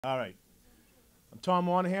All right. I'm Tom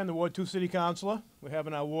Monahan, the Ward 2 City Councilor. We're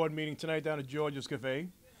having our ward meeting tonight down at George's Cafe.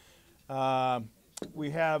 We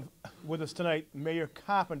have with us tonight Mayor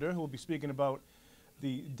Carpenter, who will be speaking about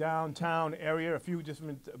the downtown area, a few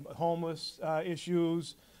different homeless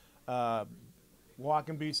issues,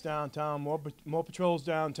 walking beats downtown, more patrols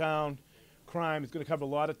downtown, crime. It's going to cover a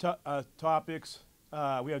lot of topics.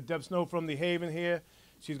 We have Deb Snow from the Haven here.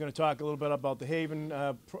 She's going to talk a little bit about the Haven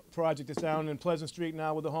project that's down in Pleasant Street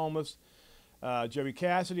now with the homeless. Jerry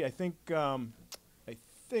Cassidy, I think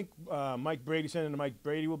Mike Brady, Senator Mike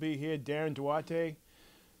Brady will be here. Darren Duarte.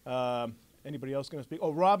 Anybody else going to speak?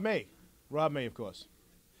 Oh, Rob May. Rob May, of course.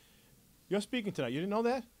 You're speaking tonight. You didn't know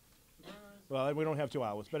that? Well, we don't have 2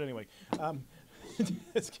 hours, but anyway.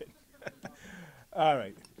 Just kidding. All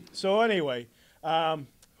right. So anyway,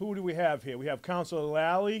 who do we have here? We have Councilor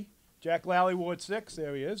Lally, Jack Lally, Ward 6.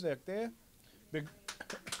 There he is, back there. Big.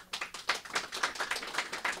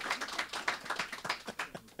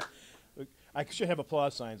 I should have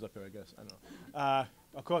applause signs up here, I guess. I don't know.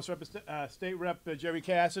 Of course, State Rep Jerry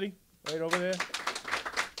Cassidy, right over there.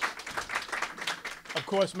 Of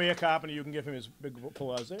course, Mayor Carpenter, you can give him his big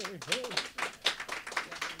applause. Hey, hey.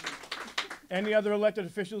 Any other elected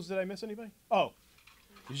officials? Did I miss anybody? Oh,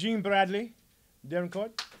 Jean Bradley, Darren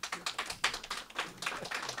Court,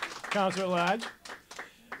 Councilor Lodge,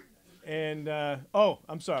 and, oh,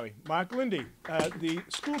 I'm sorry, Mark Lindy, the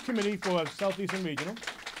school committee for Southeastern Regional.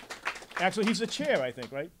 Actually, he's the chair, I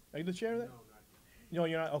think, right? Are you the chair of that? No,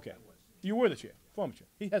 you're not? Okay. You were the chair, former chair.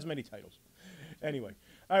 He has many titles. Anyway.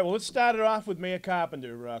 All right, well, let's start it off with Mayor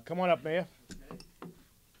Carpenter. Come on up, Mayor.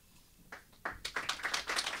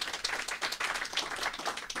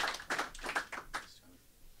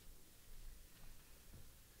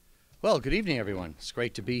 Well, good evening, everyone. It's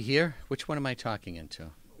great to be here. Which one am I talking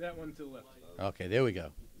into? That one to the left. Okay, there we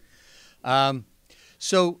go.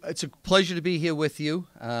 So it's a pleasure to be here with you.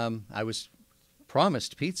 I was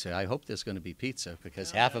promised pizza. I hope there's going to be pizza because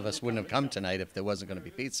half of us wouldn't have come tonight if there wasn't going to be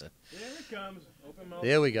pizza. There it comes. Open mouth.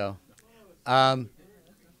 There we go.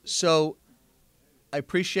 So I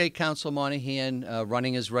appreciate Councilor Monahan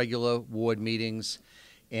running his regular ward meetings.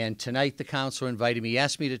 And tonight the councilor invited me, he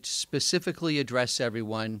asked me to specifically address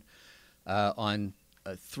everyone on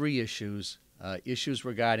 3 issues. Issues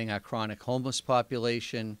regarding our chronic homeless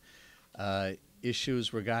population,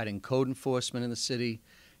 issues regarding code enforcement in the city,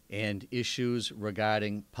 and issues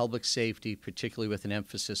regarding public safety, particularly with an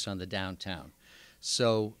emphasis on the downtown.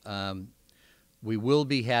 So we will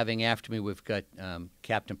be having, after me, we've got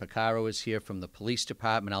Captain Picaro is here from the police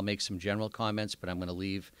department. I'll make some general comments, but I'm going to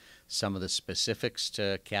leave some of the specifics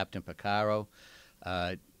to Captain Picaro.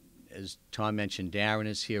 As Tom mentioned, Darren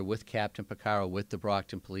is here with Captain Picaro with the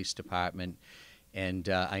Brockton Police Department. And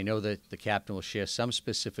I know that the captain will share some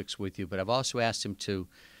specifics with you, but I've also asked him to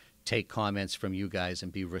take comments from you guys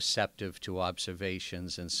and be receptive to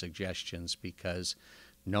observations and suggestions because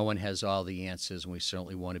no one has all the answers, and we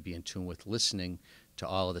certainly want to be in tune with listening to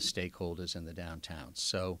all of the stakeholders in the downtown.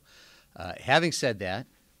 So having said that,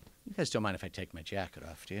 you guys don't mind if I take my jacket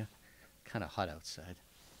off, do you? Kind of hot outside.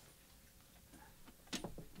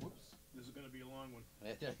 Whoops. This is going to be a long one.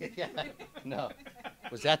 Yeah. No.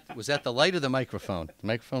 Was that the light or the microphone? The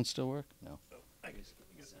microphone still work? No. I guess.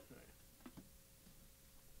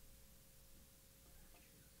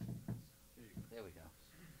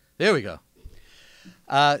 There we go.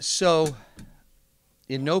 So,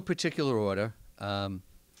 in no particular order,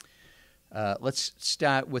 let's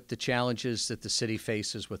start with the challenges that the city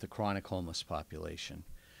faces with the chronic homeless population.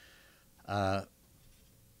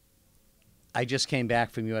 I just came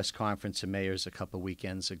back from U.S. Conference of Mayors a couple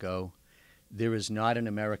weekends ago. There is not an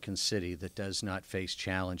American city that does not face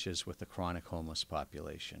challenges with the chronic homeless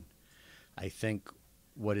population. I think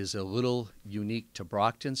what is a little unique to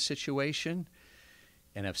Brockton's situation,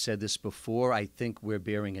 and I've said this before, I think we're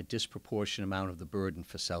bearing a disproportionate amount of the burden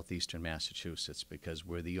for southeastern Massachusetts because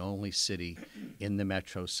we're the only city in the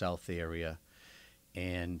Metro South area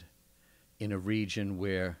and in a region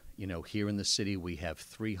where, you know, here in the city we have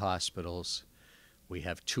 3 hospitals, we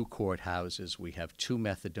have 2 courthouses, we have 2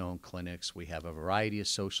 methadone clinics, we have a variety of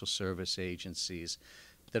social service agencies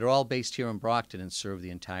that are all based here in Brockton and serve the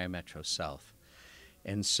entire Metro South.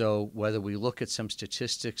 And so whether we look at some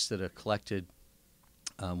statistics that are collected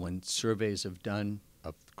when surveys have done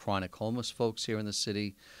of chronic homeless folks here in the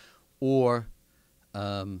city, or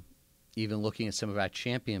even looking at some of our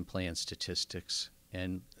champion plan statistics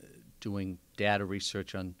and doing data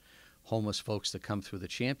research on homeless folks that come through the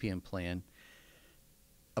champion plan,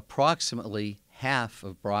 approximately half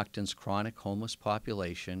of Brockton's chronic homeless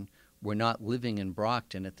population were not living in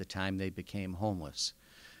Brockton at the time they became homeless.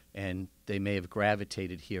 And they may have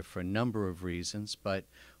gravitated here for a number of reasons, but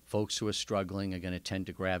folks who are struggling are going to tend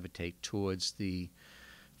to gravitate towards the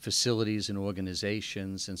facilities and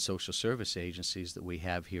organizations and social service agencies that we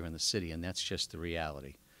have here in the city, and that's just the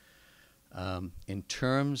reality. In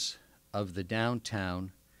terms of the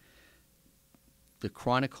downtown, the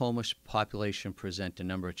chronic homeless population present a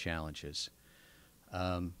number of challenges.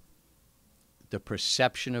 The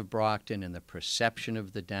perception of Brockton and the perception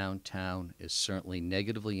of the downtown is certainly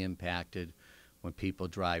negatively impacted when people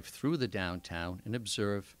drive through the downtown and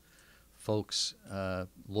observe folks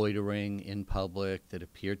loitering in public that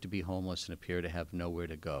appear to be homeless and appear to have nowhere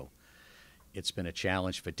to go. It's been a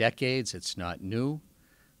challenge for decades. It's not new.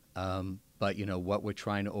 But, you know, what we're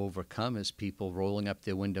trying to overcome is people rolling up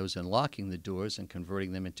their windows and locking the doors and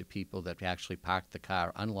converting them into people that actually park the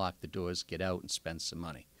car, unlock the doors, get out, and spend some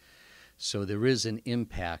money. So there is an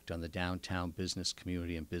impact on the downtown business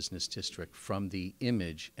community and business district from the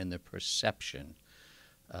image and the perception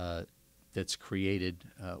that's created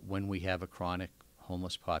when we have a chronic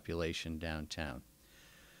homeless population downtown.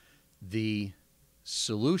 The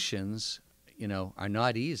solutions, you know, are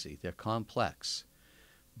not easy. They're complex.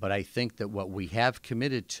 But I think that what we have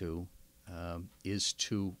committed to is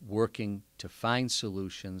to working to find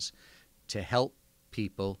solutions to help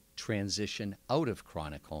people transition out of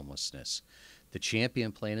chronic homelessness. The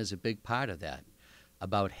Champion Plan is a big part of that.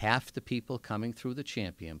 About half the people coming through the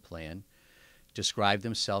Champion Plan describe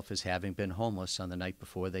themselves as having been homeless on the night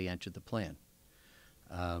before they entered the plan.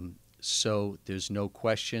 So there's no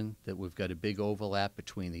question that we've got a big overlap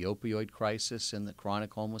between the opioid crisis and the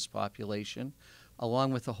chronic homeless population,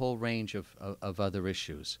 along with a whole range of other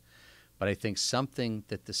issues. But I think something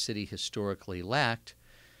that the city historically lacked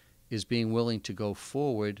is being willing to go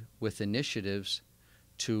forward with initiatives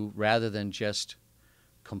to, rather than just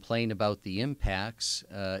complain about the impacts,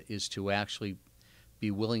 is to actually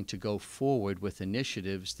be willing to go forward with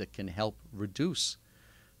initiatives that can help reduce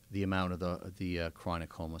the amount of the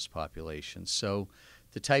chronic homeless population. So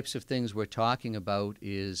the types of things we're talking about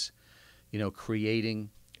is, you know,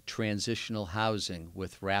 creating transitional housing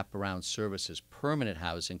with wraparound services, permanent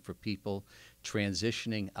housing for people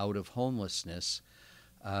transitioning out of homelessness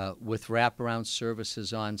with wraparound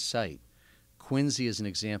services on site. Quincy, as an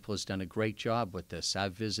example, has done a great job with this.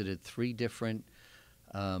 I've visited three different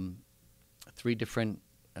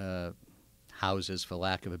houses, for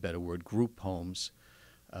lack of a better word, group homes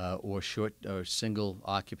or short or single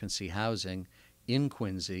occupancy housing in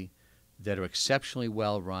Quincy that are exceptionally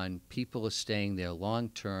well run. People are staying there long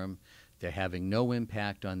term. They're having no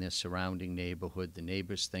impact on their surrounding neighborhood. The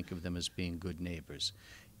neighbors think of them as being good neighbors.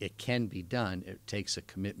 It can be done. It takes a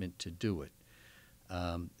commitment to do it.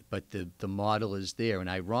 But the model is there. And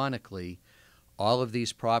ironically, all of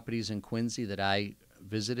these properties in Quincy that I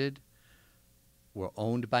visited were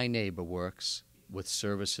owned by NeighborWorks with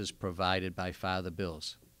services provided by Father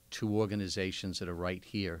Bills, two organizations that are right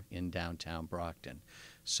here in downtown Brockton.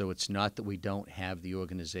 So it's not that we don't have the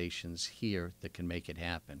organizations here that can make it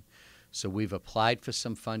happen. So we've applied for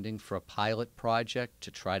some funding for a pilot project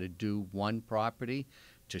to try to do one property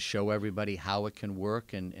to show everybody how it can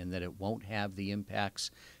work and that it won't have the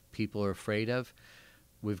impacts people are afraid of.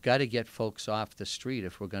 We've got to get folks off the street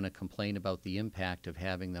if we're going to complain about the impact of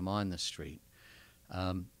having them on the street.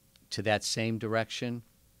 To that same direction,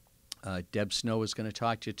 Deb Snow is going to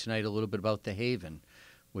talk to you tonight a little bit about The Haven,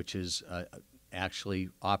 which is actually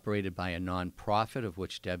operated by a nonprofit of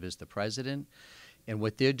which Deb is the president. And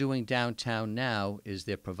what they're doing downtown now is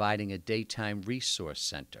they're providing a daytime resource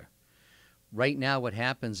center. Right now what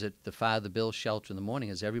happens at the Father Bill shelter in the morning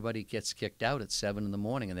is everybody gets kicked out at 7 in the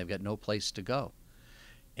morning and they've got no place to go.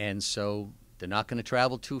 And so they're not going to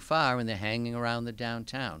travel too far and they're hanging around the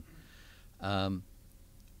downtown.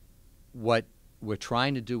 What we're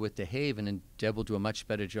trying to do with The Haven, and Deb will do a much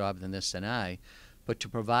better job than this than I, but to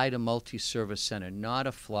provide a multi-service center, not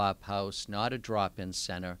a flop house, not a drop-in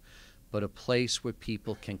center, but a place where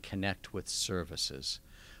people can connect with services,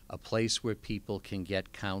 a place where people can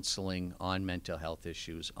get counseling on mental health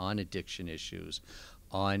issues, on addiction issues,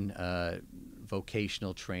 on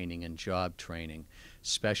vocational training and job training,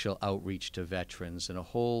 special outreach to veterans, and a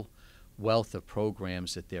whole wealth of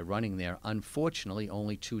programs that they're running there. Unfortunately,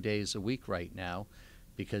 only 2 days a week right now,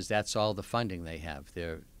 because that's all the funding they have.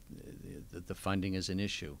 The funding is an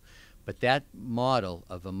issue. But that model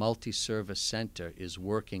of a multi-service center is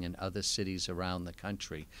working in other cities around the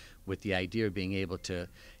country, with the idea of being able to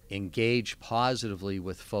engage positively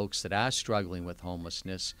with folks that are struggling with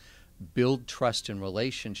homelessness, build trust and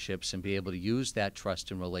relationships, and be able to use that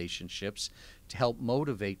trust and relationships to help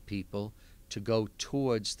motivate people to go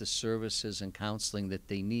towards the services and counseling that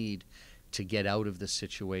they need to get out of the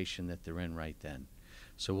situation that they're in right then.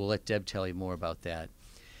 So we'll let Deb tell you more about that.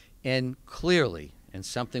 And clearly, and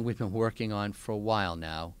something we've been working on for a while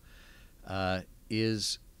now,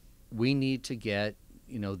 is we need to get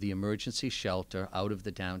the emergency shelter out of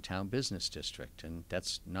the downtown business district, and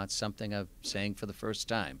that's not something I'm saying for the first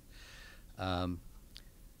time.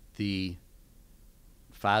 The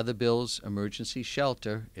Father Bill's emergency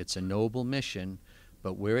shelter, it's a noble mission,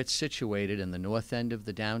 but where it's situated in the north end of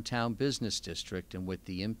the downtown business district and with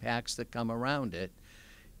the impacts that come around it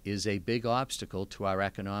is a big obstacle to our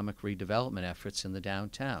economic redevelopment efforts in the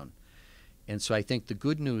downtown. And so I think the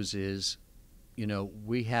good news is,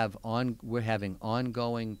 we're having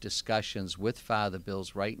ongoing discussions with Father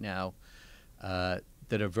Bill's right now that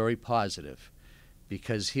are very positive,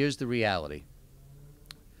 because here's the reality.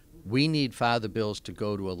 We need Father Bill's to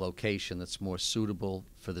go to a location that's more suitable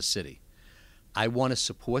for the city. I want to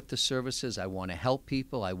support the services. I want to help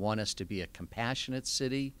people. I want us to be a compassionate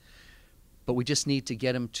city. But we just need to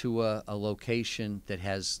get them to a location that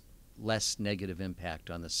has less negative impact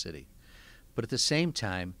on the city. But at the same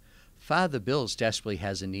time, Father Bill's desperately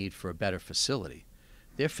has a need for a better facility.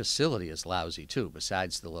 Their facility is lousy too,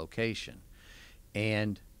 besides the location.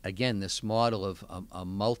 And again, this model of a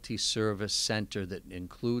multi-service center that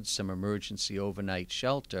includes some emergency overnight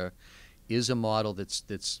shelter is a model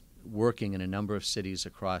that's working in a number of cities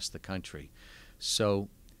across the country. So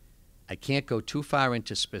I can't go too far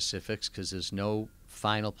into specifics because there's no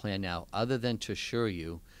final plan now, other than to assure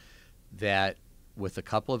you that with a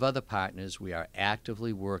couple of other partners, we are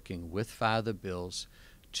actively working with Father Bill's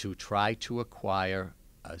to try to acquire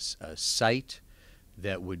a site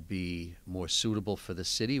that would be more suitable for the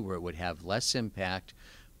city, where it would have less impact,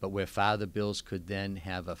 but where Father Bill's could then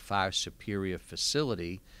have a far superior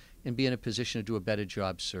facility and be in a position to do a better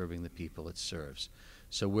job serving the people it serves.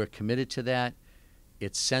 So we're committed to that.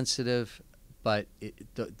 It's sensitive, but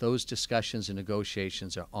those discussions and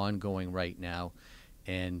negotiations are ongoing right now.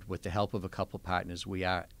 And with the help of a couple partners, we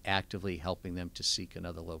are actively helping them to seek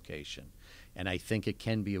another location. And I think it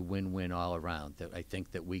can be a win-win all around. That I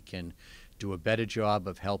think that we can do a better job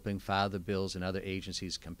of helping Father Bill's and other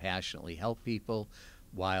agencies compassionately help people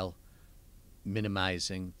while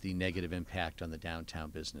minimizing the negative impact on the downtown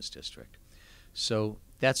business district. So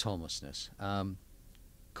that's homelessness.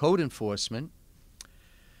 Code enforcement.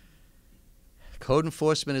 Code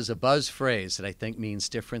enforcement is a buzz phrase that I think means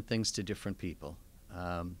different things to different people.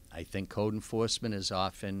 I think code enforcement is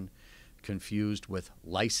often confused with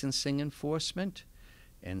licensing enforcement,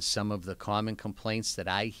 and some of the common complaints that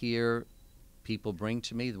I hear people bring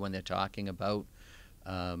to me when they're talking about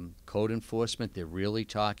code enforcement, they're really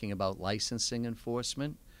talking about licensing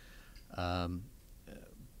enforcement.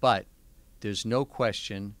 But there's no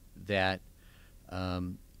question that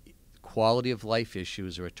quality of life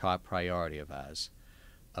issues are a top priority of ours.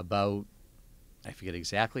 About, I forget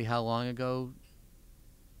exactly how long ago,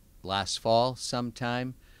 last fall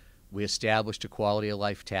sometime, we established a quality of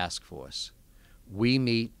life task force. We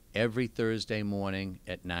meet every Thursday morning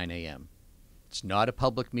at 9 a.m. It's not a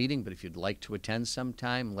public meeting, but if you'd like to attend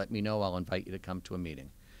sometime, let me know. I'll invite you to come to a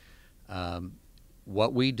meeting.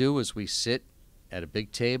 What we do is we sit at a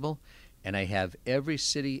big table, and I have every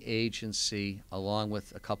city agency, along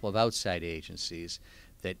with a couple of outside agencies,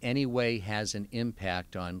 that any way has an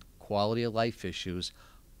impact on quality of life issues,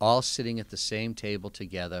 all sitting at the same table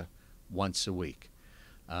together once a week.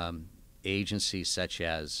 Agencies such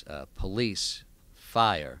as police,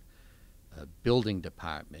 fire, building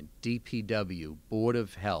department, DPW, Board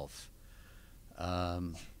of Health,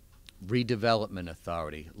 Redevelopment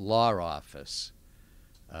Authority, Law Office.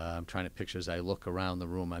 I'm trying to picture as I look around the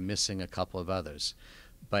room. I'm missing a couple of others.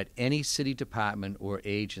 But any city department or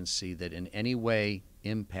agency that in any way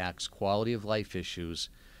impacts quality of life issues,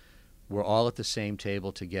 we're all at the same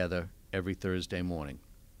table together every Thursday morning.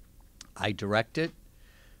 I direct it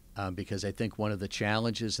because I think one of the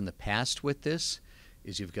challenges in the past with this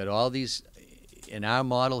is you've got all these, in our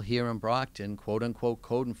model here in Brockton, quote-unquote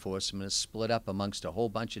code enforcement is split up amongst a whole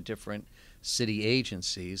bunch of different city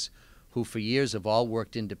agencies who for years have all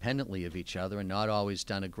worked independently of each other and not always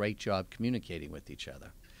done a great job communicating with each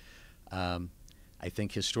other. I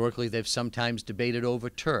think historically they've sometimes debated over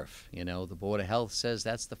turf. You know, the Board of Health says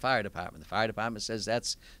that's the fire department. The fire department says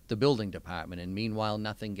that's the building department, and meanwhile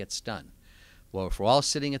nothing gets done. Well, if we're all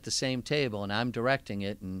sitting at the same table and I'm directing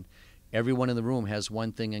it and everyone in the room has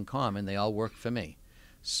one thing in common, they all work for me.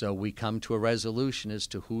 So we come to a resolution as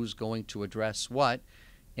to who's going to address what,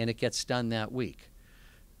 and it gets done that week.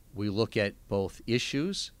 We look at both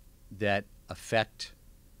issues that affect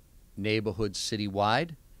neighborhoods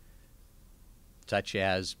citywide, such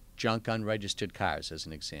as junk unregistered cars, as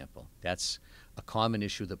an example. That's a common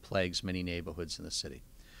issue that plagues many neighborhoods in the city.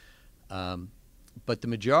 But the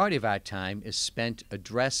majority of our time is spent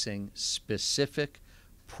addressing specific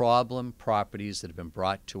problem properties that have been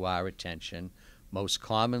brought to our attention, most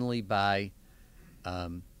commonly by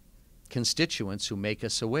constituents who make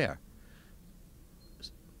us aware.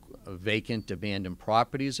 Vacant, abandoned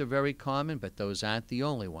properties are very common, but those aren't the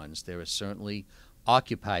only ones. There are certainly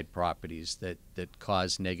occupied properties that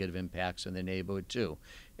cause negative impacts on the neighborhood too.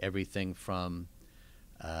 Everything from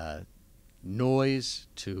noise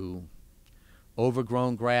to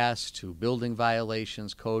overgrown grass to building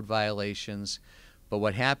violations, code violations. But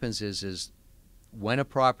what happens is when a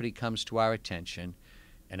property comes to our attention,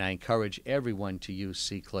 and I encourage everyone to use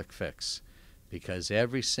See-Click-Fix, because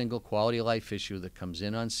every single quality of life issue that comes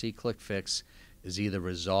in on See-Click-Fix is either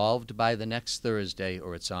resolved by the next Thursday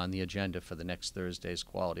or it's on the agenda for the next Thursday's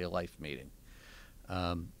quality of life meeting.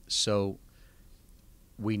 So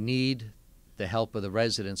we need the help of the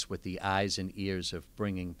residents with the eyes and ears of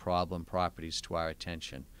bringing problem properties to our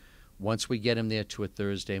attention. Once we get them there to a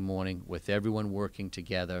Thursday morning, with everyone working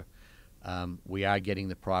together, we are getting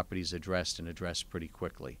the properties addressed and addressed pretty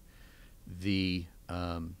quickly.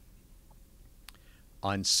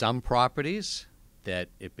 On some properties, that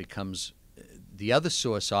it becomes the other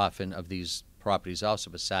source often of these properties also,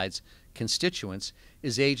 besides constituents,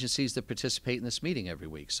 is agencies that participate in this meeting every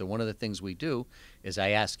week. So one of the things we do is I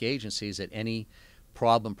ask agencies at any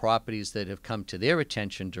problem properties that have come to their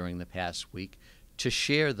attention during the past week to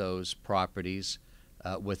share those properties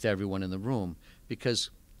with everyone in the room, because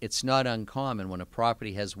it's not uncommon when a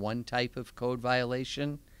property has one type of code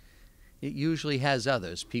violation, it usually has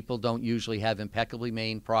others. People don't usually have impeccably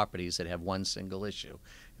maintained properties that have one single issue.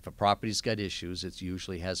 If a property's got issues, it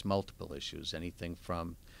usually has multiple issues, anything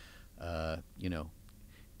from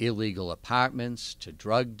illegal apartments to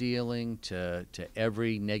drug dealing to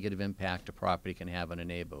every negative impact a property can have on a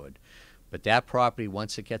neighborhood. But that property,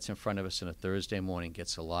 once it gets in front of us on a Thursday morning,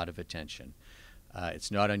 gets a lot of attention.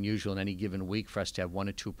 It's not unusual in any given week for us to have one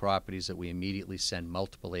or two properties that we immediately send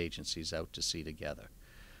multiple agencies out to see together.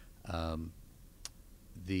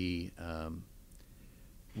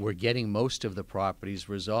 We're getting most of the properties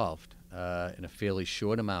resolved in a fairly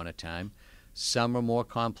short amount of time. Some are more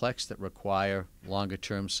complex that require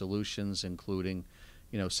longer-term solutions, including,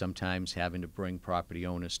 sometimes having to bring property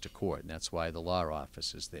owners to court, and that's why the law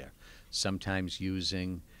office is there. Sometimes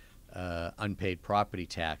using unpaid property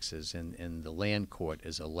taxes and the land court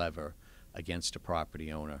as a lever against a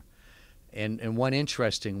property owner. And one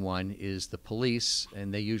interesting one is the police,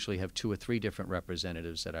 and they usually have 2 or 3 different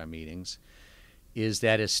representatives at our meetings, is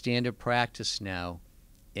that as standard practice now,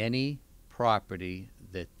 any property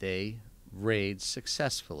that they raid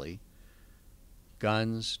successfully,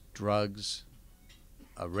 guns, drugs,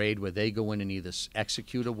 a raid where they go in and either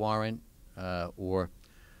execute a warrant or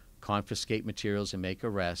confiscate materials and make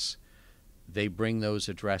arrests, they bring those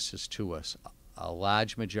addresses to us. A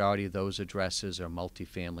large majority of those addresses are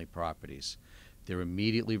multifamily properties. They're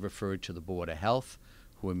immediately referred to the Board of Health,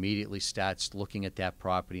 who immediately starts looking at that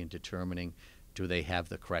property and determining, do they have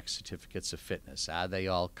the correct certificates of fitness? Are they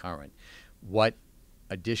all current? What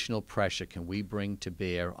additional pressure can we bring to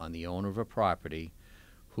bear on the owner of a property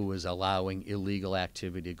who is allowing illegal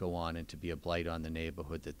activity to go on and to be a blight on the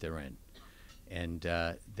neighborhood that they're in? And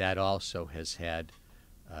that also has had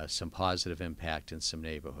some positive impact in some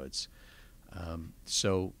neighborhoods.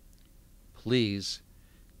 So please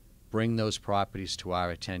bring those properties to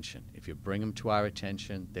our attention. If you bring them to our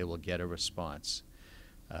attention, they will get a response.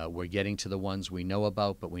 We're getting to the ones we know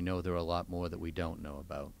about, but we know there are a lot more that we don't know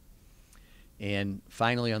about. And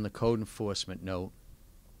finally, on the code enforcement note,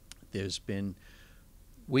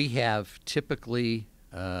 we have typically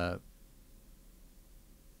at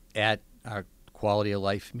our quality of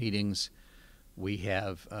life meetings, we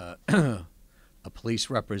have a police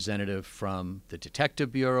representative from the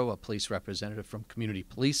Detective Bureau, a police representative from Community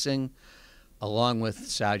Policing, along with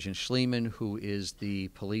Sergeant Schliemann, who is the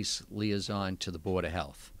police liaison to the Board of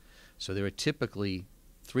Health. So there are typically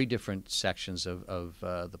 3 different sections of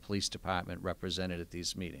the police department represented at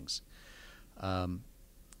these meetings. A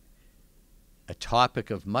topic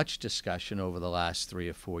of much discussion over the last 3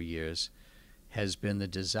 or 4 years has been the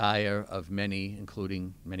desire of many,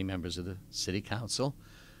 including many members of the City Council,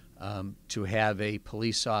 to have a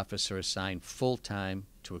police officer assigned full-time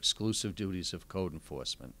to exclusive duties of code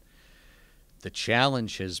enforcement. The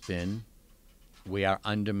challenge has been we are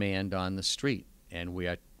undermanned on the street, and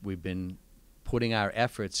we've been putting our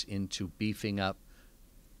efforts into beefing up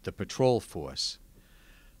the patrol force.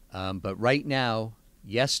 But right now,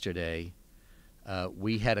 yesterday,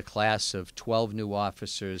 We had a class of 12 new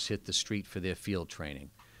officers hit the street for their field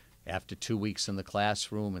training. After 2 weeks in the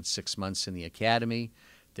classroom and 6 months in the academy,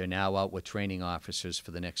 they're now out with training officers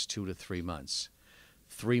for the next 2 to 3 months.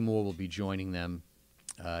 3 more will be joining them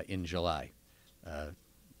in July.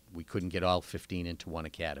 We couldn't get all 15 into one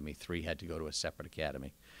academy. 3 had to go to a separate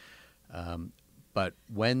academy. But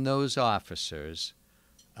when those officers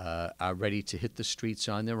are ready to hit the streets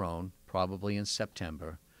on their own, probably in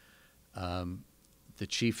September, the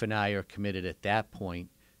chief and I are committed at that point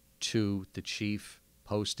to the chief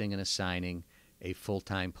posting and assigning a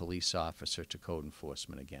full-time police officer to code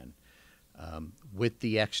enforcement again. With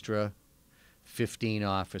the extra 15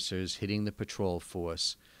 officers hitting the patrol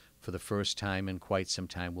force for the first time in quite some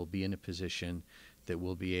time, we'll be in a position that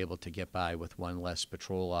we'll be able to get by with 1 less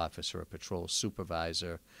patrol officer or patrol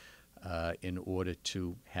supervisor in order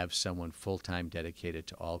to have someone full-time dedicated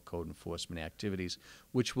to all code enforcement activities,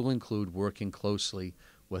 which will include working closely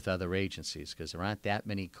with other agencies, because there aren't that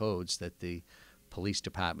many codes that the police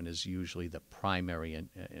department is usually the primary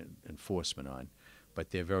enforcement on,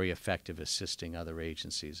 but they're very effective assisting other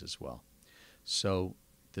agencies as well. So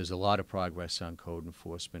there's a lot of progress on code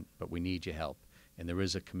enforcement, but we need your help. And there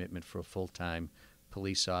is a commitment for a full-time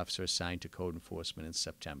police officer assigned to code enforcement in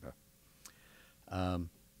September.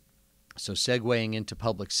 So segueing into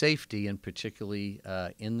public safety, and particularly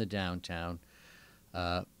in the downtown,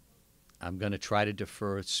 I'm going to try to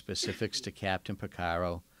defer specifics to Captain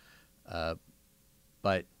Picaro,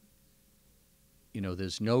 but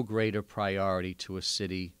there's no greater priority to a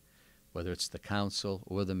city, whether it's the council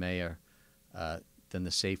or the mayor, than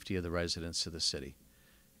the safety of the residents of the city.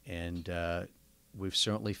 And we've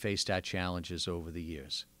certainly faced our challenges over the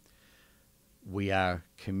years. We are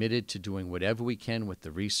committed to doing whatever we can with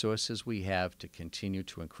the resources we have to continue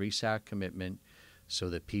to increase our commitment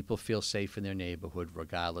so that people feel safe in their neighborhood,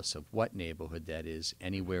 regardless of what neighborhood that is,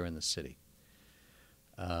 anywhere in the city.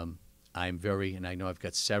 And I know I've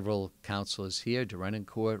got several councilors here,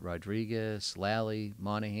 Durenencourt, Rodriguez, Lally,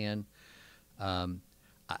 Monahan.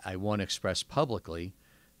 I want to express publicly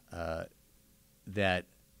that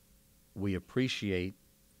we appreciate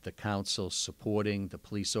the council supporting the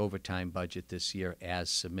police overtime budget this year as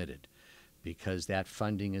submitted, because that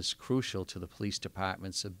funding is crucial to the police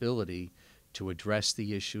department's ability to address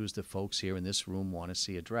the issues that folks here in this room want to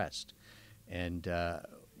see addressed. And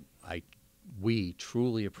we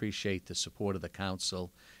truly appreciate the support of the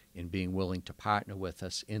council in being willing to partner with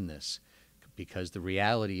us in this, because the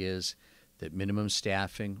reality is that minimum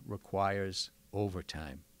staffing requires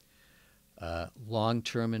overtime.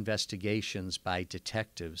 Long-term investigations by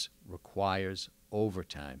detectives requires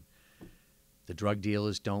overtime. The drug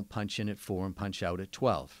dealers don't punch in at 4 and punch out at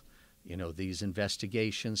 12. These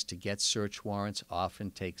investigations to get search warrants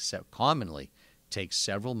commonly take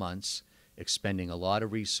several months, expending a lot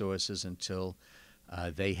of resources until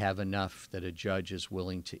they have enough that a judge is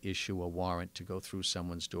willing to issue a warrant to go through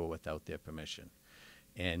someone's door without their permission.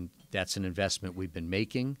 And that's an investment we've been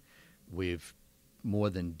making. We've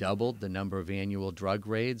more than doubled the number of annual drug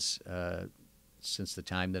raids since the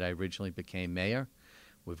time that I originally became mayor.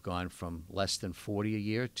 We've gone from less than 40 a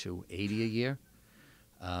year to 80 a year.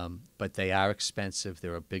 But they are expensive.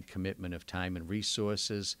 They're a big commitment of time and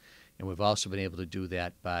resources. And we've also been able to do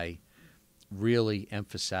that by really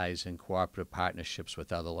emphasizing cooperative partnerships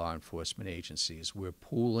with other law enforcement agencies. We're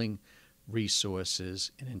pooling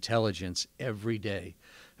resources and intelligence every day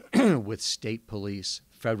with state police,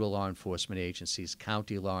 federal law enforcement agencies,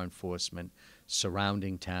 county law enforcement,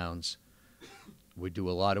 surrounding towns. We do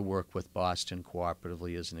a lot of work with Boston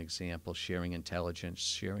cooperatively, as an example, sharing intelligence,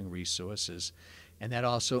 sharing resources. And that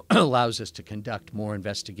also allows us to conduct more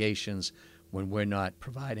investigations when we're not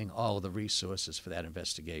providing all of the resources for that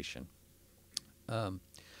investigation.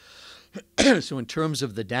 So in terms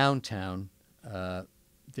of the downtown,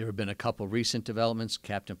 there have been a couple recent developments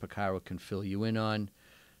Captain Picaro can fill you in on.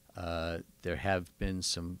 There have been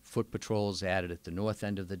some foot patrols added at the north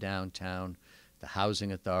end of the downtown. The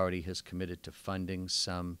Housing Authority has committed to funding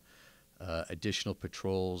some additional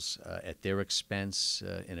patrols at their expense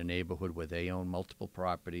in a neighborhood where they own multiple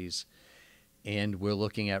properties. And we're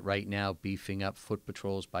looking at right now beefing up foot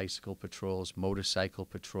patrols, bicycle patrols, motorcycle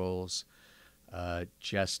patrols.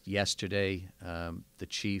 Just yesterday, the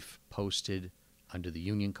chief posted under the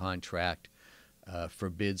union contract for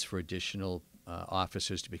bids for additional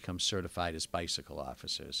officers to become certified as bicycle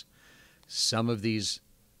officers. Some of these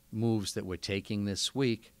moves that we're taking this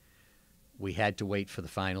week, we had to wait for the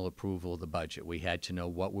final approval of the budget. We had to know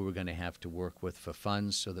what we were going to have to work with for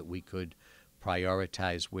funds so that we could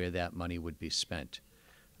prioritize where that money would be spent.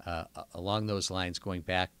 Along those lines, going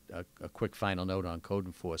back, a quick final note on code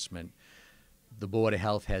enforcement, The Board of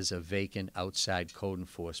Health has a vacant outside code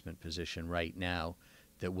enforcement position right now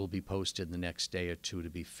that will be posted the next day or two to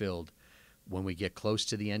be filled. When we get close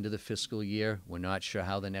to the end of the fiscal year, we're not sure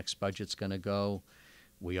how the next budget's going to go.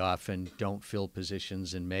 We often don't fill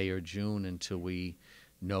positions in May or June until we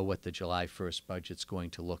know what the July 1st budget's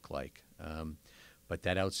going to look like. But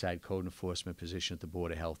that outside code enforcement position at the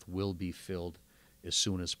Board of Health will be filled as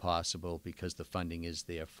soon as possible because the funding is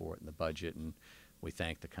there for it in the budget, and we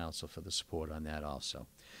thank the council for the support on that also.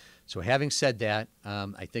 So having said that,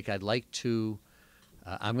 I think I'd like to,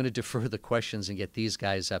 I'm going to defer the questions and get these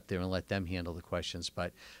guys up there and let them handle the questions,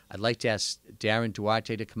 but I'd like to ask Darren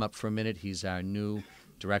Duarte to come up for a minute. He's our new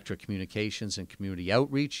Director of Communications and Community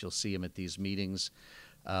Outreach. You'll see him at these meetings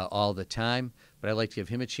all the time, but I'd like to give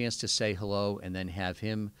him a chance to say hello and then have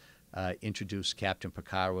him introduce Captain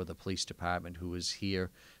Picaro of the Police Department, who is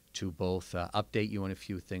here to both update you on a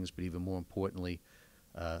few things, but even more importantly,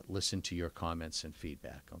 listen to your comments and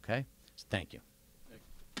feedback, okay? So thank you.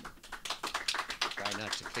 Try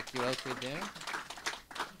not to kick you out there, Dan.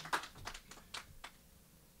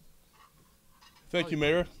 Thank you,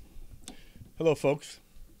 Mayor. Hello, folks.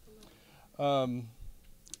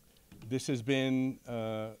 This has been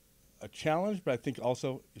a challenge, but I think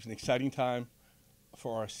also it's an exciting time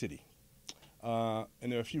for our city. And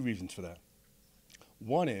there are a few reasons for that.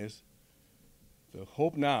 One is, the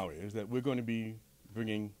hope now is that we're going to be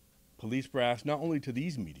bringing police brass not only to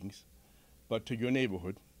these meetings, but to your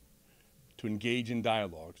neighborhood to engage in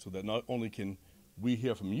dialogue so that not only can we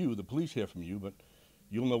hear from you, the police hear from you, but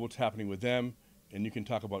you'll know what's happening with them and you can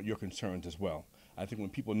talk about your concerns as well. I think when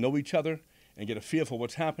people know each other and get a feel for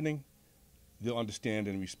what's happening, they'll understand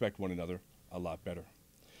and respect one another a lot better.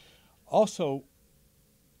 Also,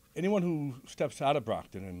 anyone who steps out of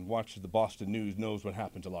Brockton and watches the Boston news knows what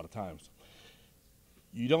happens a lot of times.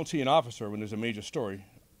 You don't see an officer when there's a major story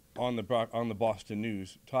on the Boston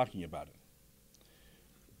news talking about it.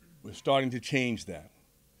 We're starting to change that.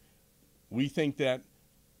 We think that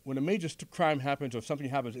when a major crime happens or something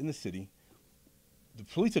happens in the city, the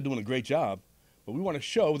police are doing a great job, but we want to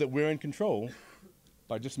show that we're in control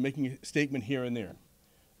by just making a statement here and there.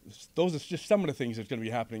 Those are just some of the things that's going to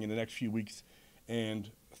be happening in the next few weeks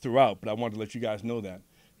and throughout, but I wanted to let you guys know that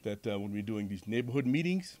when we're doing these neighborhood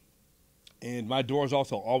meetings, and my door is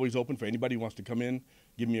also always open for anybody who wants to come in,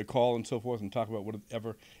 give me a call and so forth, and talk about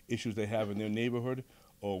whatever issues they have in their neighborhood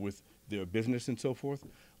or with their business and so forth,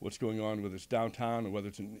 what's going on, whether it's downtown or whether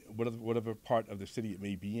it's in whatever part of the city it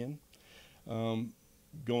may be in.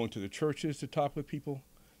 Going to the churches to talk with people.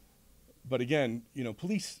 But again, you know,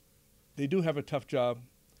 police, they do have a tough job.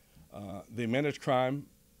 They manage crime.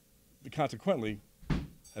 But consequently,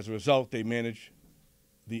 as a result, they manage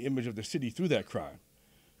the image of the city through that crime.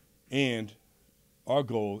 And our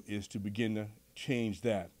goal is to begin to change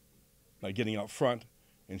that by getting out front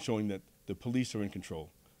and showing that the police are in control.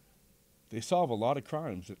 They solve a lot of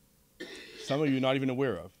crimes that some of you are not even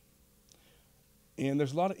aware of. And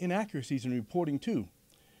there's a lot of inaccuracies in reporting, too,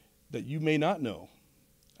 that you may not know.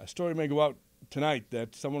 A story may go out tonight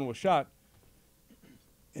that someone was shot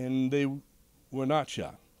and they were not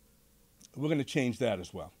shot. We're going to change that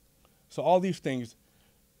as well. So all these things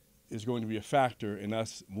is going to be a factor in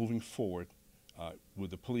us moving forward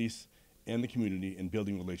with the police and the community and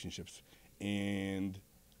building relationships. And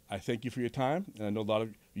I thank you for your time. And I know a lot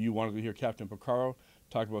of you wanted to hear Captain Picaro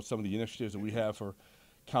talk about some of the initiatives that we have for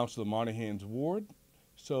Councilor Monahan's ward.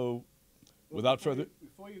 So without further...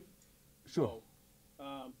 Before you Sure.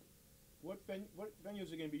 go, what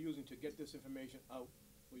venues are going to be using to get this information out?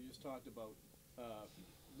 We just talked about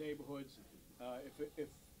neighborhoods. If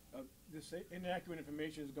this inaccurate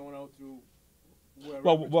information is going out through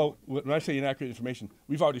wherever. Well, when I say inaccurate information,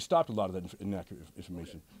 we've already stopped a lot of that inaccurate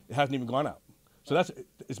information. Okay. It hasn't even gone out. So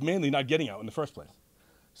it's mainly not getting out in the first place.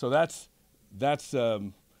 So that's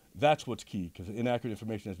what's key, because inaccurate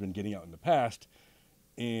information has been getting out in the past,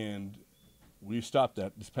 and we've stopped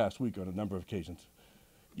that this past week on a number of occasions.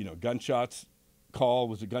 You know, gunshots, call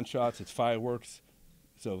was the gunshots, it's fireworks,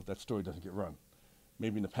 so that story doesn't get run.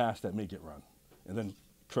 Maybe in the past that may get run, and then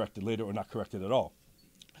corrected later or not corrected at all.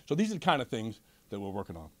 So these are the kind of things that we're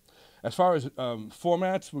working on. As far as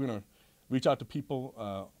formats, we're going to reach out to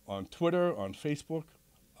people on Twitter, on Facebook,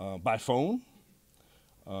 by phone,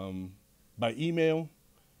 by email,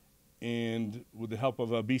 and with the help of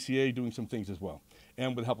BCA doing some things as well,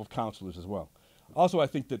 and with the help of counselors as well. Also, I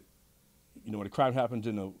think that, you know, when a crime happens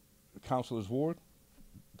in a counselor's ward,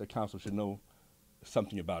 the counselor should know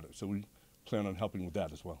something about it. So we plan on helping with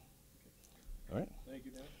that as well. All right? Thank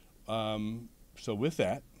you, Dan. So with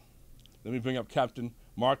that, let me bring up Captain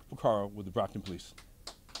Mark Picaro with the Brockton Police.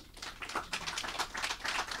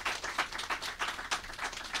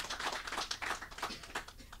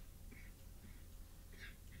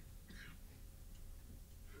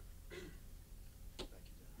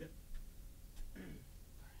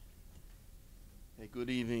 Good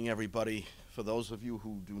evening, everybody. For those of you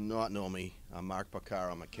who do not know me, I'm Mark Bacar.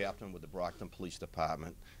 I'm a captain with the Brockton Police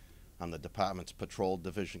Department. I'm the department's patrol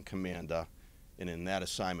division commander, and in that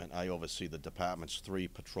assignment, I oversee the department's 3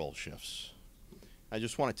 patrol shifts. I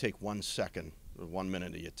just want to take 1 second, or 1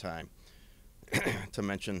 minute of your time, to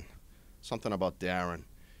mention something about Darren.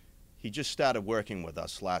 He just started working with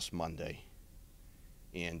us last Monday,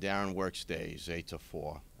 and Darren works days 8 to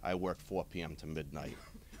 4. I work 4 p.m. to midnight.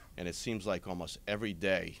 And it seems like almost every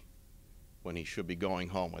day when he should be going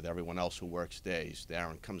home with everyone else who works days,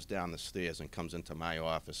 Darren comes down the stairs and comes into my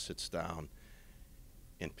office, sits down,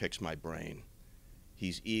 and picks my brain.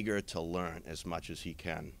 He's eager to learn as much as he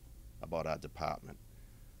can about our department.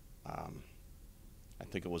 I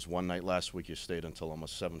think it was one night last week you stayed until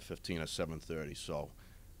almost 7:15 or 7:30, so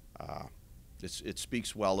it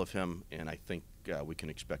speaks well of him, and I think we can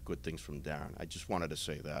expect good things from Darren. I just wanted to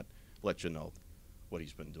say that, let you know what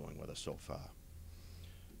he's been doing with us so far.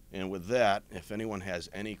 And with that, if anyone has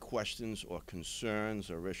any questions or concerns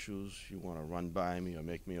or issues you want to run by me or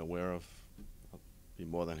make me aware of, I'll be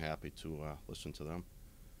more than happy to listen to them.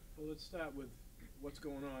 Well, let's start with what's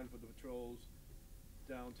going on for the patrols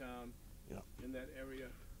downtown, in that area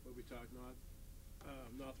where we talk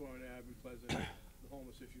North Warren Ave and Pleasant, the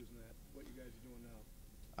homeless issues and that, what you guys are doing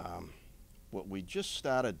now. What we just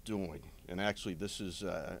started doing, and actually this is,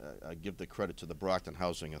 I give the credit to the Brockton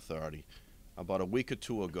Housing Authority. About a week or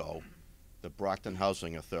 2 ago, the Brockton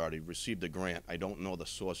Housing Authority received a grant. I don't know the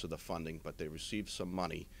source of the funding, but they received some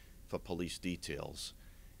money for police details.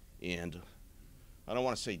 And I don't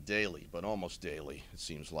want to say daily, but almost daily, it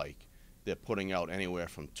seems like, they're putting out anywhere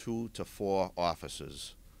from 2 to 4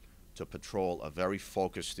 officers to patrol a very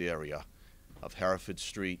focused area of Hereford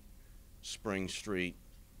Street, Spring Street,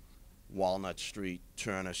 Walnut Street,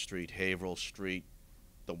 Turner Street, Haverhill Street,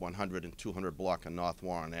 the 100 and 200 block of North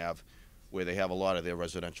Warren Ave, where they have a lot of their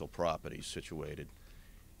residential properties situated.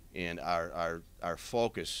 And our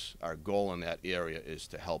focus, our goal in that area is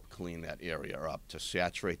to help clean that area up, to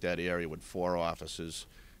saturate that area with 4 officers,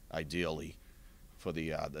 ideally, for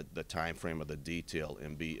the time frame of the detail,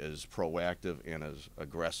 and be as proactive and as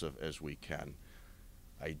aggressive as we can.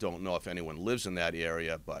 I don't know if anyone lives in that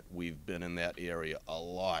area, but we've been in that area a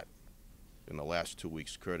lot in the last 2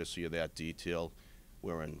 weeks, courtesy of that detail.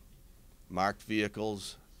 We're in marked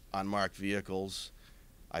vehicles, unmarked vehicles.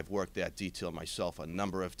 I've worked that detail myself a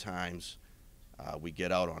number of times. We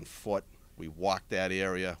get out on foot. We walk that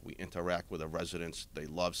area. We interact with the residents. They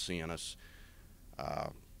love seeing us.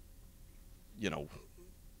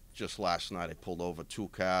 Just last night I pulled over 2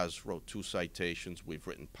 cars, wrote 2 citations. We've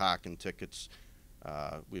written parking tickets.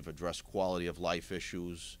 We've addressed quality of life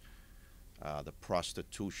issues, the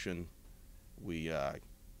prostitution. We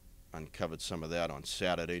uncovered some of that on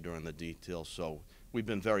Saturday during the detail, so we've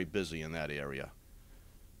been very busy in that area.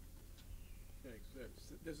 Thanks.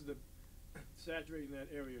 This is saturating that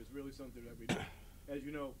area is really something that we do. As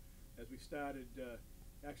you know, as we started,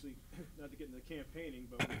 actually, not to get into campaigning,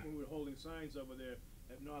 but when we were holding signs over there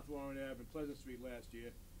at North Warren Ave and Pleasant Street last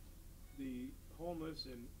year, the homeless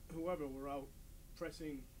and whoever were out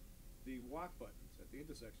pressing the walk buttons at the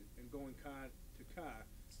intersection and going car to car,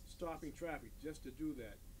 stopping traffic just to do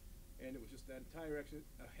that. And it was just that entire action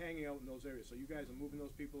hanging out in those areas. So you guys are moving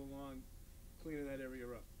those people along, cleaning that area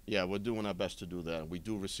up. Yeah, we're doing our best to do that. We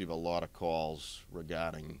do receive a lot of calls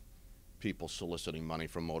regarding people soliciting money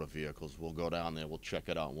from motor vehicles. We'll go down there, we'll check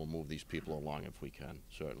it out, and we'll move these people along if we can,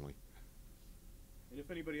 certainly. And if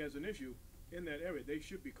anybody has an issue in that area, they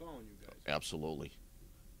should be calling you guys. Absolutely.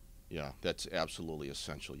 Yeah, that's absolutely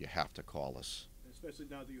essential. You have to call us. And especially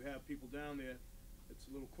now that you have people down there, it's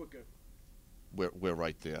a little quicker. We're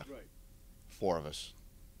right there. Right. 4 of us.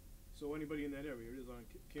 So anybody in that area, it is on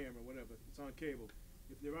camera, whatever, it's on cable.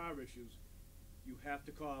 If there are issues, you have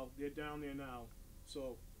to call. They're down there now.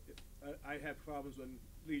 So if, I had problems with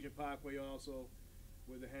Legion Parkway also,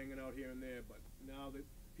 where they're hanging out here and there. But now that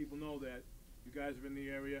people know that you guys are in the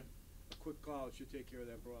area, a quick call should take care of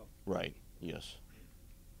that problem. Right, yes.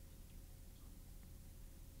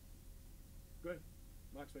 Good.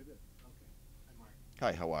 Mark's right there. Okay. Hi, Mark.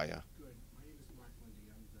 Hi, how are you? Good. My name is Mark Lindy.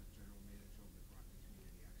 I'm the general manager of the Brockton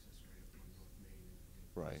Community Access right up on North Main and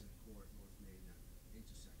Right. Pleasant Court, North Main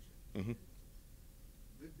intersection. Mm-hmm.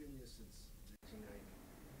 And we've been here since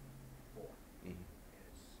 1994, Mm-hmm. and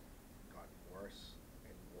it's gotten worse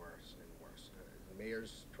and worse and worse. The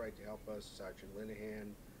mayor's tried to help us, Sergeant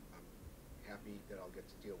Linehan. I'm happy that I'll get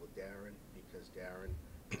to deal with Darren, because Darren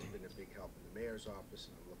has been a big help in the mayor's office,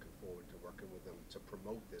 and I'm looking forward to working with him to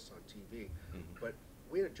promote this on TV. Mm-hmm. But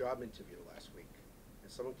we had a job interview last week, and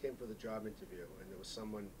someone came for the job interview, and there was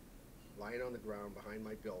someone lying on the ground behind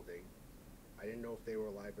my building. I didn't know if they were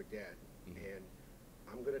alive or dead. And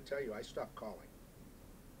I'm going to tell you, I stopped calling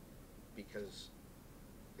because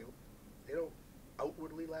they don't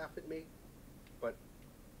outwardly laugh at me, but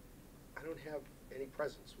I don't have any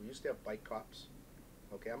presence. We used to have bike cops.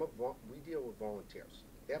 Okay, we deal with volunteers.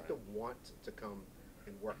 They have to want to come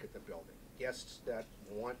and work at the building. Guests that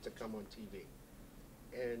want to come on TV.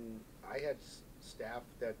 And I had staff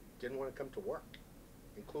that didn't want to come to work,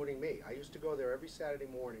 including me. I used to go there every Saturday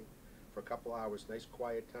morning for a couple hours, nice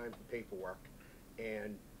quiet time for paperwork,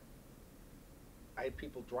 and I had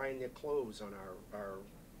people drying their clothes on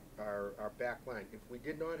our back line. If we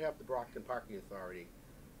did not have the Brockton Parking Authority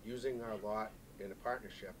using our lot in a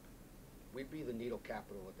partnership, we'd be the needle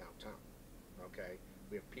capital of downtown, okay?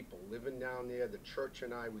 We have people living down there. The church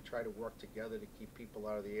and I, we try to work together to keep people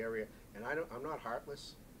out of the area. And I'm not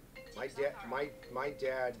heartless. My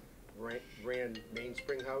dad ran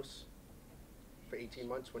Mainspring House for 18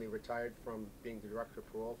 months when he retired from being the director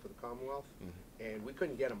of parole for the Commonwealth. And we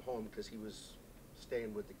couldn't get him home because he was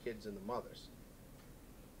staying with the kids and the mothers.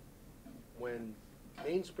 When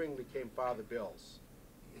Mainspring became Father Bill's,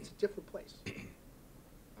 it's a different place.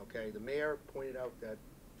 Okay, the mayor pointed out that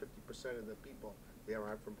 50% of the people there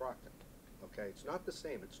aren't from Brockton. Okay, it's not the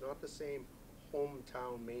same. It's not the same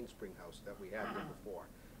hometown Mainspring House that we had there before.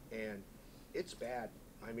 And it's bad.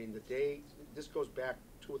 I mean, this goes back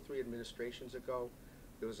 2 or 3 administrations ago.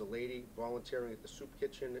 There was a lady volunteering at the soup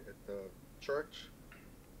kitchen at the church.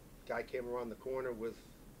 Guy came around the corner with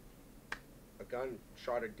a gun,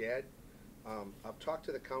 shot her dead. I've talked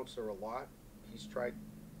to the counselor a lot. He's tried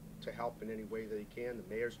to help in any way that he can. The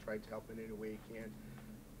mayor's tried to help in any way he can.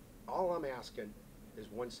 All I'm asking is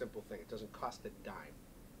one simple thing. It doesn't cost a dime.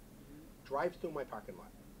 Drive through my parking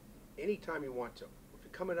lot anytime you want to. If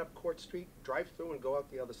you're coming up Court Street, drive through and go out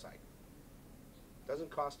the other side. Doesn't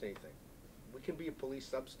cost anything. We can be a police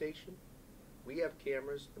substation. We have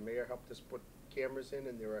cameras. The mayor helped us put cameras in,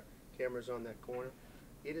 and there are cameras on that corner.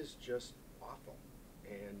 It is just awful,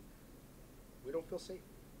 and we don't feel safe.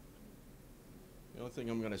 The only thing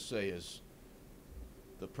I'm going to say is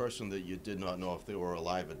the person that you did not know if they were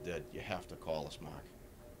alive or dead, you have to call us, Mark.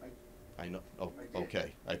 I know. Oh, I did.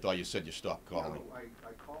 okay. I thought you said you stopped calling. No,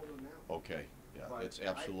 I called them now. Okay. Yeah, But it's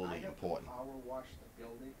absolutely I have important. to power wash the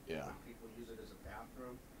building. Yeah. When people use it as a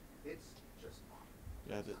bathroom. It's just awful.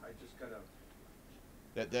 Yeah, I just gotta.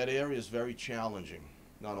 that area is very challenging,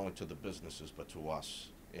 not only to the businesses but to us.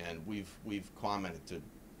 And we've commented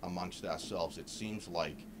amongst ourselves. It seems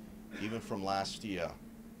like even from last year,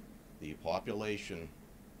 the population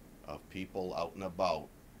of people out and about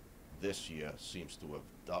this year seems to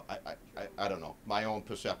have. I don't know. My own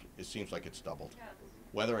perception. It seems like it's doubled.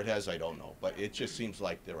 Whether it has, I don't know. But it just seems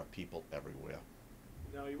like there are people everywhere.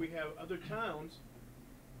 Now, we have other towns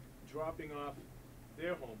dropping off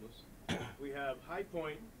their homeless. We have High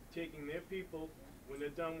Point taking their people when they're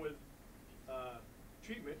done with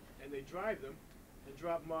treatment, and they drive them and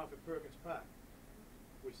drop them off at Perkins Park,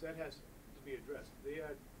 which that has to be addressed.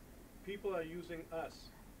 People are using us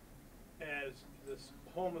as this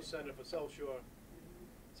homeless center for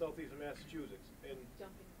southeastern Massachusetts, and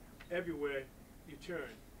everywhere you turn.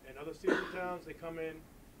 And other cities and towns, they come in,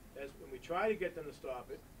 when we try to get them to stop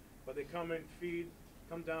it, but they come in,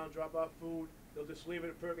 come down, drop off food, they'll just leave it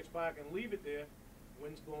at Perkins Park and leave it there.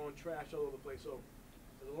 Wind's blowing, trash all over the place. So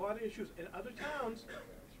there's a lot of issues. And other towns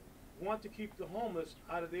want to keep the homeless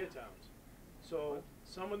out of their towns. So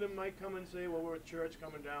some of them might come and say, well, we're a church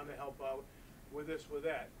coming down to help out with this, with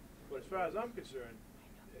that. But as far as I'm concerned,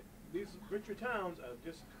 these richer towns are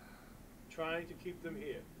just trying to keep them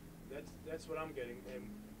here. That's what I'm getting. And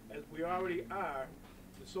as we already are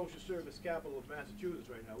the social service capital of Massachusetts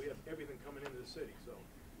right now, we have everything coming into the city. So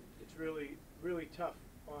it's really, really tough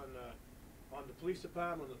on the police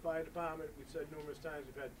department, on the fire department. We've said numerous times,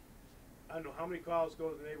 we've had, I don't know how many calls go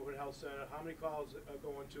to the neighborhood health center, how many calls are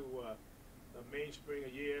going to Mainspring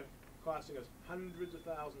a year, costing us hundreds of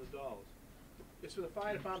thousands of dollars. It's for the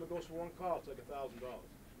fire department, goes for one call, it's like $1,000.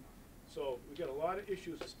 So we got a lot of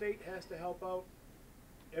issues. The state has to help out.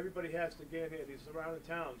 Everybody has to get in here. These surrounding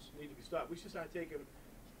towns need to be stopped. We should start taking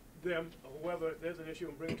them, or whoever, if there's an issue,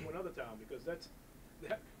 and bring it to another town, because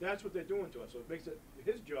that's what they're doing to us. So it makes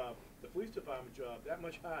his job, the police department job, that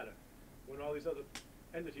much harder when all these other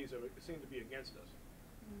entities seem to be against us.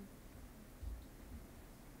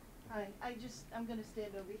 Hi, I'm gonna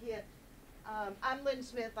stand over here. I'm Lynn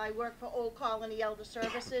Smith. I work for Old Colony Elder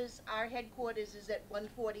Services. Our headquarters is at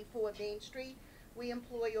 144 Main Street. We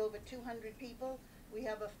employ over 200 people. We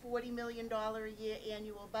have a $40 million a year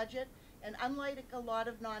annual budget. And unlike a lot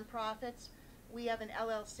of nonprofits, we have an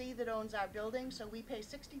LLC that owns our building, so we pay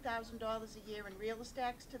 $60,000 a year in real estate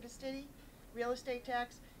tax to the city. real estate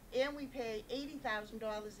tax, and we pay $80,000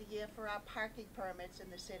 a year for our parking permits in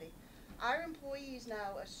the city. Our employees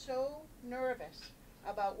now are so nervous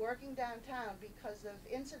about working downtown because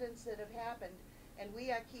of incidents that have happened, and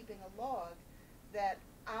we are keeping a log, that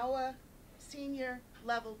our senior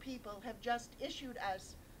level people have just issued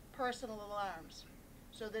us personal alarms,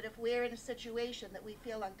 so that if we're in a situation that we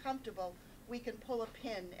feel uncomfortable, we can pull a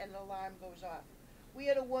pin and an alarm goes off. We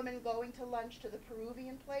had a woman going to lunch to the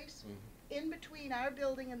Peruvian place in between our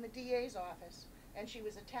building and the DA's office, and she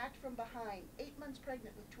was attacked from behind, 8 months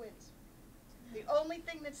pregnant with twins. The only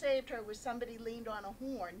thing that saved her was somebody leaned on a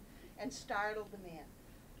horn and startled the man.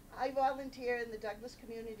 I volunteer in the Douglas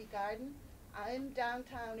Community Garden. I'm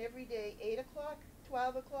downtown every day, 8 o'clock,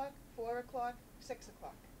 12 o'clock, 4 o'clock, 6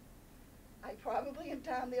 o'clock. I probably am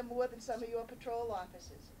down there more than some of your patrol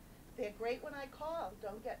officers. They're great when I call,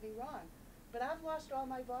 don't get me wrong, but I've lost all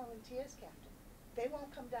my volunteers, Captain. They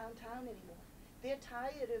won't come downtown anymore. They're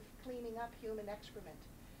tired of cleaning up human excrement.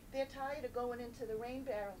 They're tired of going into the rain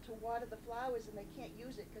barrel to water the flowers and they can't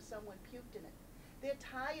use it because someone puked in it. They're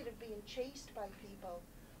tired of being chased by people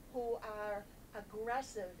who are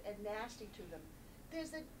aggressive and nasty to them.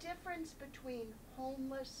 There's a difference between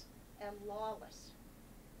homeless and lawless.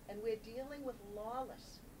 And we're dealing with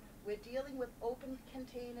lawless. We're dealing with open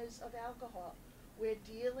containers of alcohol. We're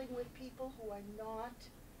dealing with people who are not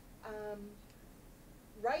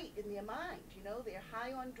right in their mind. You know, they're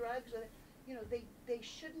high on drugs, or you know, they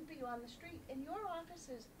shouldn't be on the street. In your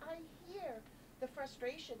offices, I hear the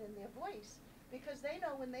frustration in their voice, because they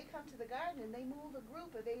know when they come to the garden and they move a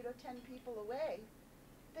group of 8 or 10 people away,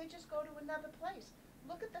 they just go to another place.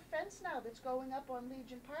 Look at the fence now that's going up on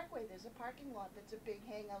Legion Parkway. There's a parking lot that's a big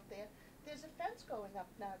hangout there. There's a fence going up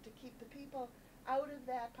now to keep the people out of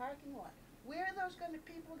that parking lot. Where are those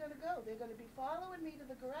people going to go? They're going to be following me to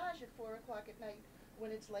the garage at 4 o'clock at night when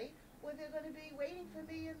it's late, or they're going to be waiting for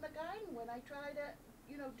me in the garden when I try to,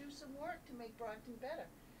 you know, do some work to make Brockton better.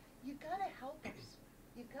 You got to help us.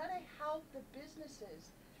 You got to help the businesses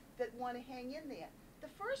that want to hang in there. The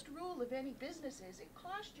first rule of any business is it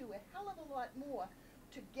costs you a hell of a lot more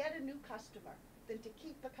to get a new customer than to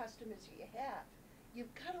keep the customers you have.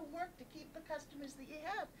 You've got to work to keep the customers that you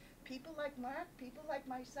have. People like Mark, people like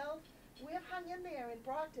myself, we've hung in there in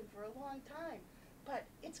Brockton for a long time, but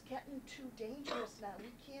it's getting too dangerous now.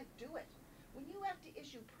 We can't do it. When you have to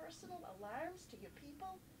issue personal alarms to your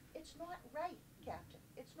people, it's not right, Captain.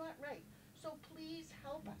 It's not right. So please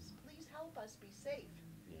help us. Please help us be safe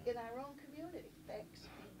in our own community. Thanks.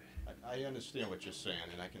 I understand what you're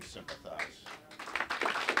saying, and I can sympathize.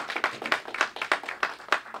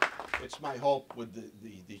 It's my hope with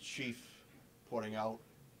the chief putting out,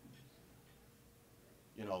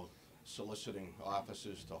 you know, soliciting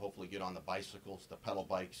officers to hopefully get on the bicycles, the pedal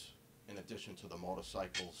bikes, in addition to the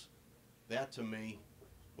motorcycles. That, to me,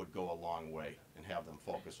 would go a long way and have them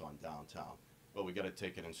focus on downtown. But we got to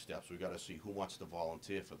take it in steps. We got to see who wants to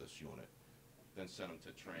volunteer for this unit, then send them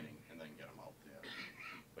to training, and then get them out there.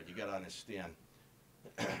 But you got to understand,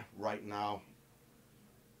 right now,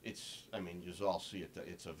 I mean, you all see it,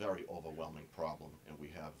 it's a very overwhelming problem, and we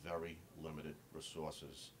have very limited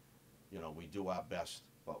resources. You know, we do our best,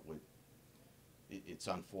 but it's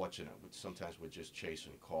unfortunate. Sometimes we're just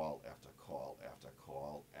chasing call after call after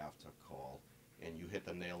call after call, and you hit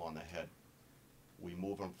the nail on the head. We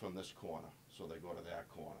move them from this corner, so they go to that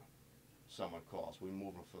corner. Someone calls. We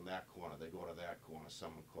move them from that corner. They go to that corner.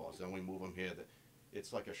 Someone calls. Then we move them here.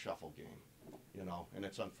 It's like a shuffle game, you know, and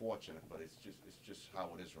it's unfortunate, but it's just how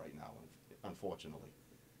it is right now, unfortunately.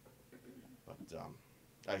 But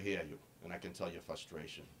I hear you, and I can tell your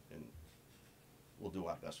frustration, and we'll do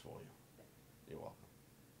our best for you. You're welcome.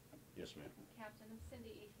 Yes, ma'am. Captain, I'm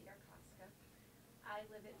Cindy E. Peter Koska. I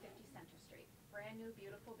live at 50 Center Street. Brand new,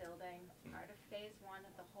 beautiful building, part of phase 1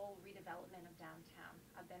 of the whole redevelopment of downtown.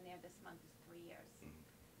 I've been there this month is 3 years.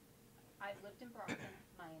 I've lived in Brockton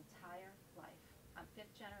my entire life. I'm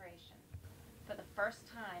 5th generation. For the first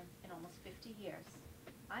time in almost 50 years,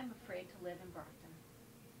 I'm afraid to live in Brockton.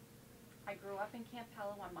 I grew up in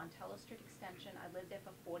Campello on Montello Street Extension. I lived there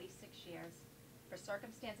for 46 years. For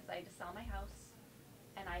circumstances, I had to sell my house,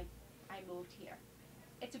 and I moved here.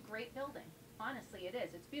 It's a great building. Honestly, it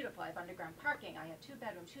is. It's beautiful. I have underground parking. I have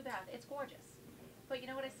 2-bedroom, 2-bath. It's gorgeous. But you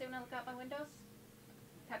know what I see when I look out my windows?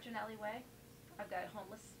 Petronelli Way. I've got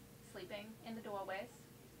homeless sleeping in the doorways.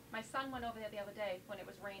 My son went over there the other day when it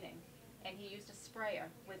was raining, and he used a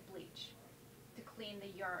sprayer with bleach to clean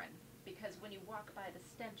the urine, because when you walk by, the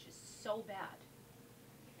stench is so bad.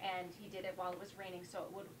 And he did it while it was raining so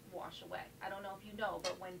it would wash away. I don't know if you know,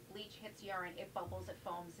 but when bleach hits urine, it bubbles, it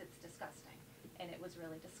foams, it's disgusting. And it was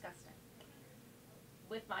really disgusting.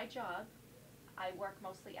 With my job, I work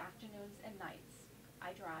mostly afternoons and nights.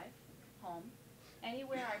 I drive home.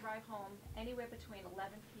 Anywhere I ride home, anywhere between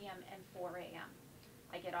 11 p.m. and 4 a.m.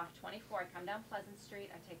 I get off 24, I come down Pleasant Street,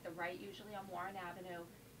 I take the right usually on Warren Avenue,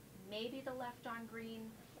 maybe the left on Green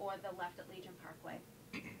or the left at Legion Parkway.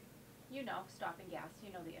 You know, stop and gas,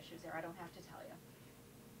 you know the issues there, I don't have to tell you.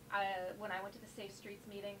 When I went to the Safe Streets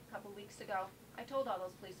meeting a couple weeks ago, I told all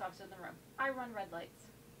those police officers in the room, I run red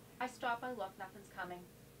lights. I stop, I look, nothing's coming,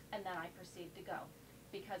 and then I proceed to go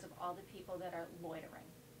because of all the people that are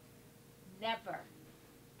loitering. Never,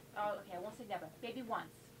 oh, okay, I won't say never, maybe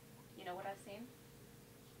once. You know what I've seen?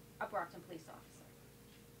 A Brockton police officer.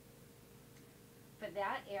 For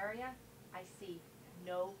that area, I see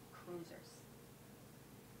no cruisers.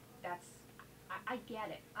 I get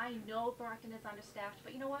it. I know Brockton is understaffed,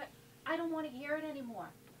 but you know what? I don't want to hear it anymore.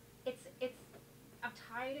 I'm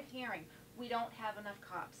tired of hearing we don't have enough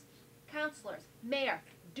cops. Counselors, mayor,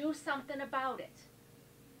 do something about it.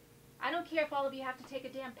 I don't care if all of you have to take a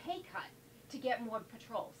damn pay cut to get more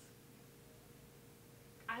patrols.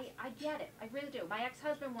 I get it. I really do. My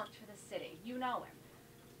ex-husband worked for the city. You know him.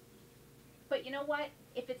 But you know what?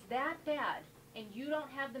 If it's that bad and you don't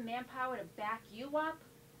have the manpower to back you up,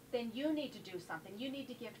 then you need to do something. You need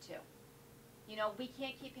to give to. You know, we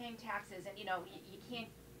can't keep paying taxes and, you know, you can't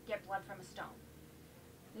get blood from a stone.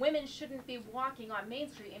 Women shouldn't be walking on Main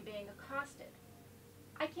Street and being accosted.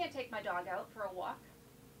 I can't take my dog out for a walk.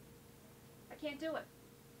 I can't do it.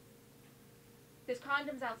 There's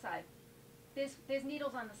condoms outside. There's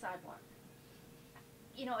needles on the sidewalk.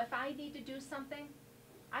 You know, if I need to do something,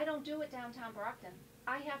 I don't do it downtown Brockton.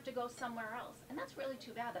 I have to go somewhere else. And that's really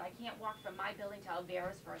too bad that I can't walk from my building to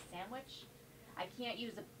Alvera's for a sandwich. I can't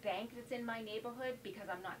use a bank that's in my neighborhood because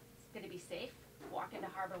I'm not going to be safe walking to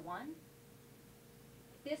Harbor One.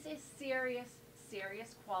 This is serious,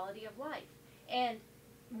 serious quality of life. And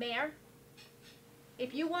Mayor,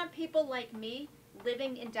 if you want people like me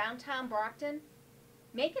living in downtown Brockton,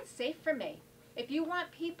 make it safe for me. If you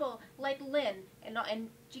want people like Lynn and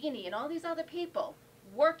Jeannie and all these other people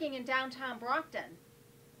working in downtown Brockton,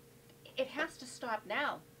 it has to stop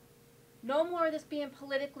now. No more of this being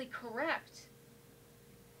politically correct.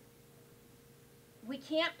 We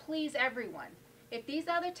can't please everyone. If these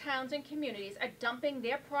other towns and communities are dumping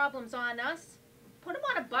their problems on us, put them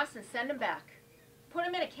on a bus and send them back. Put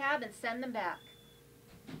them in a cab and send them back.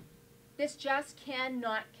 This just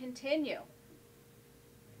cannot continue.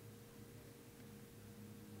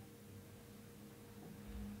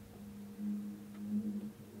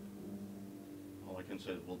 All I can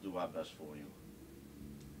say is we'll do our best for you.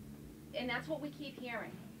 And that's what we keep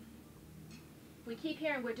hearing. We keep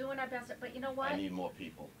hearing we're doing our best, but you know what? I need more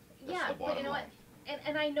people. That's yeah, the bottom but you know line. what?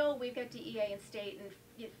 And I know we've got DEA and state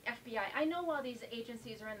and FBI. I know all these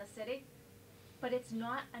agencies are in the city, but it's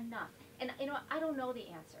not enough. And you know what? I don't know the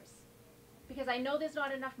answers because I know there's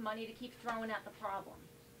not enough money to keep throwing at the problem.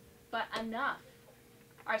 But enough.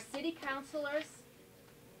 Our city councilors,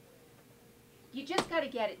 you just got to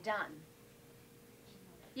get it done.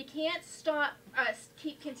 You can't stop us,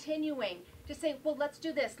 keep continuing to say, well, let's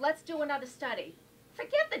do this, let's do another study.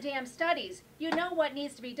 Forget the damn studies. You know what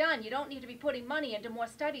needs to be done. You don't need to be putting money into more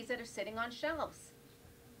studies that are sitting on shelves.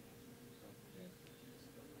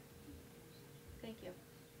 Thank you.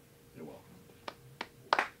 You're welcome.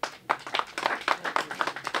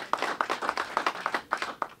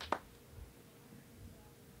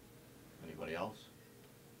 Anybody else?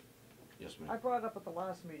 Yes, I ma'am. brought up at the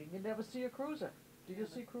last meeting, you never see a cruiser. Do you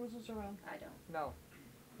see cruisers around? I don't. No,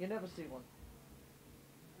 you never see one.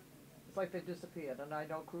 It's like they've disappeared, and I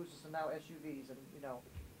know cruisers are now SUVs, and you know,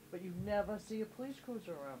 but you never see a police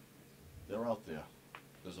cruiser around. They're out there.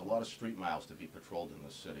 There's a lot of street miles to be patrolled in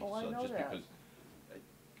this city. Oh, I so know just that. because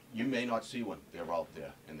you may not see one, they're out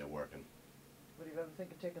there and they're working. But do you ever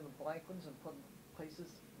think of taking the blank ones and putting places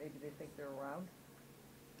maybe they think they're around?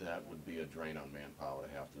 That would be a drain on manpower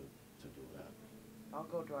to have to do that. I'll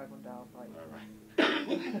go drive one down. Like. All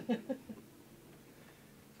right.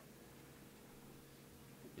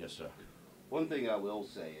 Yes, sir. One thing I will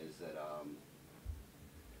say is that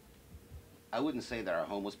I wouldn't say that our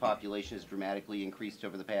homeless population has dramatically increased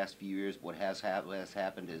over the past few years. What has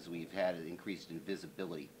happened is we've had an increased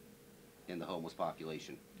invisibility in the homeless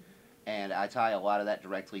population. And I tie a lot of that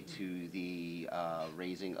directly to the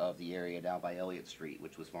raising of the area down by Elliott Street,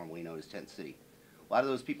 which was formerly known as Tent City. A lot of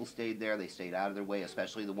those people stayed there. They stayed out of their way,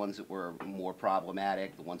 especially the ones that were more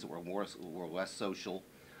problematic, the ones that were less social.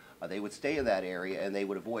 They would stay in that area and they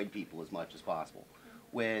would avoid people as much as possible.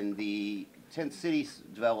 When the Tent City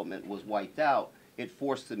development was wiped out, it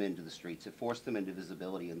forced them into the streets. It forced them into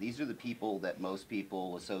visibility. And these are the people that most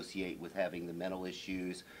people associate with having the mental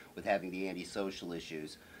issues, with having the antisocial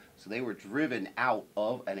issues. So they were driven out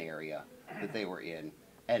of an area that they were in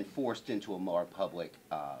and forced into a more public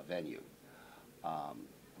venue.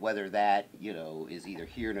 Whether that, you know, is either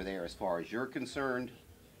here nor there as far as you're concerned,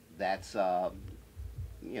 that's,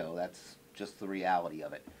 you know, that's just the reality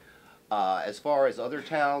of it. As far as other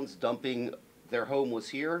towns dumping their homeless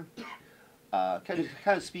here, kind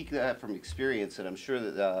of speak that from experience, and I'm sure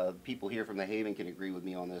that people here from the Haven can agree with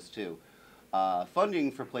me on this too.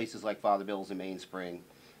 Funding for places like Father Bill's and Mainspring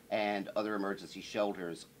and other emergency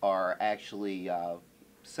shelters are actually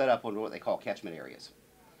set up on what they call catchment areas.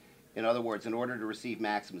 In other words, in order to receive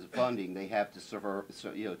maximum funding, they have to serve,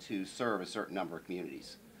 to serve a certain number of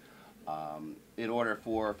communities. In order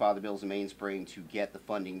for Father Bill's and Mainspring to get the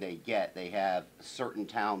funding they get, they have certain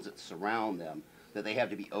towns that surround them that they have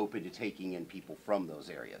to be open to taking in people from those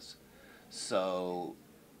areas. So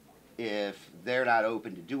if they're not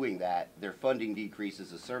open to doing that, their funding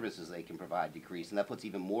decreases, the services they can provide decrease, and that puts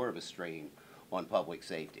even more of a strain on public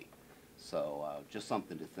safety. So just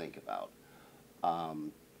something to think about.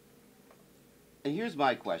 And here's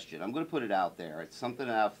my question. I'm going to put it out there. It's something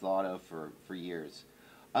that I've thought of for years.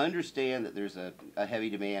 I understand that there's a heavy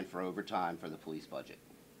demand for overtime for the police budget,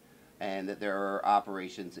 and that there are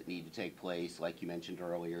operations that need to take place, like you mentioned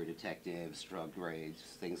earlier, detectives, drug raids,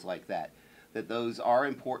 things like that, that those are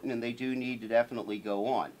important and they do need to definitely go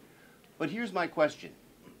on. But here's my question.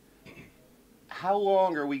 How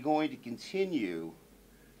long are we going to continue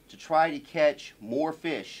to try to catch more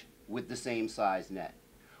fish with the same size net?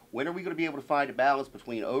 When are we going to be able to find a balance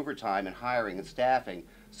between overtime and hiring and staffing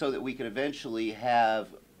so that we can eventually have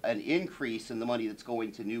an increase in the money that's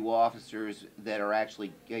going to new officers that are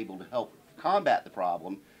actually able to help combat the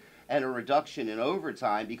problem, and a reduction in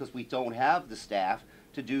overtime because we don't have the staff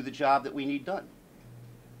to do the job that we need done?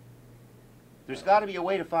 There's got to be a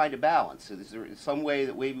way to find a balance. Is there some way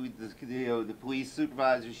that maybe the police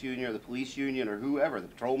supervisors union or the police union or whoever, the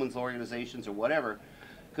patrolmen's organizations or whatever,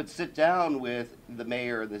 could sit down with the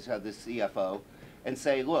mayor, the CFO, and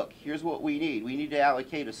say, look, here's what we need. We need to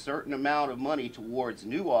allocate a certain amount of money towards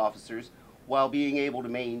new officers while being able to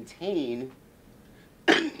maintain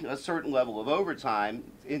a certain level of overtime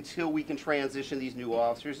until we can transition these new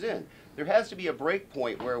officers in. There has to be a break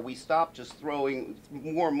point where we stop just throwing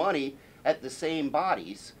more money at the same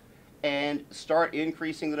bodies and start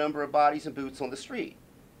increasing the number of bodies and boots on the street.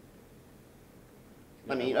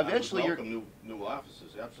 I mean, eventually you're... Welcome new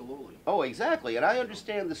officers, absolutely. Oh, exactly, and I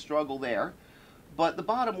understand the struggle there. But the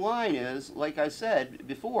bottom line is, like I said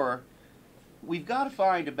before, we've got to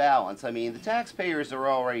find a balance. I mean, the taxpayers are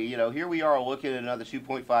already, here we are looking at another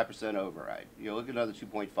 2.5% override. Look at another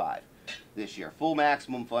 2.5 this year, full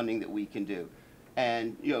maximum funding that we can do.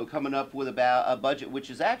 And, coming up with about a budget which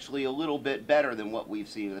is actually a little bit better than what we've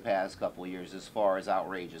seen in the past couple of years as far as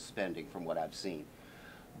outrageous spending from what I've seen.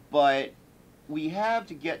 But we have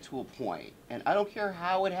to get to a point, and I don't care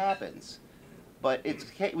how it happens, but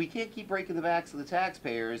we can't keep breaking the backs of the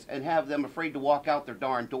taxpayers and have them afraid to walk out their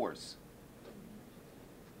darn doors.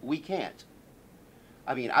 We can't.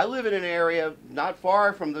 I mean, I live in an area not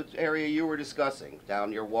far from the area you were discussing, down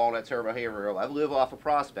near Walnut, Turbo Haverhill. I live off of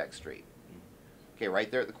Prospect Street. Okay, right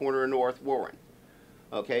there at the corner of North Warren.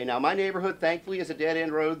 Okay, now my neighborhood, thankfully, is a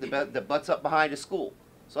dead-end road that butts up behind a school.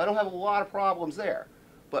 So I don't have a lot of problems there.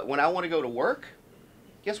 But when I want to go to work,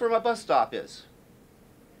 guess where my bus stop is?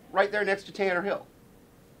 Right there next to Tanner Hill.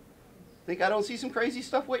 Think I don't see some crazy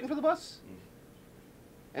stuff waiting for the bus?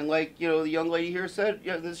 And like, the young lady here said,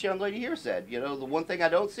 this young lady here said, the one thing I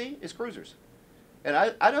don't see is cruisers. And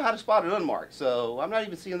I know how to spot an unmarked, so I'm not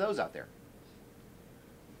even seeing those out there.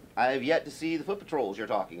 I have yet to see the foot patrols you're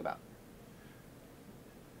talking about.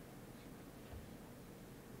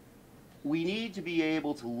 We need to be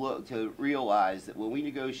able to realize that when we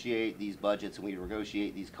negotiate these budgets and we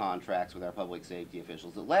negotiate these contracts with our public safety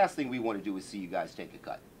officials, the last thing we want to do is see you guys take a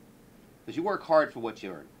cut. Because you work hard for what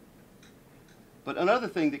you earn. But another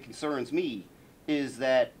thing that concerns me is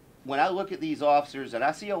that when I look at these officers, and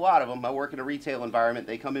I see a lot of them, I work in a retail environment,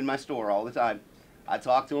 they come in my store all the time. I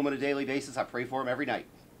talk to them on a daily basis, I pray for them every night.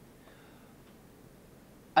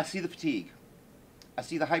 I see the fatigue. I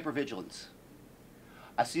see the hypervigilance.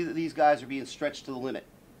 I see that these guys are being stretched to the limit.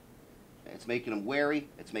 It's making them wary,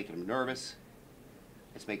 it's making them nervous,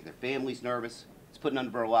 it's making their families nervous, it's putting them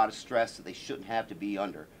under a lot of stress that they shouldn't have to be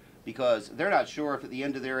under, because they're not sure if at the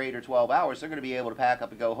end of their 8 or 12 hours they're going to be able to pack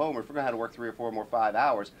up and go home, or if we're going to have to work 3 or 4 more 5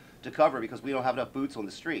 hours to cover because we don't have enough boots on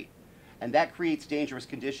the street. And that creates dangerous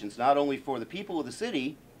conditions not only for the people of the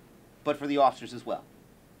city, but for the officers as well.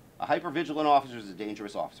 A hypervigilant officer is a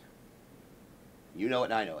dangerous officer. You know it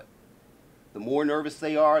and I know it. The more nervous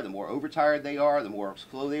they are, the more overtired they are, the more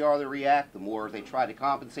slow they are to react, the more they try to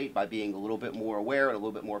compensate by being a little bit more aware and a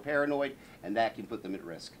little bit more paranoid, and that can put them at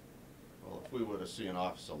risk. Well, if we were to see an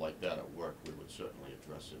officer like that at work, we would certainly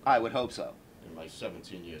address it. I would hope so. In my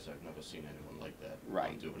 17 years, I've never seen anyone like that on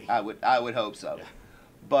Right. duty. I would hope so. Yeah.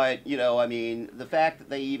 But, you know, I mean, the fact that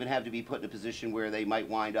they even have to be put in a position where they might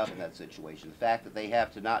wind up in that situation, the fact that they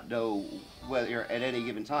have to not know whether at any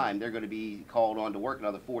given time they're going to be called on to work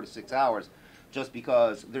another 4 to 6 hours just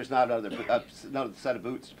because there's not another set of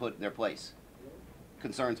boots to put in their place,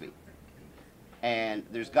 concerns me. And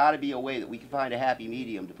there's got to be a way that we can find a happy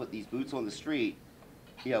medium to put these boots on the street,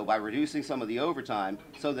 you know, by reducing some of the overtime,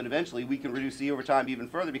 so that eventually we can reduce the overtime even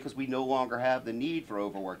further because we no longer have the need for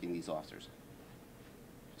overworking these officers.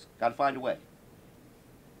 Just got to find a way.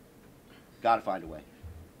 Got to find a way.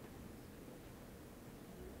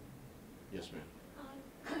 Yes,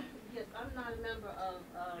 ma'am. Yes, I'm not a member of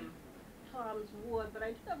Tom's ward, but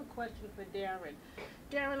I do have a question for Darren.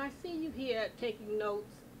 Darren, I see you here taking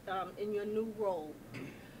notes in your new role.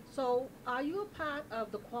 So are you a part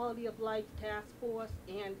of the Quality of Life Task Force?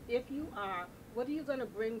 And if you are, what are you going to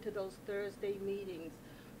bring to those Thursday meetings?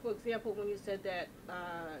 For example, when you said that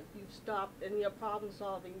you've stopped, in your problem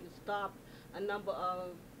solving, you stopped a number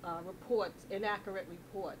of reports, inaccurate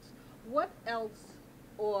reports. What else,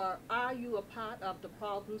 or are you a part of the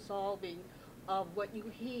problem solving of what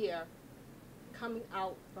you hear coming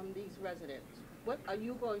out from these residents? What are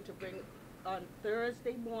you going to bring on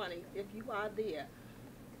Thursday morning, if you are there,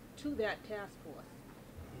 to that task force?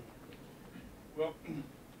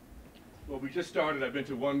 Well, we just started. I've been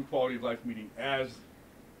to one quality of life meeting as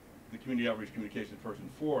the community outreach communications person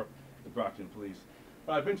for the Brockton Police.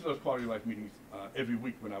 But I've been to those quality of life meetings every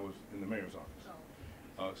week when I was in the mayor's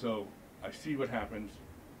office. So I see what happens.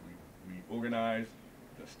 We organize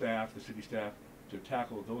the staff, the city staff, to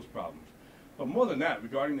tackle those problems. But more than that,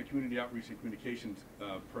 regarding the community outreach and communications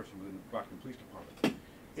person within the Brockton Police Department,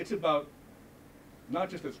 it's about not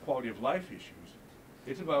just its quality of life issues,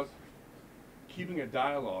 it's about keeping a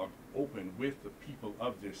dialogue open with the people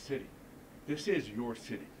of this city. This is your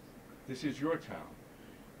city. This is your town.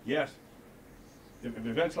 Yes, if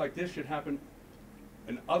events like this should happen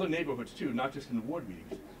in other neighborhoods too, not just in the ward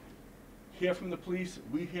meetings. Hear from the police,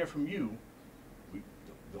 we hear from you.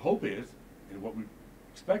 The hope is, and what we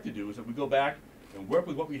expect to do, is that we go back and work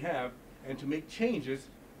with what we have and to make changes.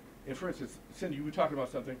 And for instance, Cindy, you were talking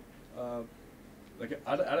about something, like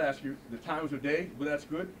I'd ask you the times of day, well, that's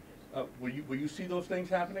good. Will you see those things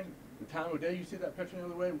happening? The time of day you see that picture the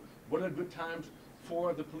other way? What are the good times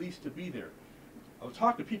for the police to be there? I'll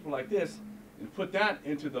talk to people like this and put that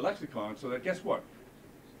into the lexicon so that, guess what?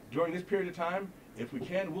 During this period of time, if we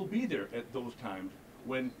can, we'll be there at those times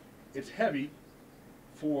when it's heavy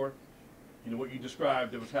for, you know, what you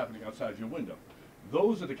described that was happening outside your window.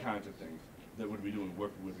 Those are the kinds of things that we're going to be doing,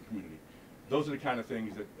 working with the community. Those are the kind of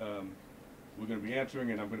things that we're going to be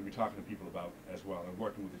answering, and I'm going to be talking to people about as well, and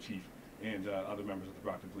working with the chief and other members of the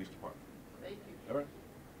Brockton Police Department. Thank you. All right.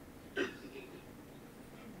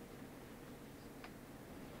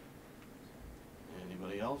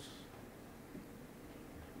 Anybody else?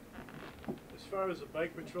 As far as the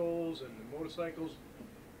bike patrols and the motorcycles,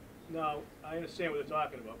 now, I understand what they're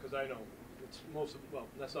talking about, because I know it's well,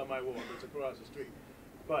 that's not my ward, it's across the street.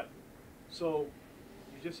 But, so,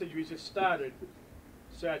 you just said you just started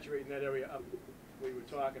saturating that area up where you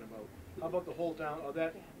were talking about. How about the whole down, or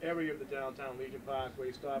that area of the downtown Legion Park where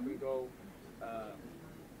you stop and go,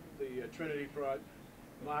 the Trinity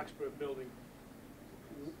Marksburg building?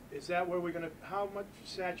 Is that where we're gonna, how much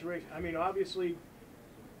saturation? I mean, obviously,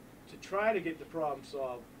 to try to get the problem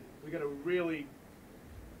solved, we gotta really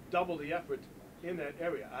double the effort in that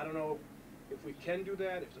area. I don't know if we can do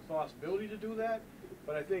that, if it's a possibility to do that,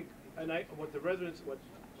 but I think, and what the residents, what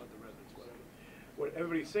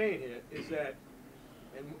everybody's saying here is that,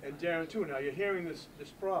 and Darren too, now you're hearing this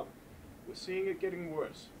problem. We're seeing it getting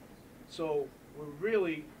worse. So we're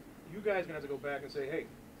really, you guys are gonna have to go back and say, hey,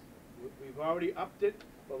 we've already upped it,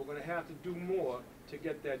 but we're gonna have to do more to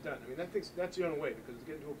get that done. I mean, that's the only way, because it's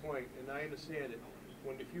getting to a point, and I understand it,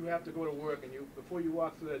 when if you have to go to work and before you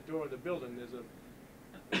walk through that door of the building, there's a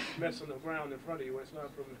mess on the ground in front of you, and it's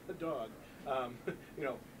not from a dog. You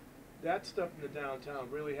know, that stuff in the downtown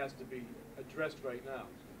really has to be addressed right now.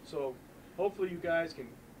 So hopefully you guys can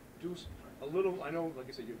do a little. I know, like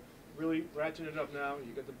I said, you're really ratcheting it up now.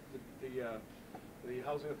 You got the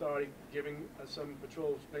housing authority giving us some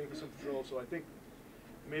patrols, paying for some patrols. So I think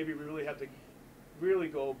maybe we really have to really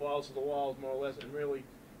go balls to the walls, more or less, and really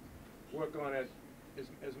work on it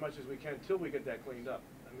as much as we can till we get that cleaned up.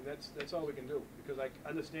 I mean, that's all we can do, because I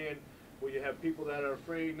understand where you have people that are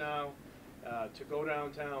afraid now to go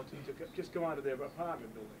downtown, just go out of their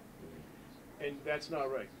apartment building. And that's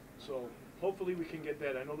not right. So hopefully we can get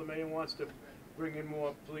that. I know the mayor wants to bring in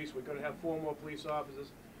more police. We're gonna have 4 more police officers.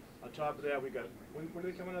 On top of that, we got, when are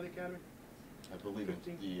they coming out of the academy? I believe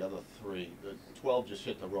 15? the other 3, the 12 just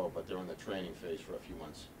hit the road, but they're in the training phase for a few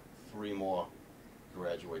months. 3 more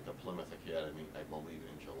graduate the Plymouth Academy, I believe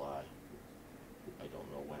in July. I don't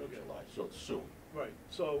know when in Okay. July, so it's soon. Right.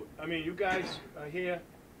 So, I mean, you guys are here.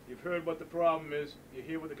 You've heard what the problem is. You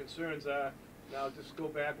hear what the concerns are. Now just go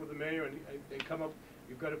back with the mayor and come up.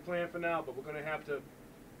 You've got a plan for now, but we're gonna have to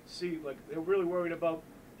see, like, they're really worried about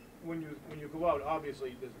when you go out.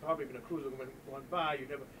 Obviously, there's probably been a cruiser going by.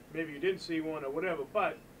 Maybe you didn't see one or whatever,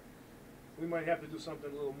 but we might have to do something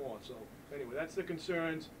a little more. So anyway, that's the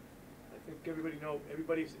concerns. I think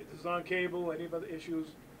everybody's, this is on cable, any other issues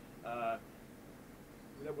that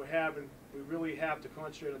we're having, we really have to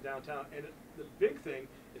concentrate on downtown. And the big thing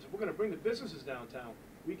is, if we're gonna bring the businesses downtown,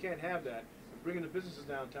 we can't have that. Bringing the businesses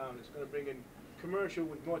downtown is gonna bring in commercial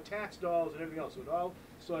with more tax dollars and everything else, so it all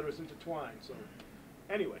sort of is intertwined. So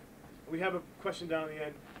anyway, we have a question down the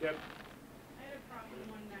end. Deb? I had a problem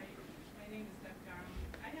one night. My name is Deb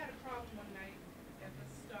Garland. I had a problem one night at the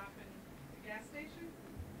stop in the gas station.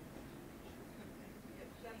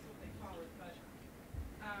 That's what they call it, but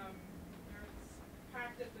there's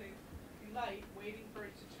parked at the light waiting for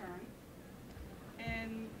it to turn,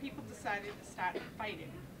 and people decided to start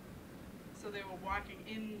fighting. So they were walking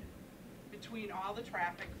in between all the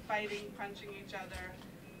traffic, fighting, punching each other,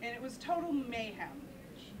 and it was total mayhem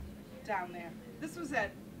down there. This was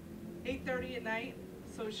at 8:30 at night,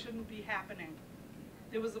 so it shouldn't be happening.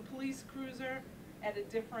 There was a police cruiser at the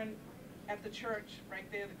church, right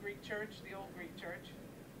there, the Greek church, the old Greek church.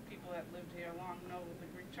 People that lived here long know the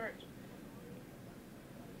Greek church.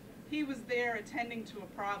 He was there attending to a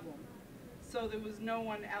problem, so there was no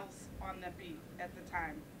one else on the beat at the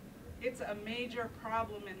time. It's a major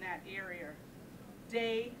problem in that area.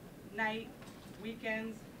 Day, night,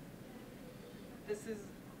 weekends. This is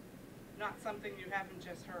not something you haven't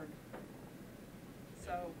just heard.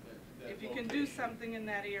 So That if you can do location. something in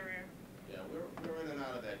that area. Yeah, we're in and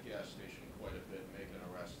out of that gas station quite a bit, making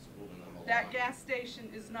arrests, moving them along. That gas station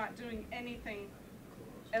is not doing anything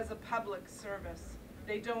as a public service.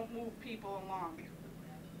 They don't move people along.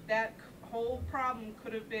 That whole problem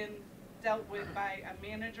could have been dealt with by a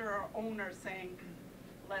manager or owner saying,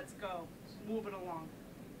 let's go, move it along.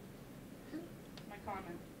 My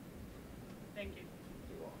comment. Thank you.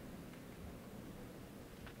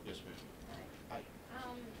 Yes, ma'am.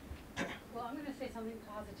 Well, I'm gonna say something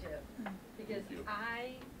positive, because Thank you.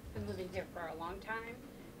 I've been living here for a long time,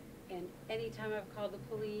 and anytime I've called the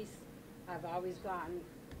police, I've always gotten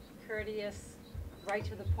courteous, right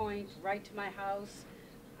to the point, right to my house,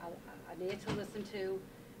 an ear to listen to.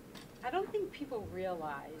 I don't think people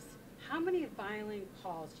realize how many violent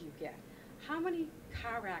calls do you get? How many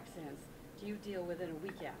car accidents do you deal with in a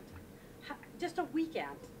weekend? Just a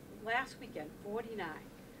weekend, last weekend, 49.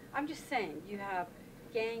 I'm just saying, you have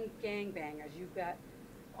gangbangers, you've got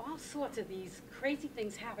all sorts of these crazy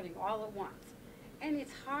things happening all at once. And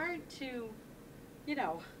it's hard to,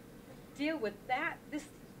 deal with this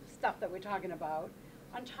stuff that we're talking about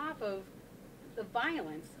on top of the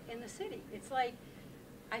violence in the city. It's like,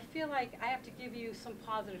 I feel like I have to give you some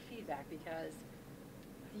positive feedback, because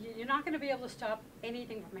you're not gonna be able to stop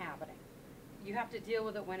anything from happening. You have to deal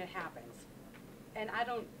with it when it happens. And I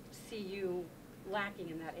don't see you lacking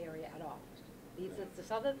in that area at all.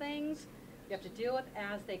 It's other things you have to deal with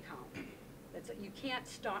as they come. You can't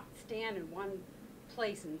stand in one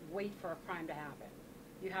place and wait for a crime to happen.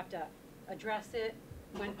 You have to address it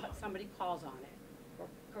when somebody calls on it,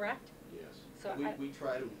 correct? Yes. So We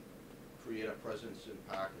try to create a presence and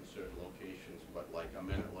park in certain locations, but like a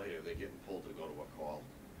minute later, they're getting pulled to go to a call.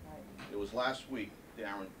 Right. It was last week,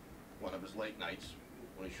 Darren, one of his late nights,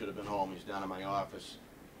 when he should have been home, he's down in my office,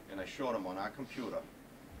 and I showed him on our computer.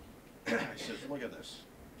 I says, look at this,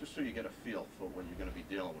 just so you get a feel for when you're gonna be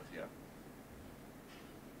dealing with you.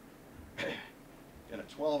 In a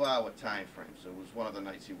 12-hour time frame, so it was one of the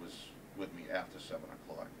nights he was with me after 7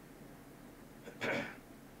 o'clock.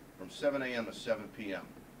 From 7 a.m. to 7 p.m.,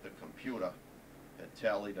 the computer had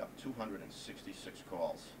tallied up 266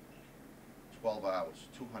 calls. 12 hours,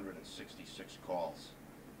 266 calls.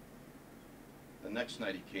 The next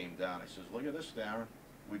night he came down, I says, look at this, Darren,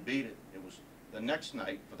 we beat it. It was the next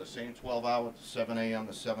night, for the same 12 hours, 7 a.m.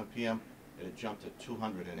 to 7 p.m., it had jumped to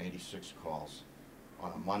 286 calls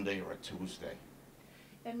on a Monday or a Tuesday.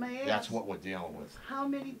 And may I That's ask, what we're dealing with. how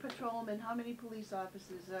many patrolmen, how many police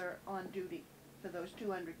officers are on duty? for those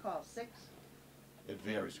 200 calls? 6? It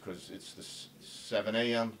varies, because it's the 7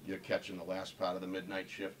 a.m., you're catching the last part of the midnight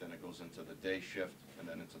shift, then it goes into the day shift, and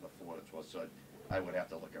then into the 4 to 12. So I would have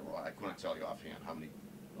to look at raw. I couldn't tell you offhand how many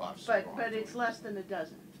officers are on But duty. it's less than a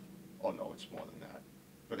dozen Oh, no, it's more than that.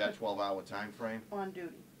 For that 12-hour time frame, on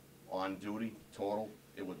duty. on duty, total,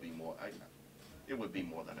 it would be more, it would be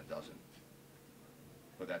more than a dozen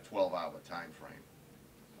for that 12-hour time frame.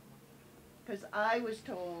 Because I was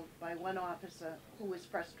told by one officer who was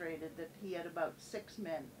frustrated that he had about 6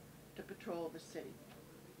 men to patrol the city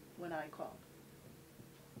when I called.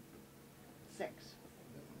 6.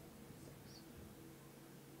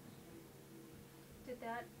 Did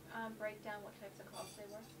that break down what types of calls they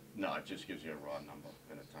were? No, it just gives you a raw number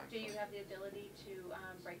and a time Do you frame. have the ability to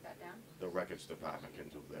break that down? The records department can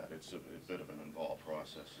do that. It's a bit of an involved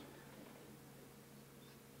process.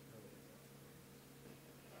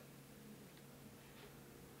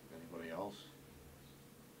 Anybody else?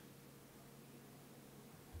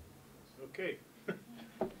 Okay.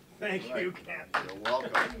 Thank you, Right. Captain. You're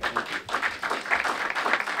welcome. Thank you.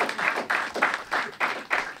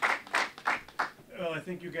 Well, I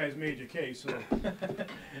think you guys made your case, so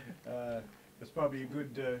it's probably a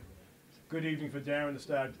good evening for Darren to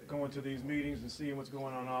start going to these meetings and seeing what's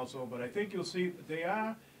going on also. But I think you'll see that they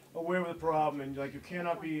are aware of the problem, and like you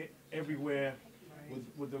cannot be everywhere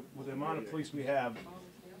with the amount of police we have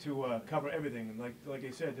to cover everything. And like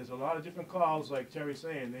I said, there's a lot of different calls. Like Terry's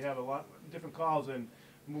saying, they have a lot of different calls in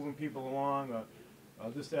moving people along,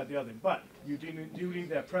 this, that, the other. But you do need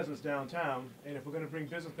that presence downtown, and if we're going to bring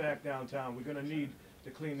business back downtown, we're going to need to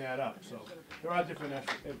clean that up. So there are different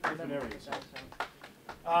areas.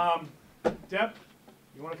 Deb,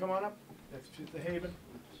 you want to come on up? That's the Haven,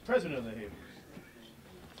 president of the Haven.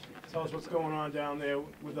 Tell us what's going on down there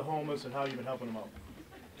with the homeless and how you've been helping them out.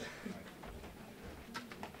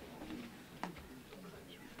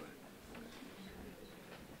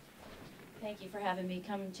 Thank you for having me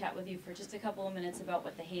come chat with you for just a couple of minutes about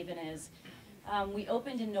what the Haven is. We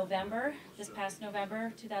opened in November, this past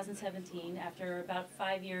November 2017, after about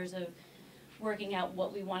 5 years of working out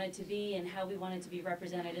what we wanted to be and how we wanted to be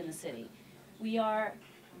represented in the city. We are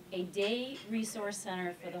a day resource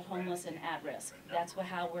center for the homeless and at-risk. That's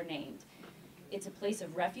how we're named. It's a place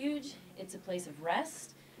of refuge, it's a place of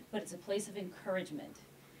rest, but it's a place of encouragement.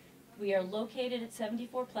 We are located at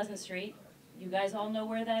 74 Pleasant Street. You guys all know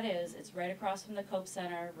where that is. It's right across from the Cope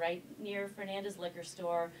Center, right near Fernandez Liquor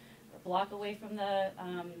Store, a block away from the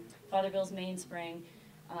Father Bill's Mainspring,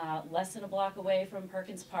 less than a block away from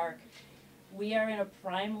Perkins Park. We are in a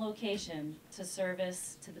prime location to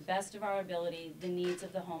service, to the best of our ability, the needs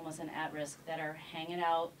of the homeless and at-risk that are hanging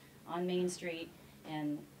out on Main Street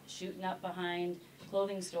and shooting up behind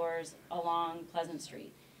clothing stores along Pleasant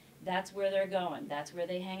Street. That's where they're going. That's where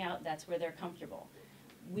they hang out. That's where they're comfortable.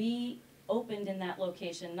 We opened in that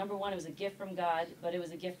location. Number one, it was a gift from God, but it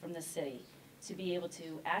was a gift from the city to be able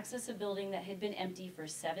to access a building that had been empty for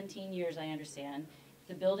 17 years, I understand.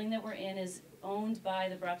 The building that we're in is owned by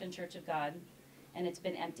the Brockton Church of God, and it's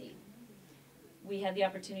been empty. We had the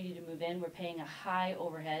opportunity to move in. We're paying a high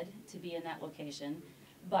overhead to be in that location.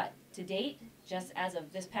 But to date, just as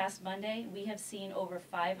of this past Monday, we have seen over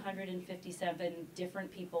 557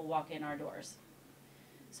 different people walk in our doors.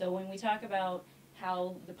 So when we talk about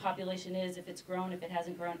how the population is, if it's grown, if it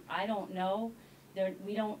hasn't grown, I don't know.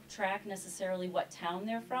 We don't track necessarily what town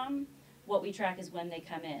they're from. What we track is when they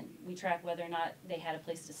come in. We track whether or not they had a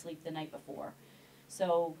place to sleep the night before.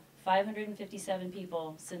 So 557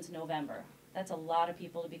 people since November. That's a lot of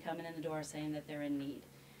people to be coming in the door saying that they're in need.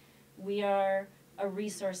 We are a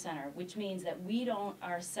resource center, which means that we don't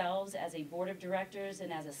ourselves as a board of directors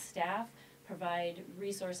and as a staff provide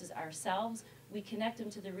resources ourselves. We connect them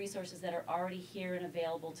to the resources that are already here and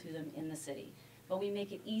available to them in the city. But we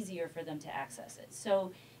make it easier for them to access it.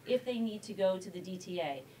 So if they need to go to the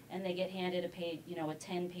DTA and they get handed a page, a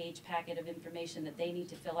 10-page packet of information that they need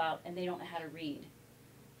to fill out and they don't know how to read,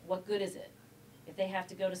 what good is it? If they have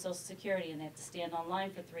to go to Social Security and they have to stand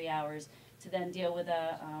online for 3 hours to then deal with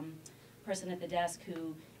a person at the desk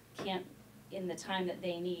who can't, in the time that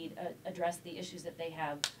they need, address the issues that they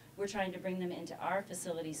have, we're trying to bring them into our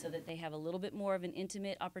facility so that they have a little bit more of an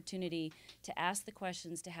intimate opportunity to ask the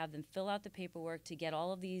questions, to have them fill out the paperwork, to get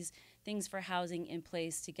all of these things for housing in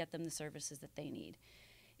place to get them the services that they need.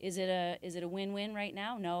 Is it a win-win right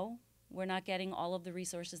now? No, we're not getting all of the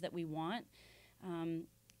resources that we want.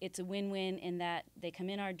 It's a win-win in that they come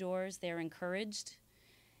in our doors, they're encouraged,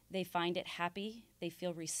 they find it happy, they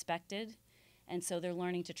feel respected, and so they're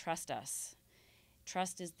learning to trust us.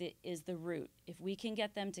 Trust is the root. If we can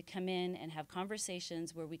get them to come in and have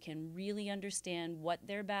conversations where we can really understand what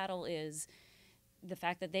their battle is, the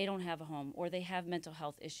fact that they don't have a home, or they have mental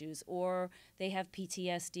health issues, or they have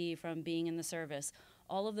PTSD from being in the service.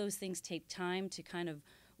 All of those things take time to kind of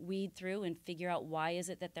weed through and figure out why is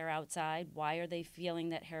it that they're outside, why are they feeling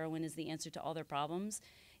that heroin is the answer to all their problems.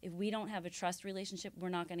 If we don't have a trust relationship, we're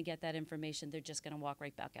not going to get that information. They're just going to walk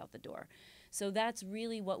right back out the door. So that's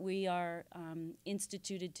really what we are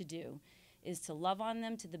instituted to do, is to love on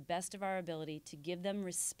them to the best of our ability, to give them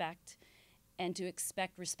respect, and to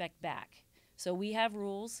expect respect back. So we have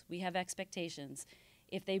rules, we have expectations.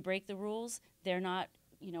 If they break the rules, they're not,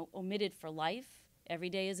 omitted for life. Every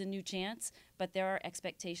day is a new chance, but there are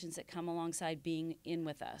expectations that come alongside being in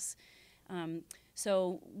with us.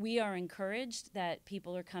 So we are encouraged that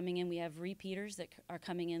people are coming in. We have repeaters that are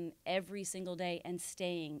coming in every single day and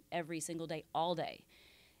staying every single day, all day.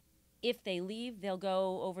 If they leave, they'll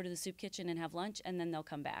go over to the soup kitchen and have lunch, and then they'll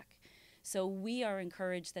come back. So we are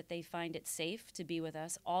encouraged that they find it safe to be with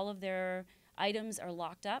us. All of their items are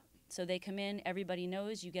locked up, so they come in, everybody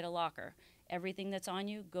knows you get a locker. Everything that's on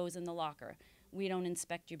you goes in the locker. We don't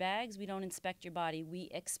inspect your bags, we don't inspect your body. We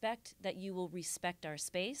expect that you will respect our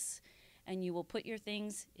space, and you will put your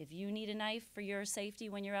things, if you need a knife for your safety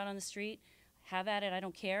when you're out on the street, have at it, I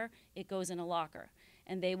don't care, it goes in a locker.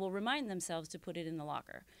 And they will remind themselves to put it in the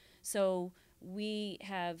locker. So we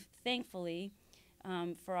have, thankfully,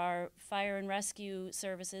 for our fire and rescue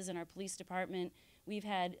services and our police department, we've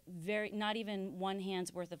had not even one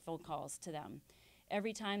hand's worth of phone calls to them.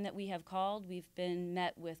 Every time that we have called, we've been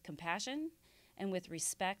met with compassion and with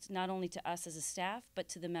respect, not only to us as a staff, but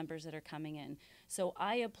to the members that are coming in. So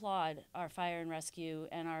I applaud our fire and rescue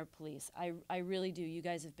and our police. I really do. You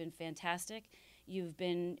guys have been fantastic.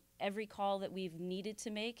 Every call that we've needed to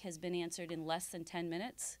make has been answered in less than 10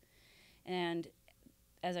 minutes. And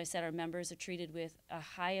as I said, our members are treated with a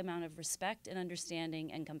high amount of respect and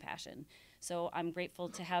understanding and compassion. So I'm grateful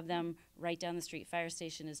to have them right down the street. Fire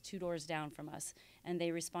station is 2 doors down from us, and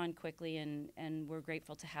they respond quickly, and we're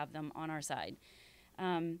grateful to have them on our side.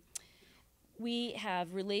 We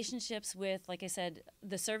have relationships with, like I said,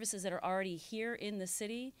 the services that are already here in the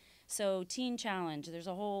city. So Teen Challenge,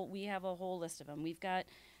 we have a whole list of them. We've got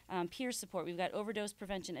peer support, we've got overdose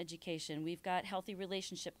prevention education, we've got healthy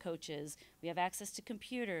relationship coaches, we have access to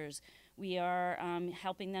computers, we are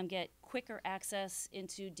helping them get quicker access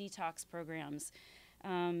into detox programs.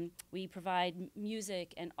 We provide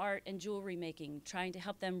music and art and jewelry making, trying to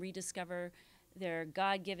help them rediscover their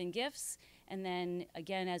God-given gifts, and then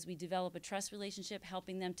again, as we develop a trust relationship,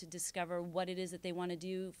 helping them to discover what it is that they want to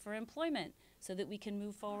do for employment so that we can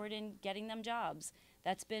move forward in getting them jobs.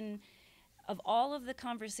 That's been, of all of the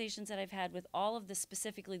conversations that I've had with all of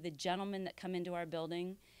specifically the gentlemen that come into our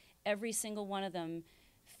building, every single one of them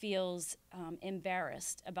feels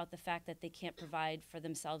embarrassed about the fact that they can't provide for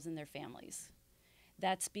themselves and their families.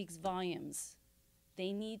 That speaks volumes.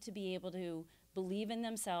 They need to be able to believe in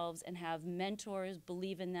themselves and have mentors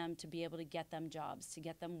believe in them to be able to get them jobs, to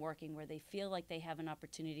get them working where they feel like they have an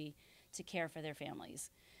opportunity to care for their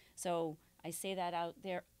families. So I say that out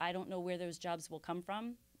there. I don't know where those jobs will come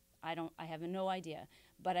from. I have no idea,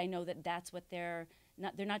 but I know that that's what they're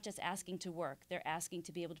not just asking to work, they're asking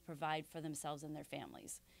to be able to provide for themselves and their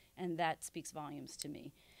families, and that speaks volumes to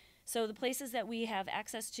me. So the places that we have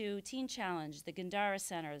access to: Teen Challenge, the Gandara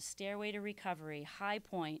Center, the Stairway to Recovery, High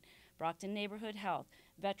Point, Brockton Neighborhood Health,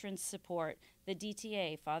 Veterans Support, the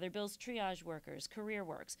DTA, Father Bill's Triage Workers, Career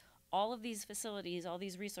Works, all of these facilities, all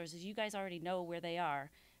these resources, you guys already know where they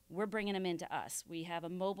are. We're bringing them into us. We have a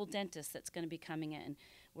mobile dentist that's going to be coming in.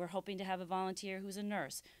 We're hoping to have a volunteer who's a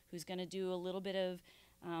nurse, who's going to do a little bit of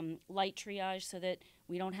light triage so that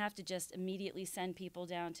we don't have to just immediately send people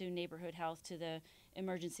down to neighborhood health, to the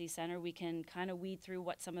emergency center. We can kind of weed through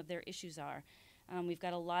what some of their issues are. We've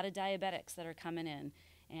got a lot of diabetics that are coming in,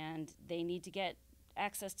 and they need to get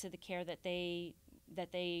access to the care that they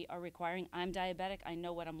are requiring. I'm diabetic. I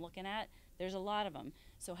know what I'm looking at. There's a lot of them.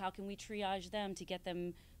 So how can we triage them to get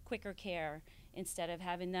them quicker care instead of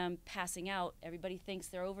having them passing out? Everybody thinks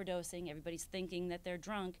they're overdosing. Everybody's thinking that they're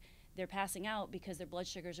drunk. They're passing out because their blood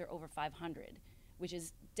sugars are over 500, which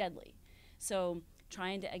is deadly. So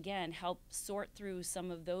trying to, again, help sort through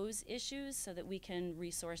some of those issues so that we can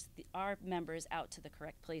resource our members out to the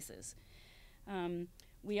correct places.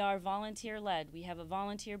 We are volunteer-led. We have a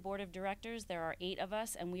volunteer board of directors. There are 8 of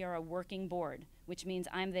us, and we are a working board, which means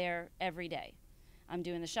I'm there every day. I'm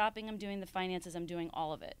doing the shopping, I'm doing the finances, I'm doing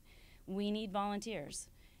all of it. We need volunteers.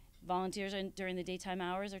 Volunteers during the daytime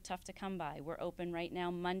hours are tough to come by. We're open right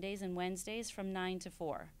now Mondays and Wednesdays from 9 to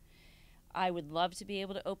 4. I would love to be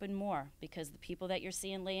able to open more, because the people that you're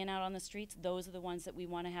seeing laying out on the streets, those are the ones that we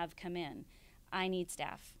want to have come in. I need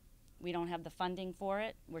staff. We don't have the funding for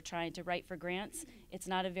it. We're trying to write for grants. It's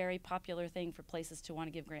not a very popular thing for places to want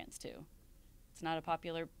to give grants to. It's not a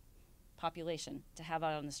popular population to have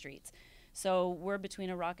out on the streets. So we're between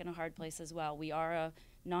a rock and a hard place as well. We are a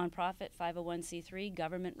nonprofit, 501c3,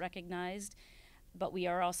 government recognized, but we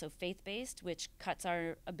are also faith-based, which cuts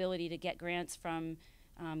our ability to get grants from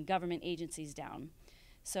government agencies down.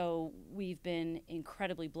 So we've been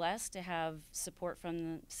incredibly blessed to have support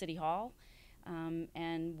from the City Hall,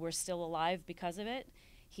 and we're still alive because of it.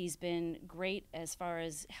 He's been great as far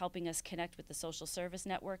as helping us connect with the social service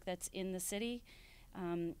network that's in the city.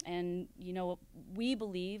 And, you know, we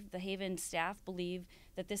believe, the Haven staff believe,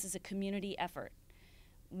 that this is a community effort.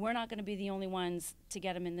 We're not going to be the only ones to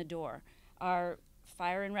get them in the door. Our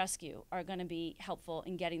fire and rescue are going to be helpful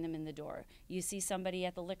in getting them in the door. You see somebody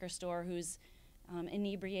at the liquor store who's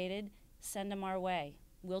inebriated, send them our way.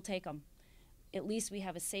 We'll take them. At least we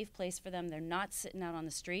have a safe place for them. They're not sitting out on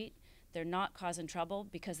the street. They're not causing trouble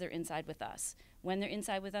because they're inside with us. When they're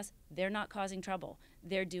inside with us, they're not causing trouble.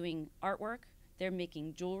 They're doing artwork. They're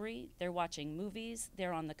making jewelry. They're watching movies.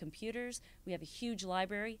 They're on the computers. We have a huge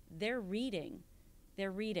library. They're reading.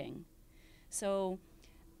 They're reading. So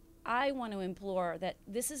I want to implore that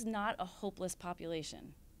this is not a hopeless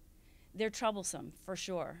population. They're troublesome, for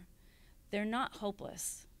sure. They're not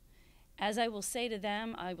hopeless. As I will say to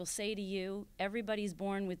them, I will say to you, everybody's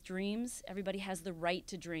born with dreams. Everybody has the right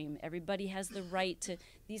to dream. Everybody has the right to,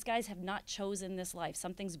 these guys have not chosen this life.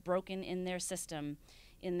 Something's broken in their system,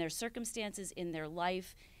 in their circumstances, in their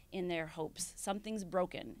life, in their hopes. Something's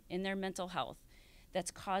broken in their mental health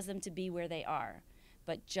that's caused them to be where they are.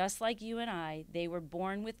 But just like you and I, they were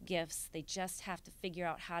born with gifts. They just have to figure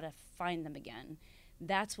out how to find them again.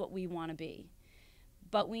 That's what we want to be.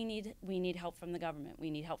 But we need help from the government. We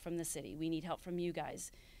need help from the city. We need help from you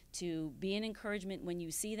guys to be an encouragement when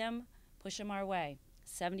you see them, push them our way.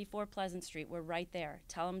 74 Pleasant Street, we're right there.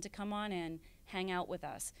 Tell them to come on in, hang out with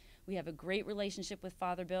us. We have a great relationship with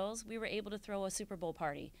Father Bills. We were able to throw a Super Bowl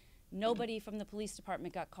party. Nobody from the police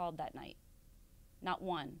department got called that night. Not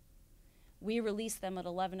one. We released them at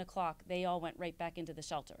 11 o'clock. They all went right back into the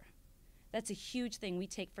shelter. That's a huge thing we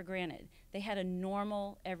take for granted. They had a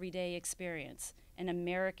normal, everyday experience, an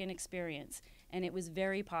American experience, and it was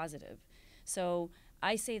very positive. So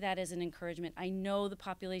I say that as an encouragement. I know the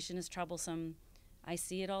population is troublesome. I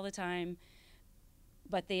see it all the time,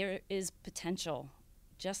 but there is potential.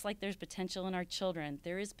 Just like there's potential in our children,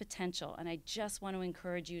 there is potential, and I just want to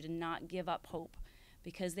encourage you to not give up hope,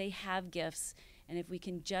 because they have gifts, and if we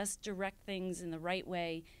can just direct things in the right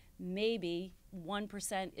way, maybe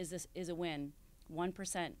 1% is a win.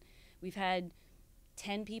 1%. We've had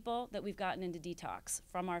 10 people that we've gotten into detox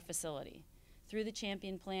from our facility through the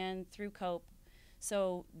Champion Plan, through COPE.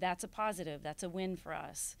 So that's a positive. That's a win for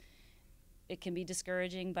us. It can be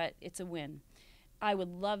discouraging, but it's a win. I would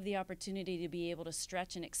love the opportunity to be able to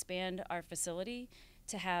stretch and expand our facility,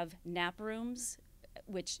 to have nap rooms,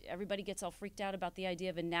 which everybody gets all freaked out about the idea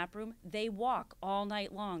of a nap room. They walk all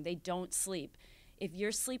night long. They don't sleep. If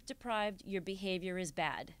you're sleep deprived, your behavior is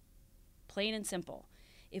bad. Plain and simple.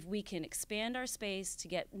 If we can expand our space to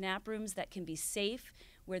get nap rooms that can be safe,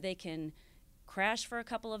 where they can crash for a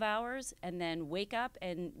couple of hours and then wake up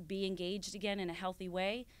and be engaged again in a healthy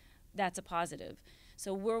way, that's a positive.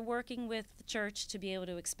 So we're working with the church to be able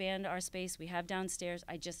to expand our space. We have downstairs.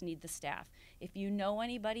 I just need the staff. If you know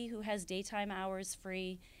anybody who has daytime hours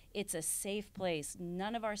free, it's a safe place.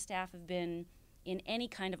 None of our staff have been in any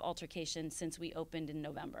kind of altercation since we opened in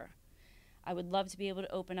November. I would love to be able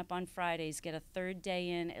to open up on Fridays, get a third day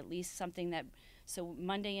in, at least something that, so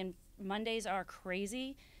Mondays are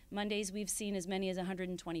crazy. Mondays we've seen as many as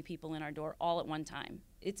 120 people in our door all at one time.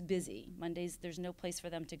 It's busy. Mondays, there's no place for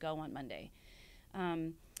them to go on Monday.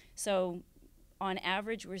 So on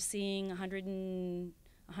average, we're seeing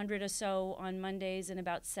 100 or so on Mondays and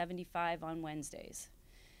about 75 on Wednesdays.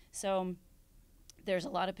 So there's a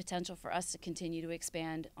lot of potential for us to continue to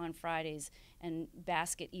expand on Fridays and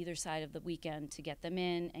basket either side of the weekend to get them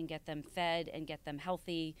in and get them fed and get them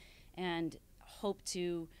healthy, and hope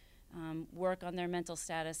to work on their mental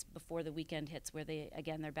status before the weekend hits, where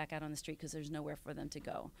they're back out on the street because there's nowhere for them to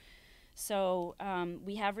go. So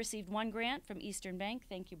we have received one grant from Eastern Bank.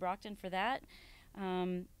 Thank you, Brockton, for that.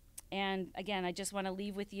 And again, I just want to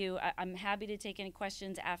leave with you. I'm happy to take any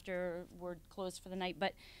questions after we're closed for the night,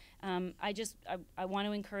 but I want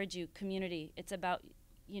to encourage you, community. It's about,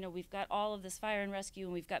 we've got all of this fire and rescue,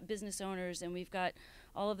 and we've got business owners, and we've got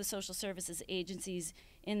all of the social services agencies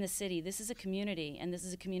in the city. This is a community, and this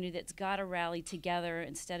is a community that's got to rally together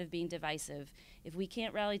instead of being divisive. If we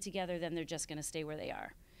can't rally together, then they're just going to stay where they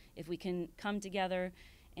are. If we can come together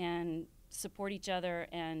and support each other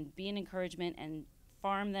and be an encouragement and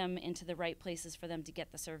farm them into the right places for them to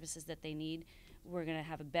get the services that they need, we're going to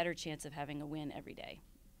have a better chance of having a win every day.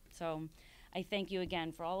 So I thank you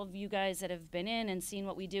again for all of you guys that have been in and seen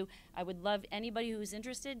what we do. I would love anybody who's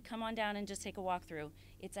interested, come on down and just take a walk through.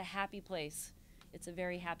 It's a happy place. It's a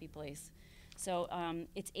very happy place. So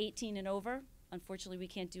it's 18 and over. Unfortunately, we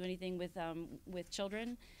can't do anything with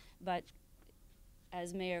children, but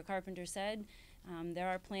as Mayor Carpenter said, there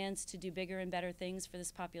are plans to do bigger and better things for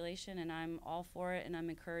this population, and I'm all for it, and I'm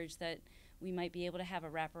encouraged that we might be able to have a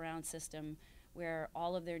wraparound system where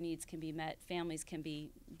all of their needs can be met, families can be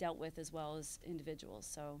dealt with as well as individuals.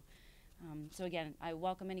 So, so again, I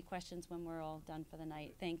welcome any questions when we're all done for the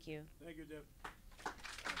night. Thank you. Thank you, Deb.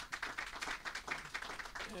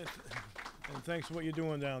 And thanks for what you're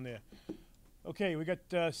doing down there. Okay, we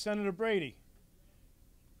got Senator Brady.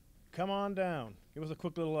 Come on down. Give us a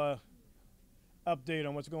quick little update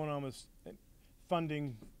on what's going on with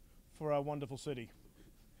funding for our wonderful city,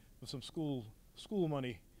 with some school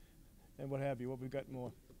money and what have you. What we've got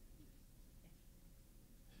more.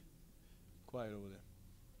 Quiet over there.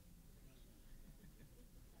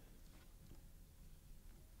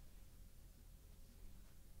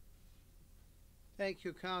 Thank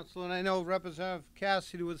you, Council. And I know Representative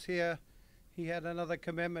Cassidy was here. He had another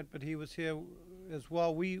commitment, but he was here as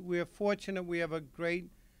well. We are fortunate. We have a great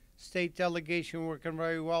state delegation working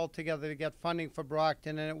very well together to get funding for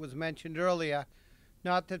Brockton. And it was mentioned earlier,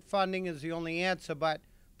 not that funding is the only answer, but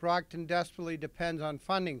Brockton desperately depends on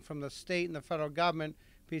funding from the state and the federal government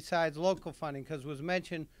besides local funding. Because it was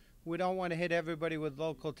mentioned, we don't want to hit everybody with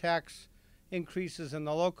local tax increases in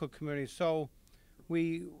the local community. So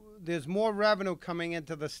there's more revenue coming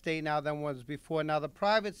into the state now than was before. Now, the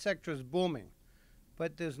private sector is booming,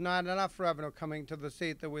 but there's not enough revenue coming to the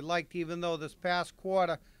state that we liked, even though this past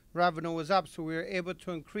quarter revenue was up. So we were able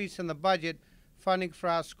to increase in the budget funding for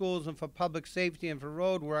our schools and for public safety and for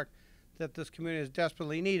road work that this community is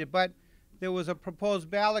desperately needed. But there was a proposed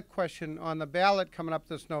ballot question on the ballot coming up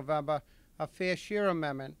this November, a fair share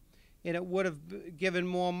amendment, and it would have given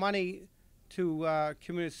more money to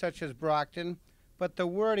communities such as Brockton. But the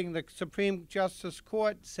wording, the Supreme Justice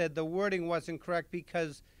Court said the wording wasn't correct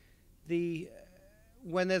because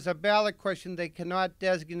when there's a ballot question, they cannot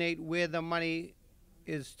designate where the money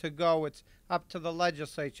is to go. It's up to the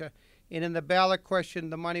legislature. And in the ballot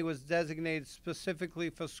question, the money was designated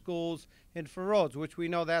specifically for schools and for roads, which we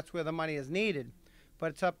know that's where the money is needed.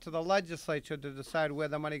 But it's up to the legislature to decide where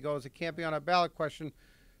the money goes. It can't be on a ballot question.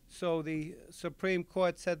 So the Supreme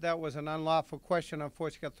Court said that was an unlawful question.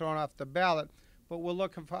 Unfortunately, got thrown off the ballot. But we're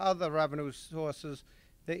looking for other revenue sources.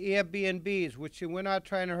 The Airbnbs, which we're not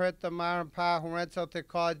trying to hurt the mom and pop who rents out their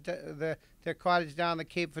cottage down the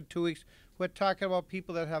Cape for 2 weeks. We're talking about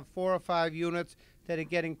people that have 4 or 5 units that are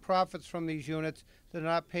getting profits from these units that are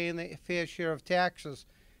not paying the fair share of taxes.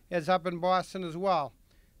 It's up in Boston as well.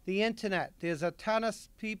 The internet, there's a ton of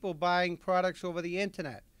people buying products over the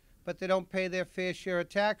internet, but they don't pay their fair share of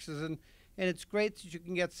taxes. And it's great that you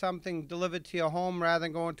can get something delivered to your home rather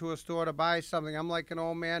than going to a store to buy something. I'm like an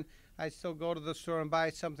old man. I still go to the store and buy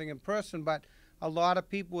something in person, but a lot of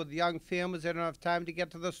people with young families, they don't have time to get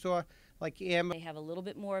to the store. Like Amazon. They have a little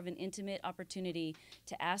bit more of an intimate opportunity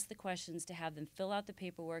to ask the questions, to have them fill out the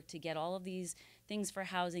paperwork, to get all of these things for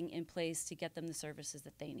housing in place to get them the services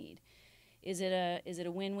that they need. Is it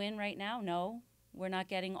a win-win right now? No. We're not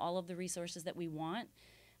getting all of the resources that we want.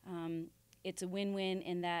 It's a win-win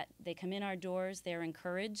in that they come in our doors, they're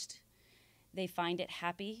encouraged, they find it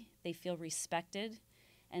happy, they feel respected,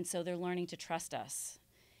 and so they're learning to trust us.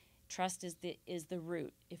 Trust is the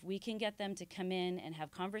root. If we can get them to come in and have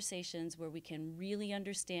conversations where we can really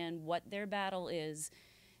understand what their battle is,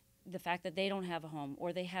 the fact that they don't have a home,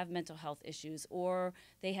 or they have mental health issues, or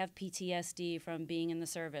they have PTSD from being in the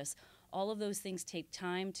service, all of those things take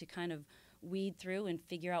time to kind of weed through and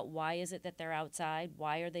figure out why is it that they're outside,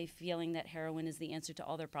 why are they feeling that heroin is the answer to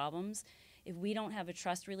all their problems. If we don't have a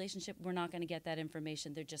trust relationship, we're not going to get that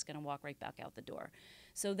information. They're just going to walk right back out the door.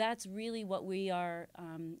 So that's really what we are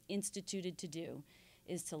instituted to do,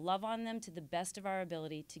 is to love on them to the best of our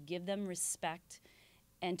ability, to give them respect,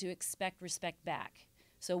 and to expect respect back.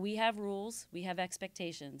 So we have rules, we have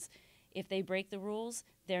expectations. If they break the rules,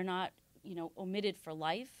 they're not, omitted for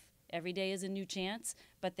life. Every day is a new chance,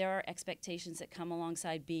 but there are expectations that come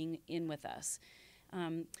alongside being in with us.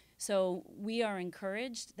 So we are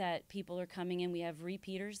encouraged that people are coming in. We have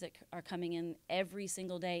repeaters that are coming in every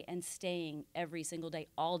single day and staying every single day,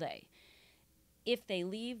 all day. If they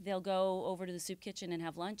leave, they'll go over to the soup kitchen and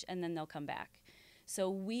have lunch, and then they'll come back.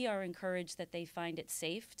 So we are encouraged that they find it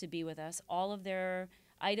safe to be with us. All of their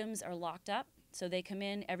items are locked up. So they come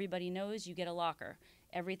in, everybody knows you get a locker.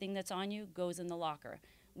 Everything that's on you goes in the locker.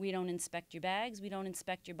 We don't inspect your bags, we don't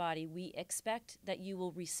inspect your body. We expect that you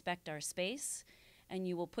will respect our space and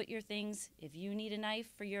you will put your things, if you need a knife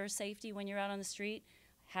for your safety when you're out on the street,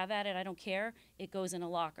 have at it, I don't care, it goes in a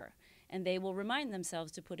locker. And they will remind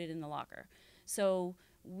themselves to put it in the locker. So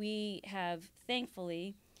we have,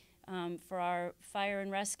 thankfully, for our fire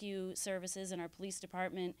and rescue services and our police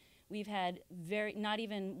department, we've had not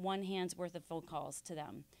even one hand's worth of phone calls to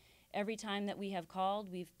them. Every time that we have called,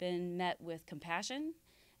 we've been met with compassion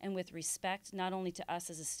and with respect, not only to us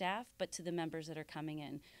as a staff, but to the members that are coming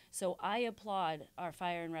in. So I applaud our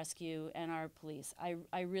fire and rescue and our police.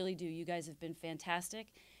 I really do. You guys have been fantastic.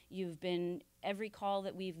 Every call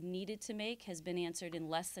that we've needed to make has been answered in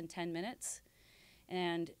less than 10 minutes.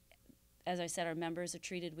 And as I said, our members are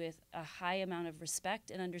treated with a high amount of respect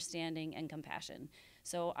and understanding and compassion.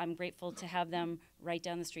 So I'm grateful to have them right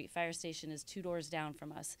down the street. Fire station is 2 doors down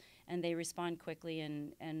from us, and they respond quickly,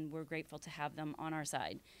 and we're grateful to have them on our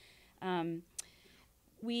side.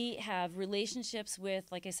 We have relationships with,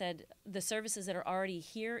 like I said, the services that are already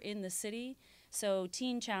here in the city. So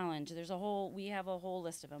Teen Challenge, we have a whole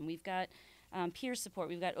list of them. We've got peer support,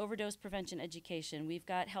 we've got overdose prevention education, we've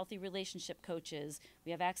got healthy relationship coaches,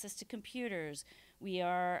 we have access to computers, we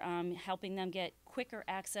are helping them get quicker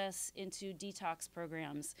access into detox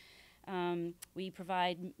programs. We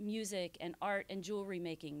provide music and art and jewelry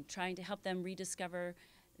making, trying to help them rediscover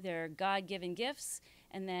their God-given gifts,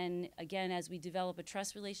 and then again, as we develop a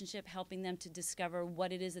trust relationship, helping them to discover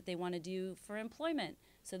what it is that they want to do for employment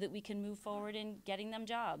so that we can move forward in getting them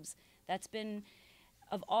jobs. That's been,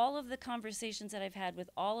 of all of the conversations that I've had with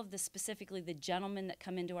all of specifically the gentlemen that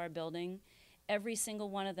come into our building, every single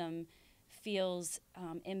one of them feels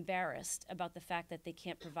embarrassed about the fact that they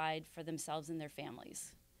can't provide for themselves and their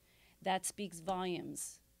families. That speaks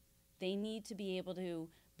volumes. They need to be able to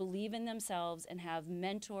believe in themselves and have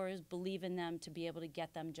mentors believe in them to be able to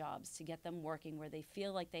get them jobs, to get them working where they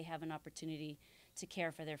feel like they have an opportunity to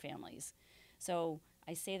care for their families. So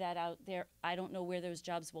I say that out there. I don't know where those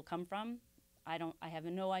jobs will come from. I have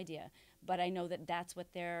no idea, but I know that that's what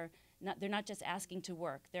they're not just asking to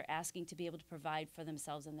work, they're asking to be able to provide for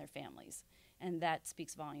themselves and their families, and that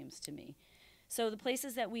speaks volumes to me. So the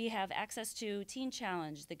places that we have access to: Teen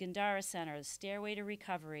Challenge, the Gandara Center, Stairway to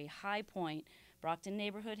Recovery, High Point, Brockton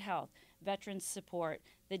Neighborhood Health, Veterans Support,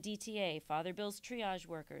 the DTA, Father Bill's Triage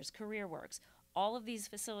Workers, Career Works, all of these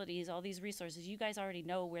facilities, all these resources, you guys already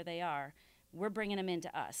know where they are. We're bringing them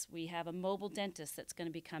into us. We have a mobile dentist that's going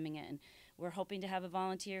to be coming in. We're hoping to have a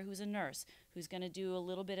volunteer who's a nurse, who's going to do a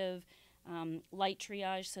little bit of light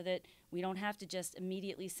triage so that we don't have to just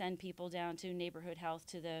immediately send people down to neighborhood health,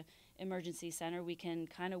 to the emergency center. We can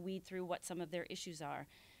kind of weed through what some of their issues are.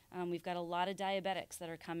 We've got a lot of diabetics that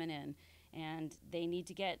are coming in, and they need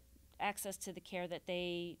to get access to the care that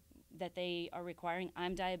they are requiring.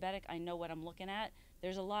 I'm diabetic. I know what I'm looking at.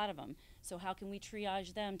 There's a lot of them. So how can we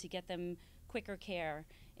triage them to get them quicker care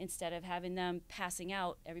instead of having them passing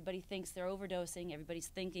out? Everybody thinks they're overdosing. Everybody's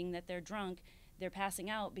thinking that they're drunk. They're passing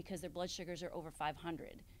out because their blood sugars are over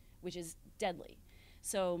 500, which is deadly.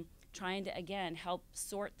 So trying to, again, help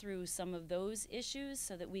sort through some of those issues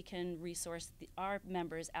so that we can resource our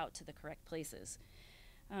members out to the correct places.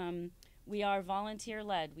 We are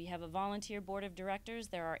volunteer-led. We have a volunteer board of directors.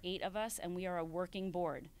 There are 8 of us, and we are a working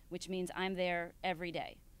board, which means I'm there every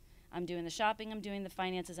day. I'm doing the shopping, I'm doing the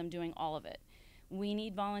finances, I'm doing all of it. We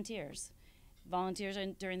need volunteers. Volunteers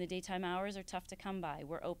during the daytime hours are tough to come by.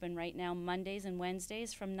 We're open right now Mondays and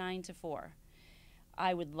Wednesdays from 9 to 4.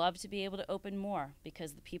 I would love to be able to open more,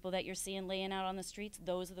 because the people that you're seeing laying out on the streets,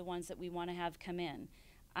 those are the ones that we want to have come in.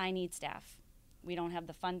 I need staff. We don't have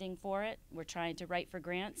the funding for it. We're trying to write for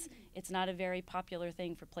grants. It's not a very popular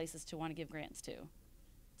thing for places to want to give grants to.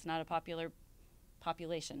 It's not a popular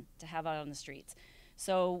population to have out on the streets.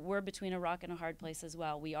 So we're between a rock and a hard place as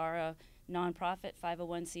well. We are a nonprofit,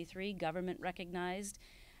 501c3, government recognized,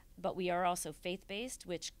 but we are also faith-based,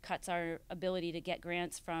 which cuts our ability to get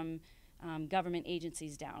grants from government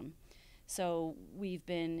agencies down. So we've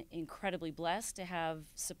been incredibly blessed to have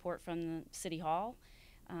support from the City Hall,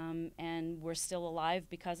 and we're still alive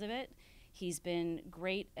because of it. He's been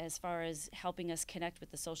great as far as helping us connect with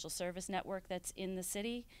the social service network that's in the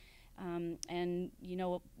city. And, you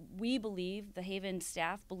know, we believe, the Haven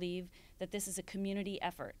staff believe, that this is a community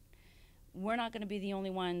effort. We're not going to be the only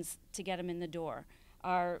ones to get them in the door.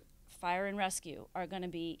 Our fire and rescue are going to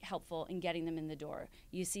be helpful in getting them in the door.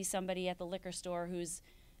 You see somebody at the liquor store who's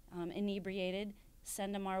inebriated,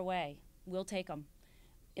 send them our way. We'll take them.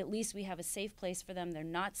 At least we have a safe place for them. They're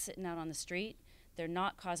not sitting out on the street. They're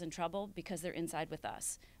not causing trouble because they're inside with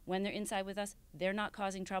us. When they're inside with us, they're not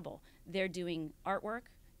causing trouble. They're doing artwork,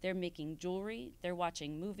 they're making jewelry, they're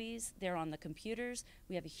watching movies, they're on the computers.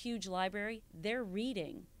 We have a huge library. They're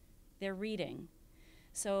reading. They're reading.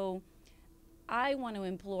 So I want to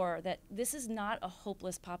implore that this is not a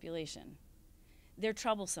hopeless population. They're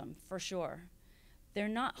troublesome, for sure. They're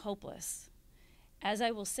not hopeless. As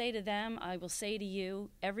I will say to them, I will say to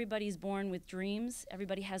you, everybody's born with dreams.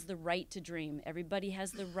 Everybody has the right to dream. Everybody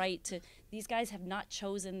has the right to, these guys have not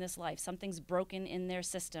chosen this life. Something's broken in their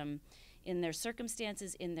system, in their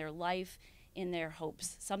circumstances, in their life, in their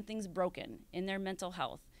hopes. Something's broken in their mental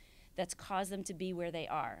health that's caused them to be where they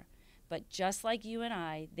are. But just like you and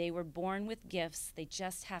I, they were born with gifts. They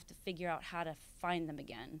just have to figure out how to find them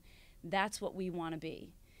again. That's what we want to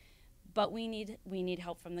be. But we need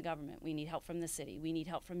help from the government. We need help from the city. We need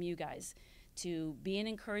help from you guys to be an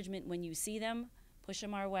encouragement when you see them, push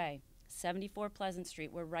them our way. 74 Pleasant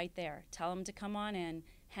Street, we're right there. Tell them to come on in,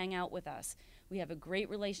 hang out with us. We have a great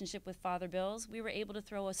relationship with Father Bills. We were able to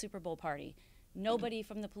throw a Super Bowl party. Nobody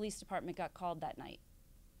from the police department got called that night.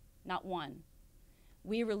 Not one.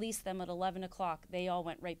 We released them at 11 o'clock. They all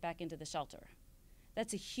went right back into the shelter.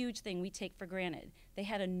 That's a huge thing we take for granted. They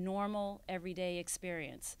had a normal, everyday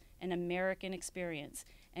experience, an American experience,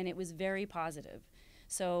 and it was very positive.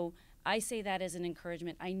 So I say that as an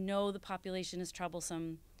encouragement. I know the population is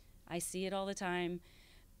troublesome. I see it all the time,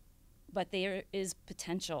 but there is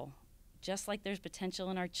potential. Just like there's potential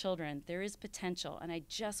in our children, there is potential, and I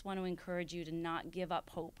just want to encourage you to not give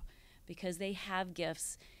up hope because they have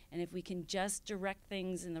gifts, and if we can just direct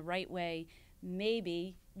things in the right way,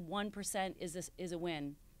 maybe 1% is a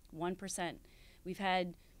win. 1%. We've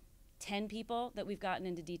had 10 people that we've gotten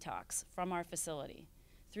into detox from our facility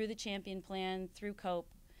through the Champion Plan, through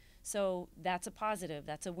COPE. So that's a positive.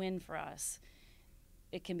 That's a win for us.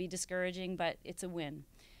 It can be discouraging, but it's a win.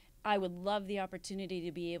 I would love the opportunity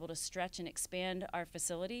to be able to stretch and expand our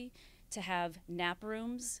facility to have nap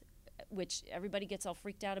rooms, which everybody gets all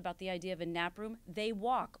freaked out about the idea of a nap room. They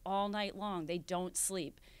walk all night long. They don't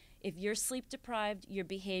sleep. If you're sleep deprived, your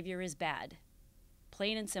behavior is bad.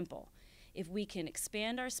 Plain and simple. If we can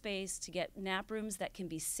expand our space to get nap rooms that can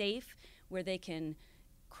be safe, where they can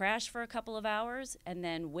crash for a couple of hours and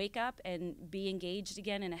then wake up and be engaged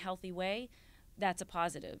again in a healthy way, that's a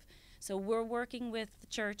positive. So we're working with the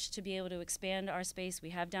church to be able to expand our space.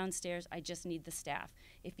 We have downstairs. I just need the staff.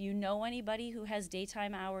 If you know anybody who has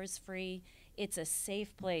daytime hours free, it's a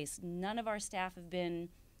safe place. None of our staff have been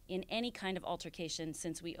in any kind of altercation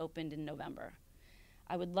since we opened in November.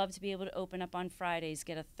 I would love to be able to open up on Fridays,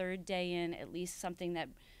 get a third day in, at least something that,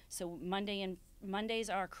 so Mondays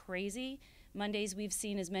are crazy. Mondays we've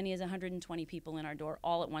seen as many as 120 people in our door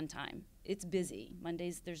all at one time. It's busy.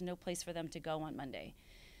 Mondays, there's no place for them to go on Monday.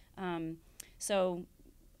 So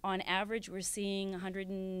on average, we're seeing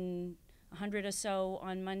 100 or so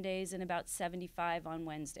on Mondays and about 75 on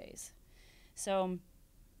Wednesdays. So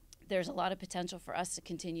there's a lot of potential for us to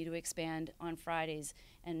continue to expand on Fridays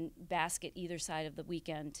and basket either side of the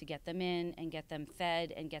weekend to get them in and get them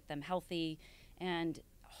fed and get them healthy and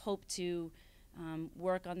hope to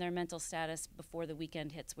work on their mental status before the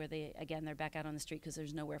weekend hits where they're back out on the street because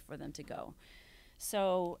there's nowhere for them to go.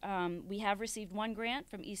 So we have received one grant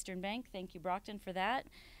from Eastern Bank. Thank you, Brockton, for that.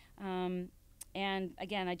 And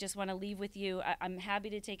again, I just want to leave with you. I'm happy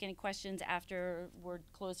to take any questions after we're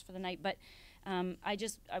closed for the night, but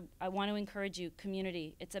I want to encourage you,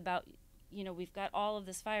 community. It's about, we've got all of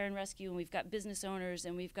this fire and rescue, and we've got business owners,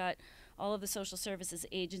 and we've got all of the social services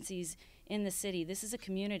agencies in the city. This is a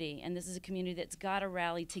community, and this is a community that's got to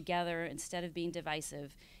rally together instead of being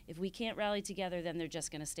divisive. If we can't rally together, then they're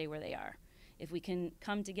just going to stay where they are. If we can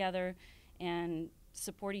come together and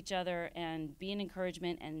support each other and be an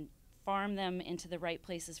encouragement and farm them into the right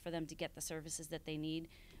places for them to get the services that they need,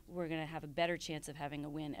 we're going to have a better chance of having a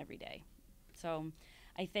win every day. So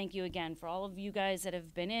I thank you again for all of you guys that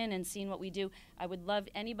have been in and seen what we do. I would love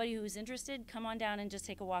anybody who's interested, come on down and just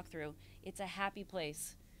take a walk through. It's a happy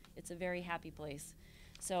place. It's a very happy place.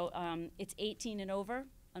 So it's 18 and over.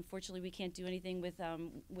 Unfortunately, we can't do anything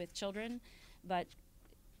with children, but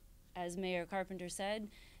as Mayor Carpenter said,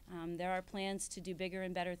 there are plans to do bigger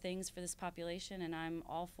and better things for this population, and I'm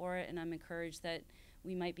all for it, and I'm encouraged that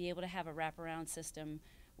we might be able to have a wraparound system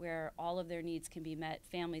where all of their needs can be met,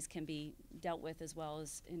 families can be dealt with as well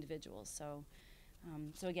as individuals. So,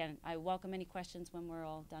 so again, I welcome any questions when we're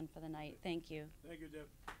all done for the night. Thank you. Thank you, Deb.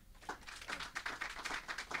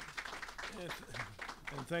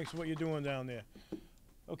 And thanks for what you're doing down there.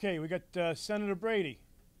 Okay, we got Senator Brady.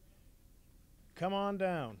 Come on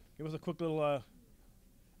down. Give us a quick little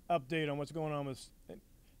update on what's going on with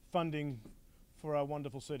funding for our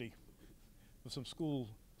wonderful city with some school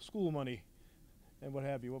money and what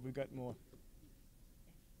have you. What we've got more.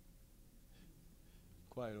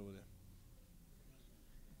 Quiet over there.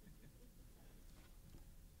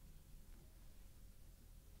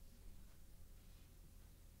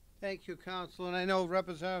 Thank you, Council. And I know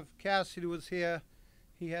Representative Cassidy was here.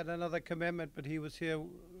 He had another commitment, but he was here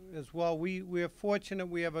as well. We're fortunate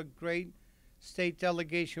we have a great state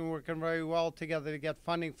delegation working very well together to get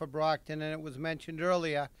funding for Brockton. And it was mentioned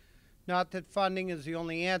earlier, not that funding is the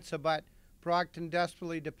only answer, but Brockton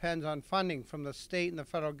desperately depends on funding from the state and the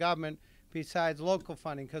federal government besides local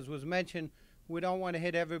funding. Because it was mentioned, we don't want to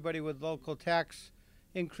hit everybody with local tax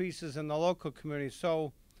increases in the local community.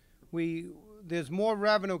 So there's more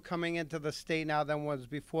revenue coming into the state now than was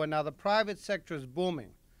before. Now, the private sector is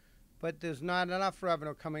booming, but there's not enough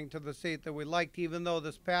revenue coming to the state that we liked, even though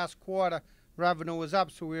this past quarter revenue was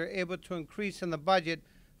up. So we were able to increase in the budget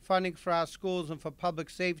funding for our schools and for public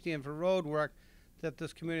safety and for road work that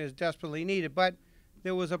this community is desperately needed. But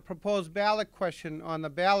there was a proposed ballot question on the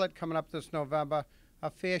ballot coming up this November, a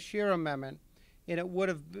fair share amendment, and it would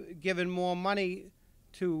have given more money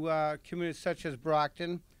to communities such as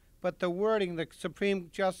Brockton. But the wording, the Supreme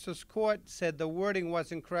Justice Court said the wording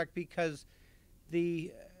wasn't correct because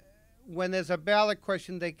when there's a ballot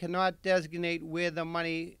question, they cannot designate where the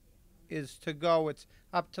money is to go. It's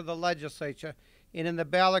up to the legislature. And in the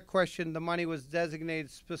ballot question, the money was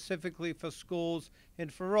designated specifically for schools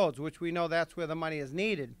and for roads, which we know that's where the money is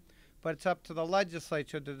needed. But it's up to the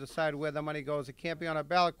legislature to decide where the money goes. It can't be on a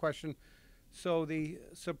ballot question. So the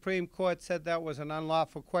Supreme Court said that was an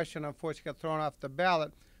unlawful question. Unfortunately, got thrown off the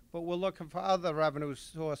ballot. But we're looking for other revenue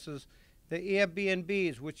sources. The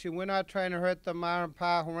Airbnbs, which we're not trying to hurt the mom and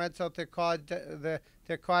pa who rents out their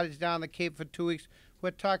cottage down the Cape for 2 weeks.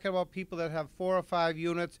 We're talking about people that have 4 or 5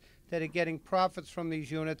 units that are getting profits from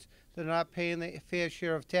these units that are not paying the fair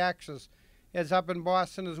share of taxes. It's up in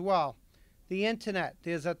Boston as well. The internet,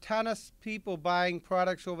 there's a ton of people buying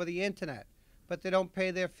products over the internet, but they don't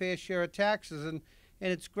pay their fair share of taxes. And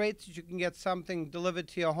it's great that you can get something delivered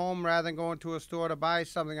to your home rather than going to a store to buy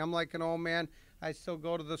something. I'm like an old man. I still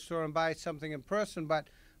go to the store and buy something in person, but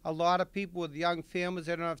a lot of people with young families,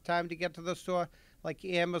 they don't have time to get to the store, like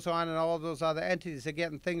Amazon and all of those other entities, are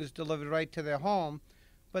getting things delivered right to their home.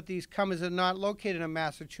 But these companies are not located in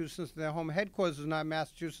Massachusetts. Their home headquarters is not in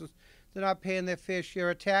Massachusetts. They're not paying their fair share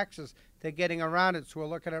of taxes. They're getting around it, so we're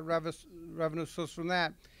looking at revenue sources from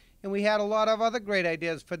that. And we had a lot of other great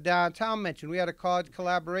ideas for downtown mentioned. We had a college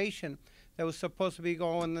collaboration that was supposed to be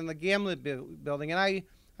going in the Gamlin building. And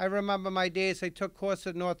I remember my days, I took courses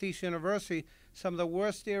at Northeast University, some of the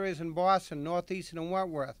worst areas in Boston, Northeastern and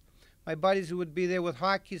Wentworth. My buddies who would be there with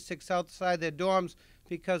hockey sticks outside their dorms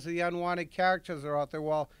because of the unwanted characters that are out there.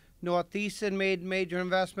 Well, Northeastern made major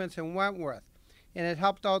investments in Wentworth. And it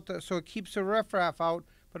helped out, so it keeps the riffraff out,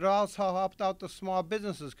 but it also helped out the small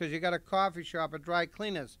businesses because you got a coffee shop, a dry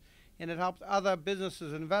cleaners, and it helped other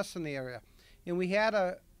businesses invest in the area. And we had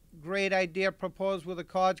a great idea proposed with a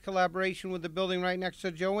college collaboration with the building right next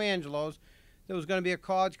to Joe Angelo's. There was going to be a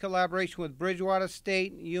college collaboration with Bridgewater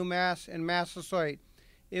State, UMass, and Massasoit.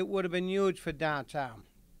 It would have been huge for downtown.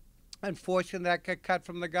 Unfortunately, that got cut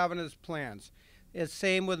from the governor's plans. It's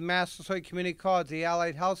same with Massasoit Community College, the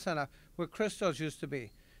Allied Health Center, where Christos used to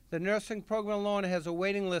be. The nursing program alone has a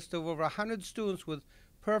waiting list of over 100 students with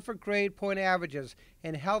perfect grade point averages.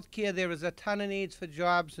 In healthcare, there is a ton of needs for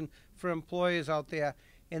jobs and for employers out there.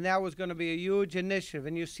 And that was going to be a huge initiative.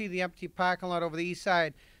 And you see the empty parking lot over the east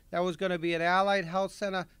side. That was going to be an Allied Health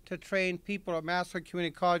Center to train people at Massasoit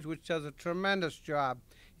Community College, which does a tremendous job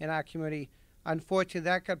in our community. Unfortunately,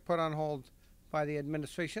 that got put on hold by the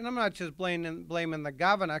administration. I'm not just blaming the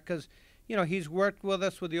governor because, you know, he's worked with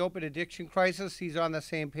us with the opiate addiction crisis. He's on the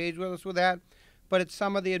same page with us with that. But it's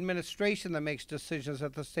some of the administration that makes decisions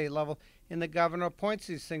at the state level, and the governor appoints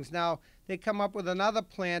these things. Now, they come up with another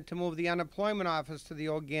plan to move the unemployment office to the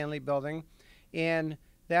old Ganley building, and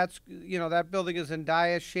that's, you know, that building is in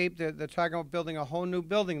dire shape. They're talking about building a whole new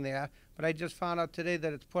building there, but I just found out today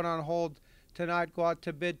that it's put on hold to not go out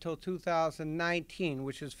to bid till 2019,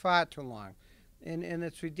 which is far too long. And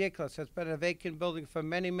it's ridiculous. It's been a vacant building for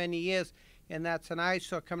many, many years, and that's an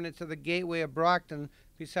eyesore coming into the gateway of Brockton.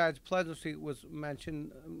 Besides Pleasant Street was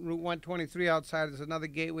mentioned, Route 123 outside is another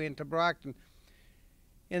gateway into Brockton.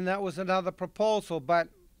 And that was another proposal. But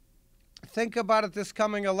think about it this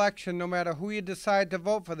coming election, no matter who you decide to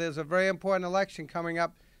vote for. There's a very important election coming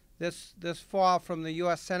up this fall, from the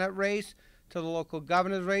U.S. Senate race to the local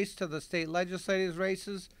governor's race to the state legislators'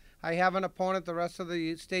 races. I have an opponent. The rest of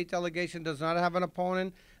the state delegation does not have an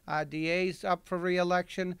opponent. DA's up for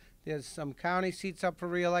re-election. There's some county seats up for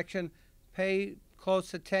re-election. pay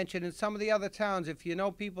close attention. In some of the other towns, if you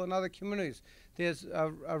know people in other communities, there's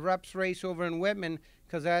a reps race over in Whitman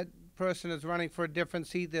because that person is running for a different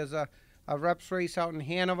seat. There's a reps race out in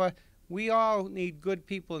Hanover. We all need good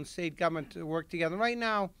people in state government to work together. Right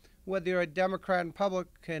now, whether you're a Democrat and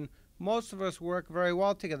Republican, most of us work very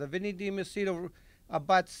well together. Vinny DiMacedo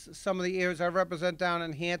abuts some of the areas I represent down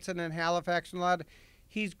in Hanson and Halifax and a lot.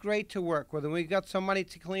 He's great to work with, and we've got some money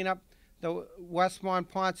to clean up the Westmont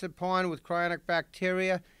Ponset Pond with chronic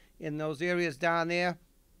bacteria in those areas down there.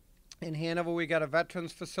 In Hanover, we got a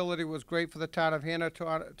veterans facility. It was great for the town of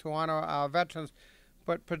Hanover to honor our veterans.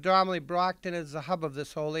 But predominantly, Brockton is the hub of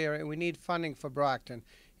this whole area, and we need funding for Brockton.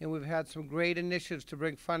 And we've had some great initiatives to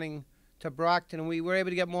bring funding to Brockton, and we were able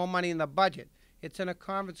to get more money in the budget. It's in a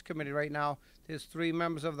conference committee right now. There's 3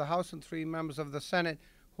 members of the House and 3 members of the Senate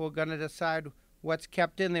who are going to decide what's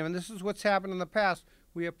kept in there. And this is what's happened in the past.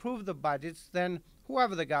 We approve the budgets, then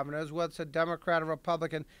whoever the governor is, whether it's a Democrat or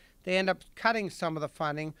Republican, they end up cutting some of the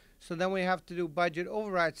funding. So then we have to do budget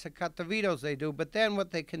overrides to cut the vetoes they do. But then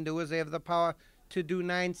what they can do is they have the power to do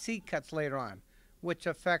 9 seat cuts later on, which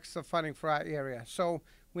affects the funding for our area. So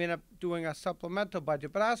we end up doing a supplemental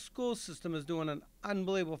budget. But our school system is doing an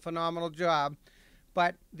unbelievable, phenomenal job.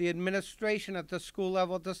 But the administration at the school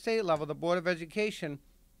level, at the state level, the Board of Education,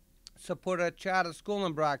 supported a charter school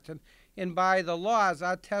in Brockton. And by the laws,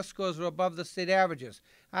 our test scores are above the state averages.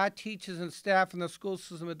 Our teachers and staff in the school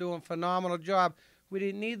system are doing a phenomenal job. We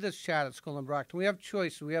didn't need this charter school in Brockton. We have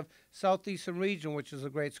choices. We have Southeastern Region, which is a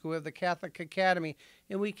great school. We have the Catholic Academy,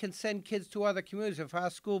 and we can send kids to other communities. If our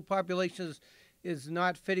school population is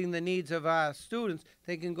not fitting the needs of our students,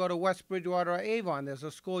 they can go to West Bridgewater or Avon. There's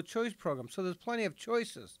a school choice program, so there's plenty of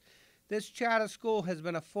choices. This charter school has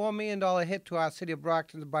been a $4 million hit to our city of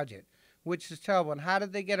Brockton's budget, which is terrible. And how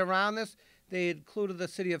did they get around this? They included the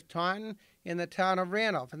city of Taunton and the town of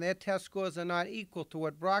Randolph, and their test scores are not equal to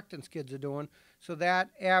what Brockton's kids are doing. So that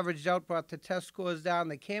averaged out, brought the test scores down.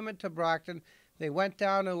 They came into Brockton. They went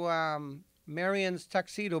down to Marion's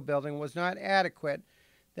Tuxedo building, was not adequate.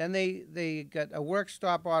 Then they got a work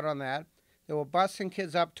stop order on that. They were busing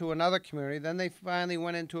kids up to another community. Then they finally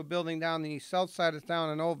went into a building down the south side of town,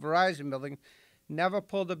 an old Verizon building. Never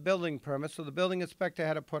pulled a building permit, so the building inspector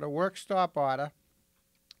had to put a work stop order.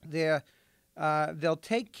 They'll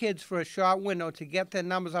take kids for a short window to get their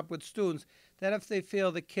numbers up with students. Then if they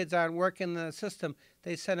feel the kids aren't working in the system,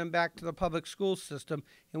 they send them back to the public school system.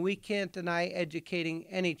 And we can't deny educating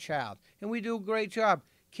any child. And we do a great job.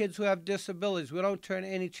 Kids who have disabilities, we don't turn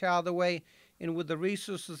any child away. And with the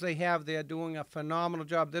resources they have, they're doing a phenomenal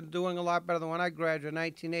job. They're doing a lot better than when I graduated in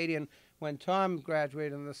 1980 and when Tom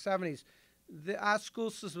graduated in the 70s. Our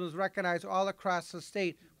school system is recognized all across the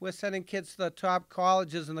state. We're sending kids to the top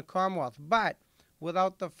colleges in the Commonwealth. But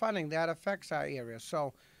without the funding, that affects our area.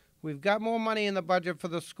 So we've got more money in the budget for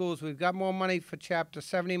the schools. We've got more money for Chapter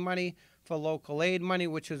 70 money, for local aid money,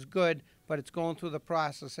 which is good, but it's going through the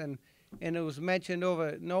process. And it was mentioned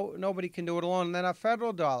nobody can do it alone. And then our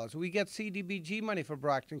federal dollars. We get CDBG money for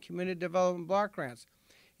Brockton, Community Development Block Grants.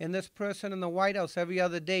 And this person in the White House, every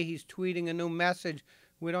other day, he's tweeting a new message.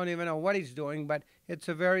 We don't even know what he's doing, but it's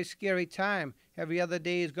a very scary time. Every other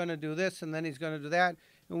day he's going to do this, and then he's going to do that.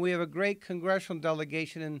 And we have a great congressional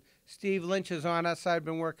delegation, and Steve Lynch is on our side,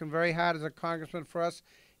 been working very hard as a congressman for us.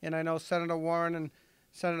 And I know Senator Warren and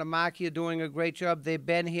Senator Markey are doing a great job. They've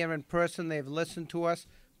been here in person. They've listened to us,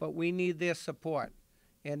 but we need their support.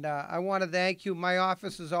 And I want to thank you. My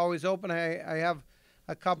office is always open. I have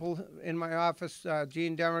a couple in my office,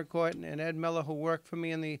 Gene Derencourt and Ed Miller, who work for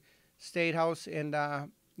me in the State House, and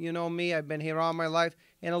you know me, I've been here all my life,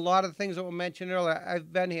 and a lot of things that were mentioned earlier,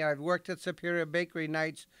 I've been here. I've worked at Superior Bakery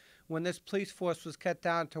nights when this police force was cut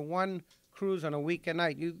down to 1 cruise on a week a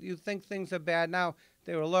night. You think things are bad now.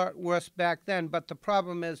 They were a lot worse back then, but the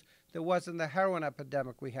problem is there wasn't the heroin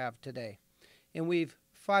epidemic we have today. And we've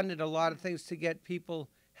funded a lot of things to get people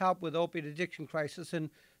help with opiate addiction crisis, and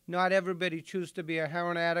not everybody chooses to be a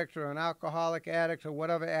heroin addict or an alcoholic addict or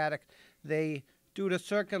whatever addict. They due to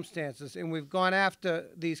circumstances, and we've gone after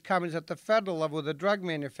these companies at the federal level with the drug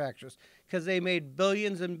manufacturers because they made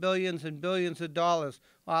billions and billions and billions of dollars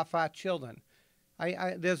off our children.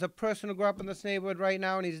 There's a person who grew up in this neighborhood right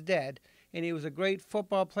now, and he's dead, and he was a great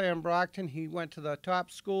football player in Brockton. He went to the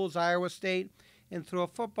top schools, Iowa State, and through a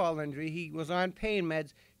football injury, he was on pain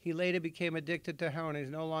meds. He later became addicted to heroin. He's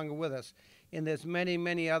no longer with us. And there's many,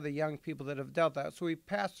 many other young people that have dealt that. So we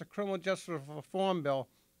passed a criminal justice reform bill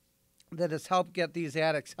that has helped get these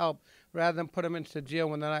addicts help rather than put them into jail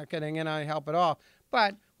when they're not getting any help at all.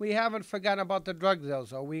 But we haven't forgotten about the drug dealers,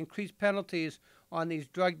 though. We increased penalties on these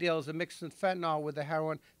drug dealers and mixing fentanyl with the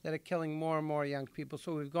heroin that are killing more and more young people.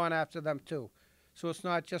 So we've gone after them too. So it's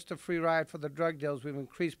not just a free ride for the drug dealers. We've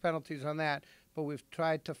increased penalties on that, but we've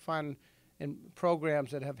tried to fund in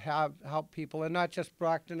programs that have helped people, and not just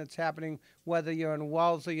Brockton. It's happening whether you're in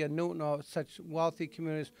Wellesley or Newton or such wealthy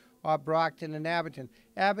communities, or Brockton and Abington.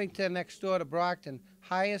 Abington, next door to Brockton,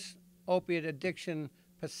 highest opiate addiction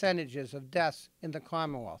percentages of deaths in the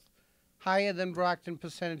Commonwealth, higher than Brockton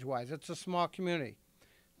percentage-wise. It's a small community.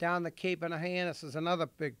 Down the Cape and Hyannis is another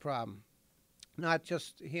big problem, not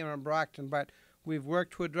just here in Brockton, but we've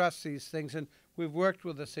worked to address these things, and we've worked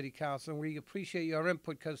with the city council, and we appreciate your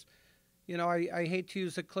input because, you know, I hate to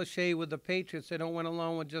use the cliche with the Patriots. They don't win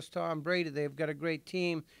alone with just Tom Brady. They've got a great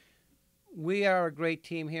team. We are a great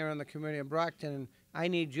team here in the community of Brockton, and I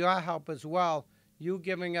need your help as well. You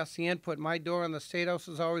giving us the input. My door in the State House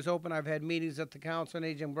is always open. I've had meetings at the Council on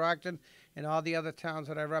Aging Brockton and all the other towns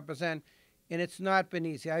that I represent, and it's not been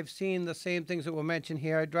easy. I've seen the same things that were mentioned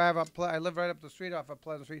here. I live right up the street off of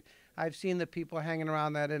Pleasant Street. I've seen the people hanging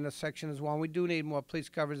around that intersection as well. And we do need more police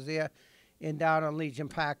coverage there and down on Legion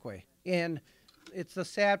Parkway. And it's the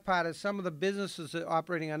sad part is some of the businesses are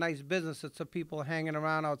operating a nice business. It's the people hanging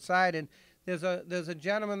around outside. And there's a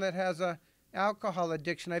gentleman that has a alcohol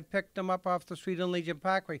addiction. I picked him up off the street on Legion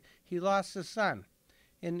Parkway. He lost his son,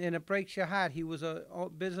 and it breaks your heart. He was a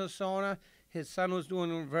business owner. His son was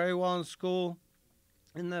doing very well in school,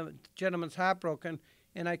 and the gentleman's heartbroken.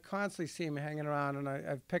 And I constantly see him hanging around, and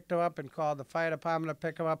I've picked him up and called the fire department to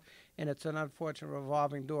pick him up, and it's an unfortunate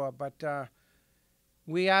revolving door. But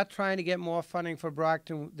we are trying to get more funding for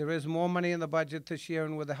Brockton. There is more money in the budget this year,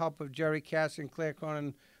 and with the help of Jerry Cass and Claire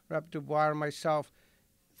Cronin, Rep. Dubois, and myself,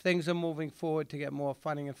 things are moving forward to get more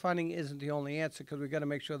funding. And funding isn't the only answer because we've got to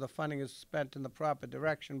make sure the funding is spent in the proper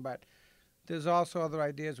direction. But there's also other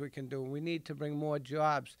ideas we can do. We need to bring more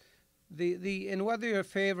jobs. And whether you're in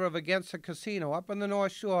favor of against a casino, up on the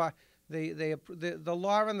North Shore, the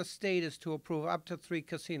law in the state is to approve up to 3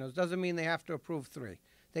 casinos. Doesn't mean they have to approve 3.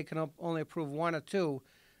 They can only approve 1 or 2.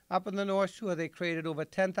 Up in the North Shore, they created over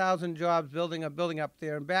 10,000 jobs building a building up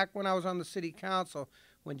there. And back when I was on the city council,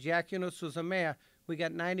 when Jack Yunus was a mayor, we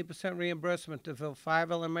got 90% reimbursement to build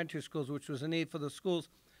 5 elementary schools, which was a need for the schools,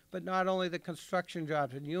 but not only the construction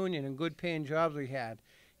jobs and union and good paying jobs we had.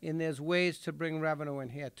 And there's ways to bring revenue in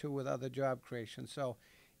here too with other job creation. So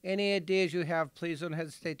any ideas you have, please don't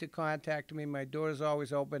hesitate to contact me. My door is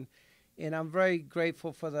always open. And I'm very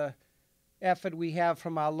grateful for the effort we have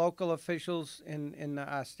from our local officials in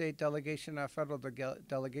our state delegation, our federal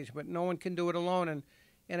delegation, but no one can do it alone.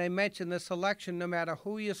 And I mentioned this election, no matter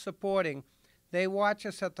who you're supporting, they watch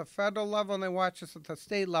us at the federal level and they watch us at the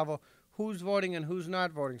state level, who's voting and who's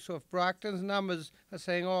not voting. So if Brockton's numbers are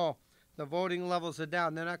saying, oh, the voting levels are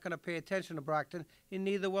down, they're not going to pay attention to Brockton, and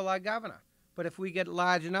neither will our governor. But if we get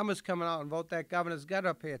large numbers coming out and vote, that governor's got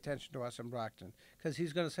to pay attention to us in Brockton because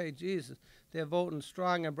he's going to say, Jesus, they're voting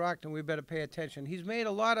strong in Brockton, we better pay attention. He's made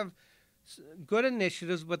a lot of good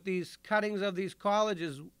initiatives, but these cuttings of these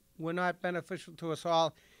colleges were not beneficial to us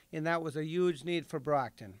all, and that was a huge need for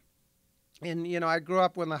Brockton. And, you know, I grew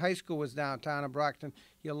up when the high school was downtown in Brockton.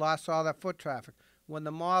 You lost all that foot traffic. When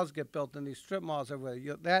the malls get built and these strip malls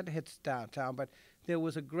everywhere, that hits downtown. But there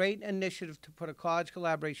was a great initiative to put a college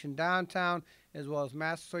collaboration downtown as well as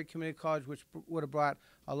Massasoit Community College, which would have brought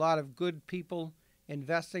a lot of good people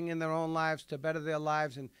investing in their own lives to better their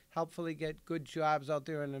lives and helpfully get good jobs out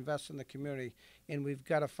there and invest in the community. And we've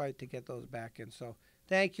got to fight to get those back in. So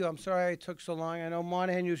thank you. I'm sorry it took so long. I know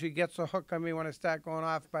Monahan usually gets a hook on me when I start going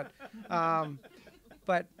off,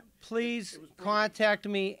 but please contact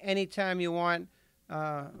me anytime you want.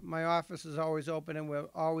 My office is always open, and we're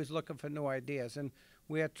always looking for new ideas. And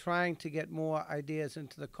we are trying to get more ideas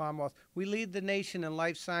into the Commonwealth. We lead the nation in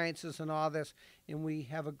life sciences and all this, and we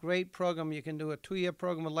have a great program. You can do a 2-year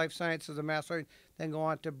program with life sciences at Massasoit, then go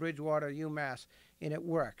on to Bridgewater, UMass, and it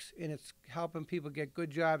works. And it's helping people get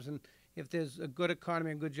good jobs. And if there's a good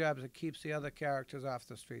economy and good jobs, it keeps the other characters off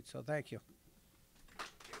the street. So thank you.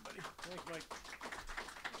 Okay, buddy. Thanks, Mike.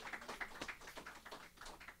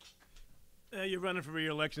 You're running for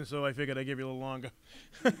re-election, so I figured I'd give you a little longer.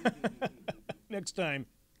 Next time,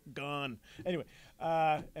 gone. Anyway,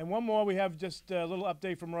 and one more. We have just a little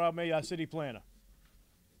update from Rob May, our city planner.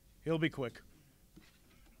 He'll be quick.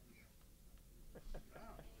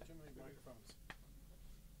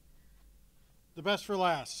 The best for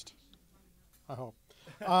last, I hope.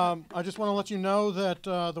 I just want to let you know that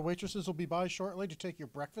the waitresses will be by shortly to take your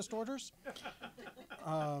breakfast orders.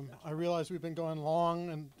 I realize we've been going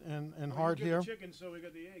long and hard here. Chicken, so we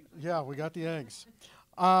got the eggs. Yeah, we got the eggs.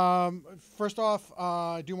 First off,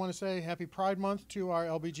 I do want to say Happy Pride Month to our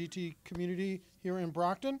LBGT community here in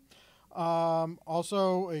Brockton.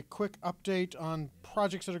 Also, a quick update on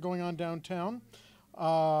projects that are going on downtown.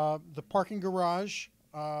 The parking garage,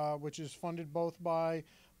 which is funded both by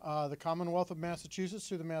the Commonwealth of Massachusetts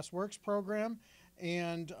through the Mass Works program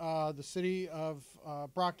and the city of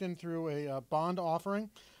Brockton through a bond offering.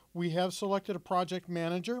 We have selected a project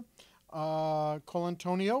manager.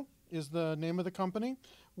 Colantonio is the name of the company.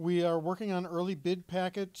 We are working on early bid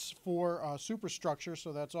packets for superstructure,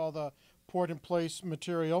 so that's all the poured-in-place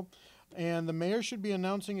material. And the mayor should be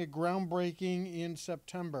announcing a groundbreaking in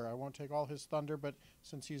September. I won't take all his thunder, but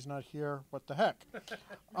since he's not here, what the heck?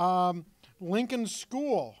 Lincoln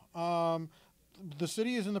School. The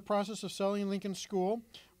city is in the process of selling Lincoln School.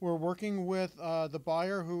 We're working with the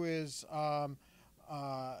buyer who is...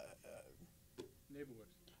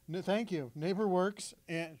 Thank you, NeighborWorks,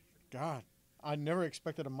 and God, I never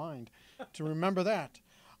expected a mind to remember that.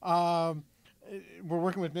 We're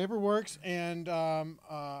working with NeighborWorks and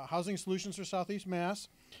Housing Solutions for Southeast Mass.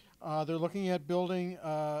 They're looking at building,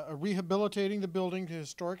 rehabilitating the building to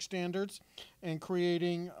historic standards and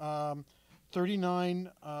creating 39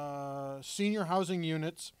 senior housing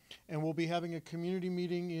units. And we'll be having a community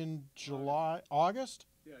meeting in August?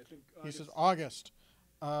 Yeah, I think He says August.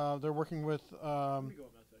 They're working with...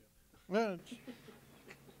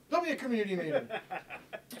 there'll be a community meeting.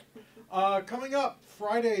 Coming up,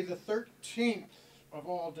 Friday the 13th of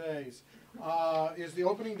all days, is the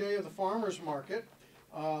opening day of the Farmers Market.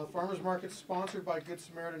 The Farmers Market is sponsored by Good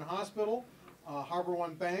Samaritan Hospital, Harbor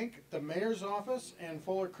One Bank, the Mayor's Office, and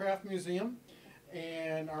Fuller Craft Museum.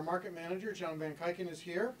 And our market manager, John Van Kyken, is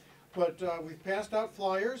here. But we've passed out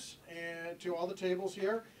flyers to all the tables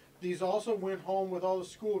here. These also went home with all the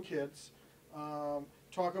school kids.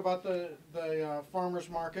 Talk about the farmers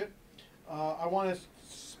market. I want to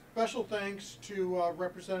special thanks to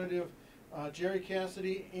Representative Jerry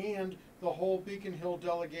Cassidy and the whole Beacon Hill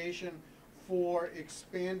delegation for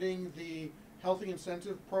expanding the Healthy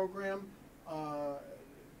Incentive Program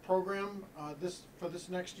for this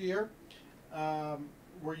next year.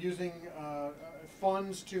 We're using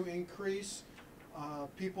funds to increase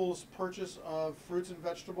people's purchase of fruits and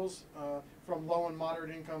vegetables from low and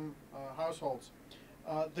moderate income households.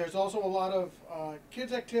 There's also a lot of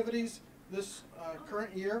kids activities this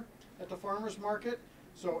current year at the farmers market.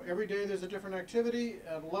 So every day there's a different activity.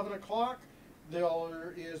 At 11 o'clock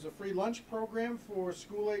there is a free lunch program for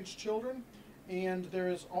school-aged children, and there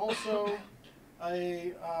is also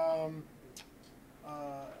a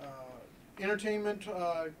entertainment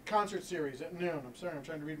concert series at noon. I'm sorry, I'm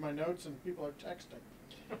trying to read my notes and people are texting.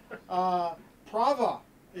 Prava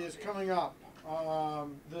is coming up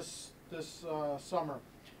this summer.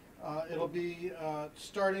 It'll be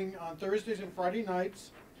starting on Thursdays and Friday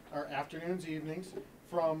nights, or afternoons, evenings,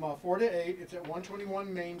 from 4 to 8. It's at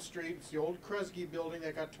 121 Main Street. It's the old Kresge building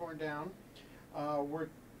that got torn down.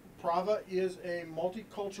 Prava is a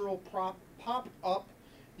multicultural pop-up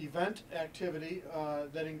event activity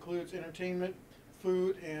that includes entertainment,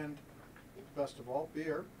 food, and, best of all,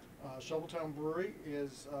 beer. Shoveltown Brewery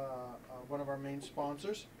is one of our main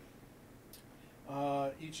sponsors.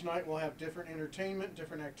 Each night we'll have different entertainment,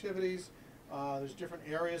 different activities. There's different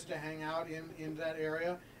areas to hang out in that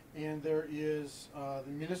area. And there is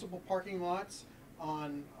the municipal parking lots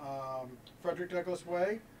on Frederick Douglass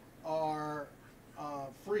Way are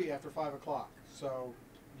free after 5 o'clock. So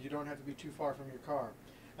you don't have to be too far from your car.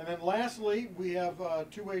 And then lastly, we have a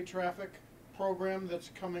two-way traffic program that's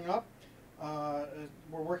coming up.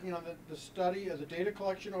 We're working on the study of the data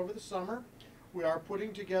collection over the summer. We are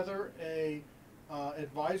putting together a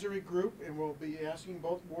advisory group, and we'll be asking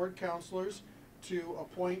both ward councilors to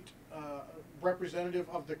appoint representative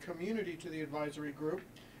of the community to the advisory group.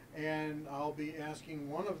 And I'll be asking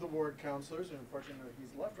one of the ward councilors, and unfortunately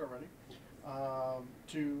he's left already,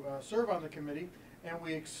 to serve on the committee. And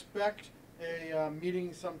we expect a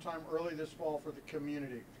meeting sometime early this fall for the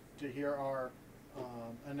community to hear our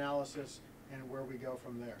analysis and where we go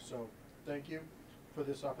from there. So thank you for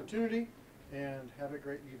this opportunity, and have a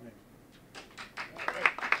great evening. All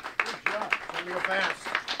right. Good job. Going to go fast.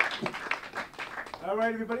 All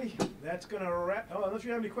right, everybody. That's going to wrap. Oh, unless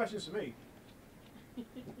you have any questions for me.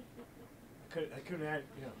 I couldn't add,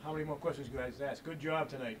 how many more questions you guys asked. Good job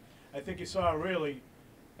tonight. I think you saw really,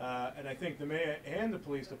 and I think the mayor and the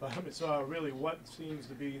police department saw really what seems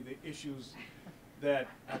to be the issues that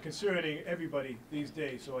are concerning everybody these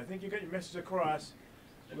days. So I think you got your message across.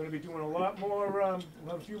 We're going to be doing a lot more, we'll have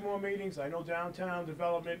a few more meetings. I know downtown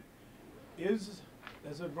development is,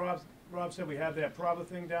 as Rob said, we have that Prava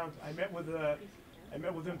thing down. I met with I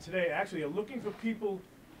met with them today. Actually, are looking for people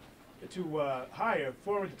to hire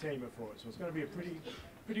for entertainment for it. So it's going to be a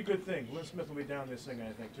pretty good thing. Lynn Smith will be down there singing,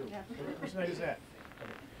 I think, too. Yeah. Which night is that?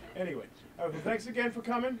 Okay. Anyway, all right, well, thanks again for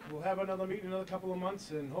coming. We'll have another meeting in another couple of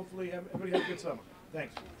months, and hopefully everybody have a good summer.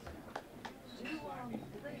 Thanks.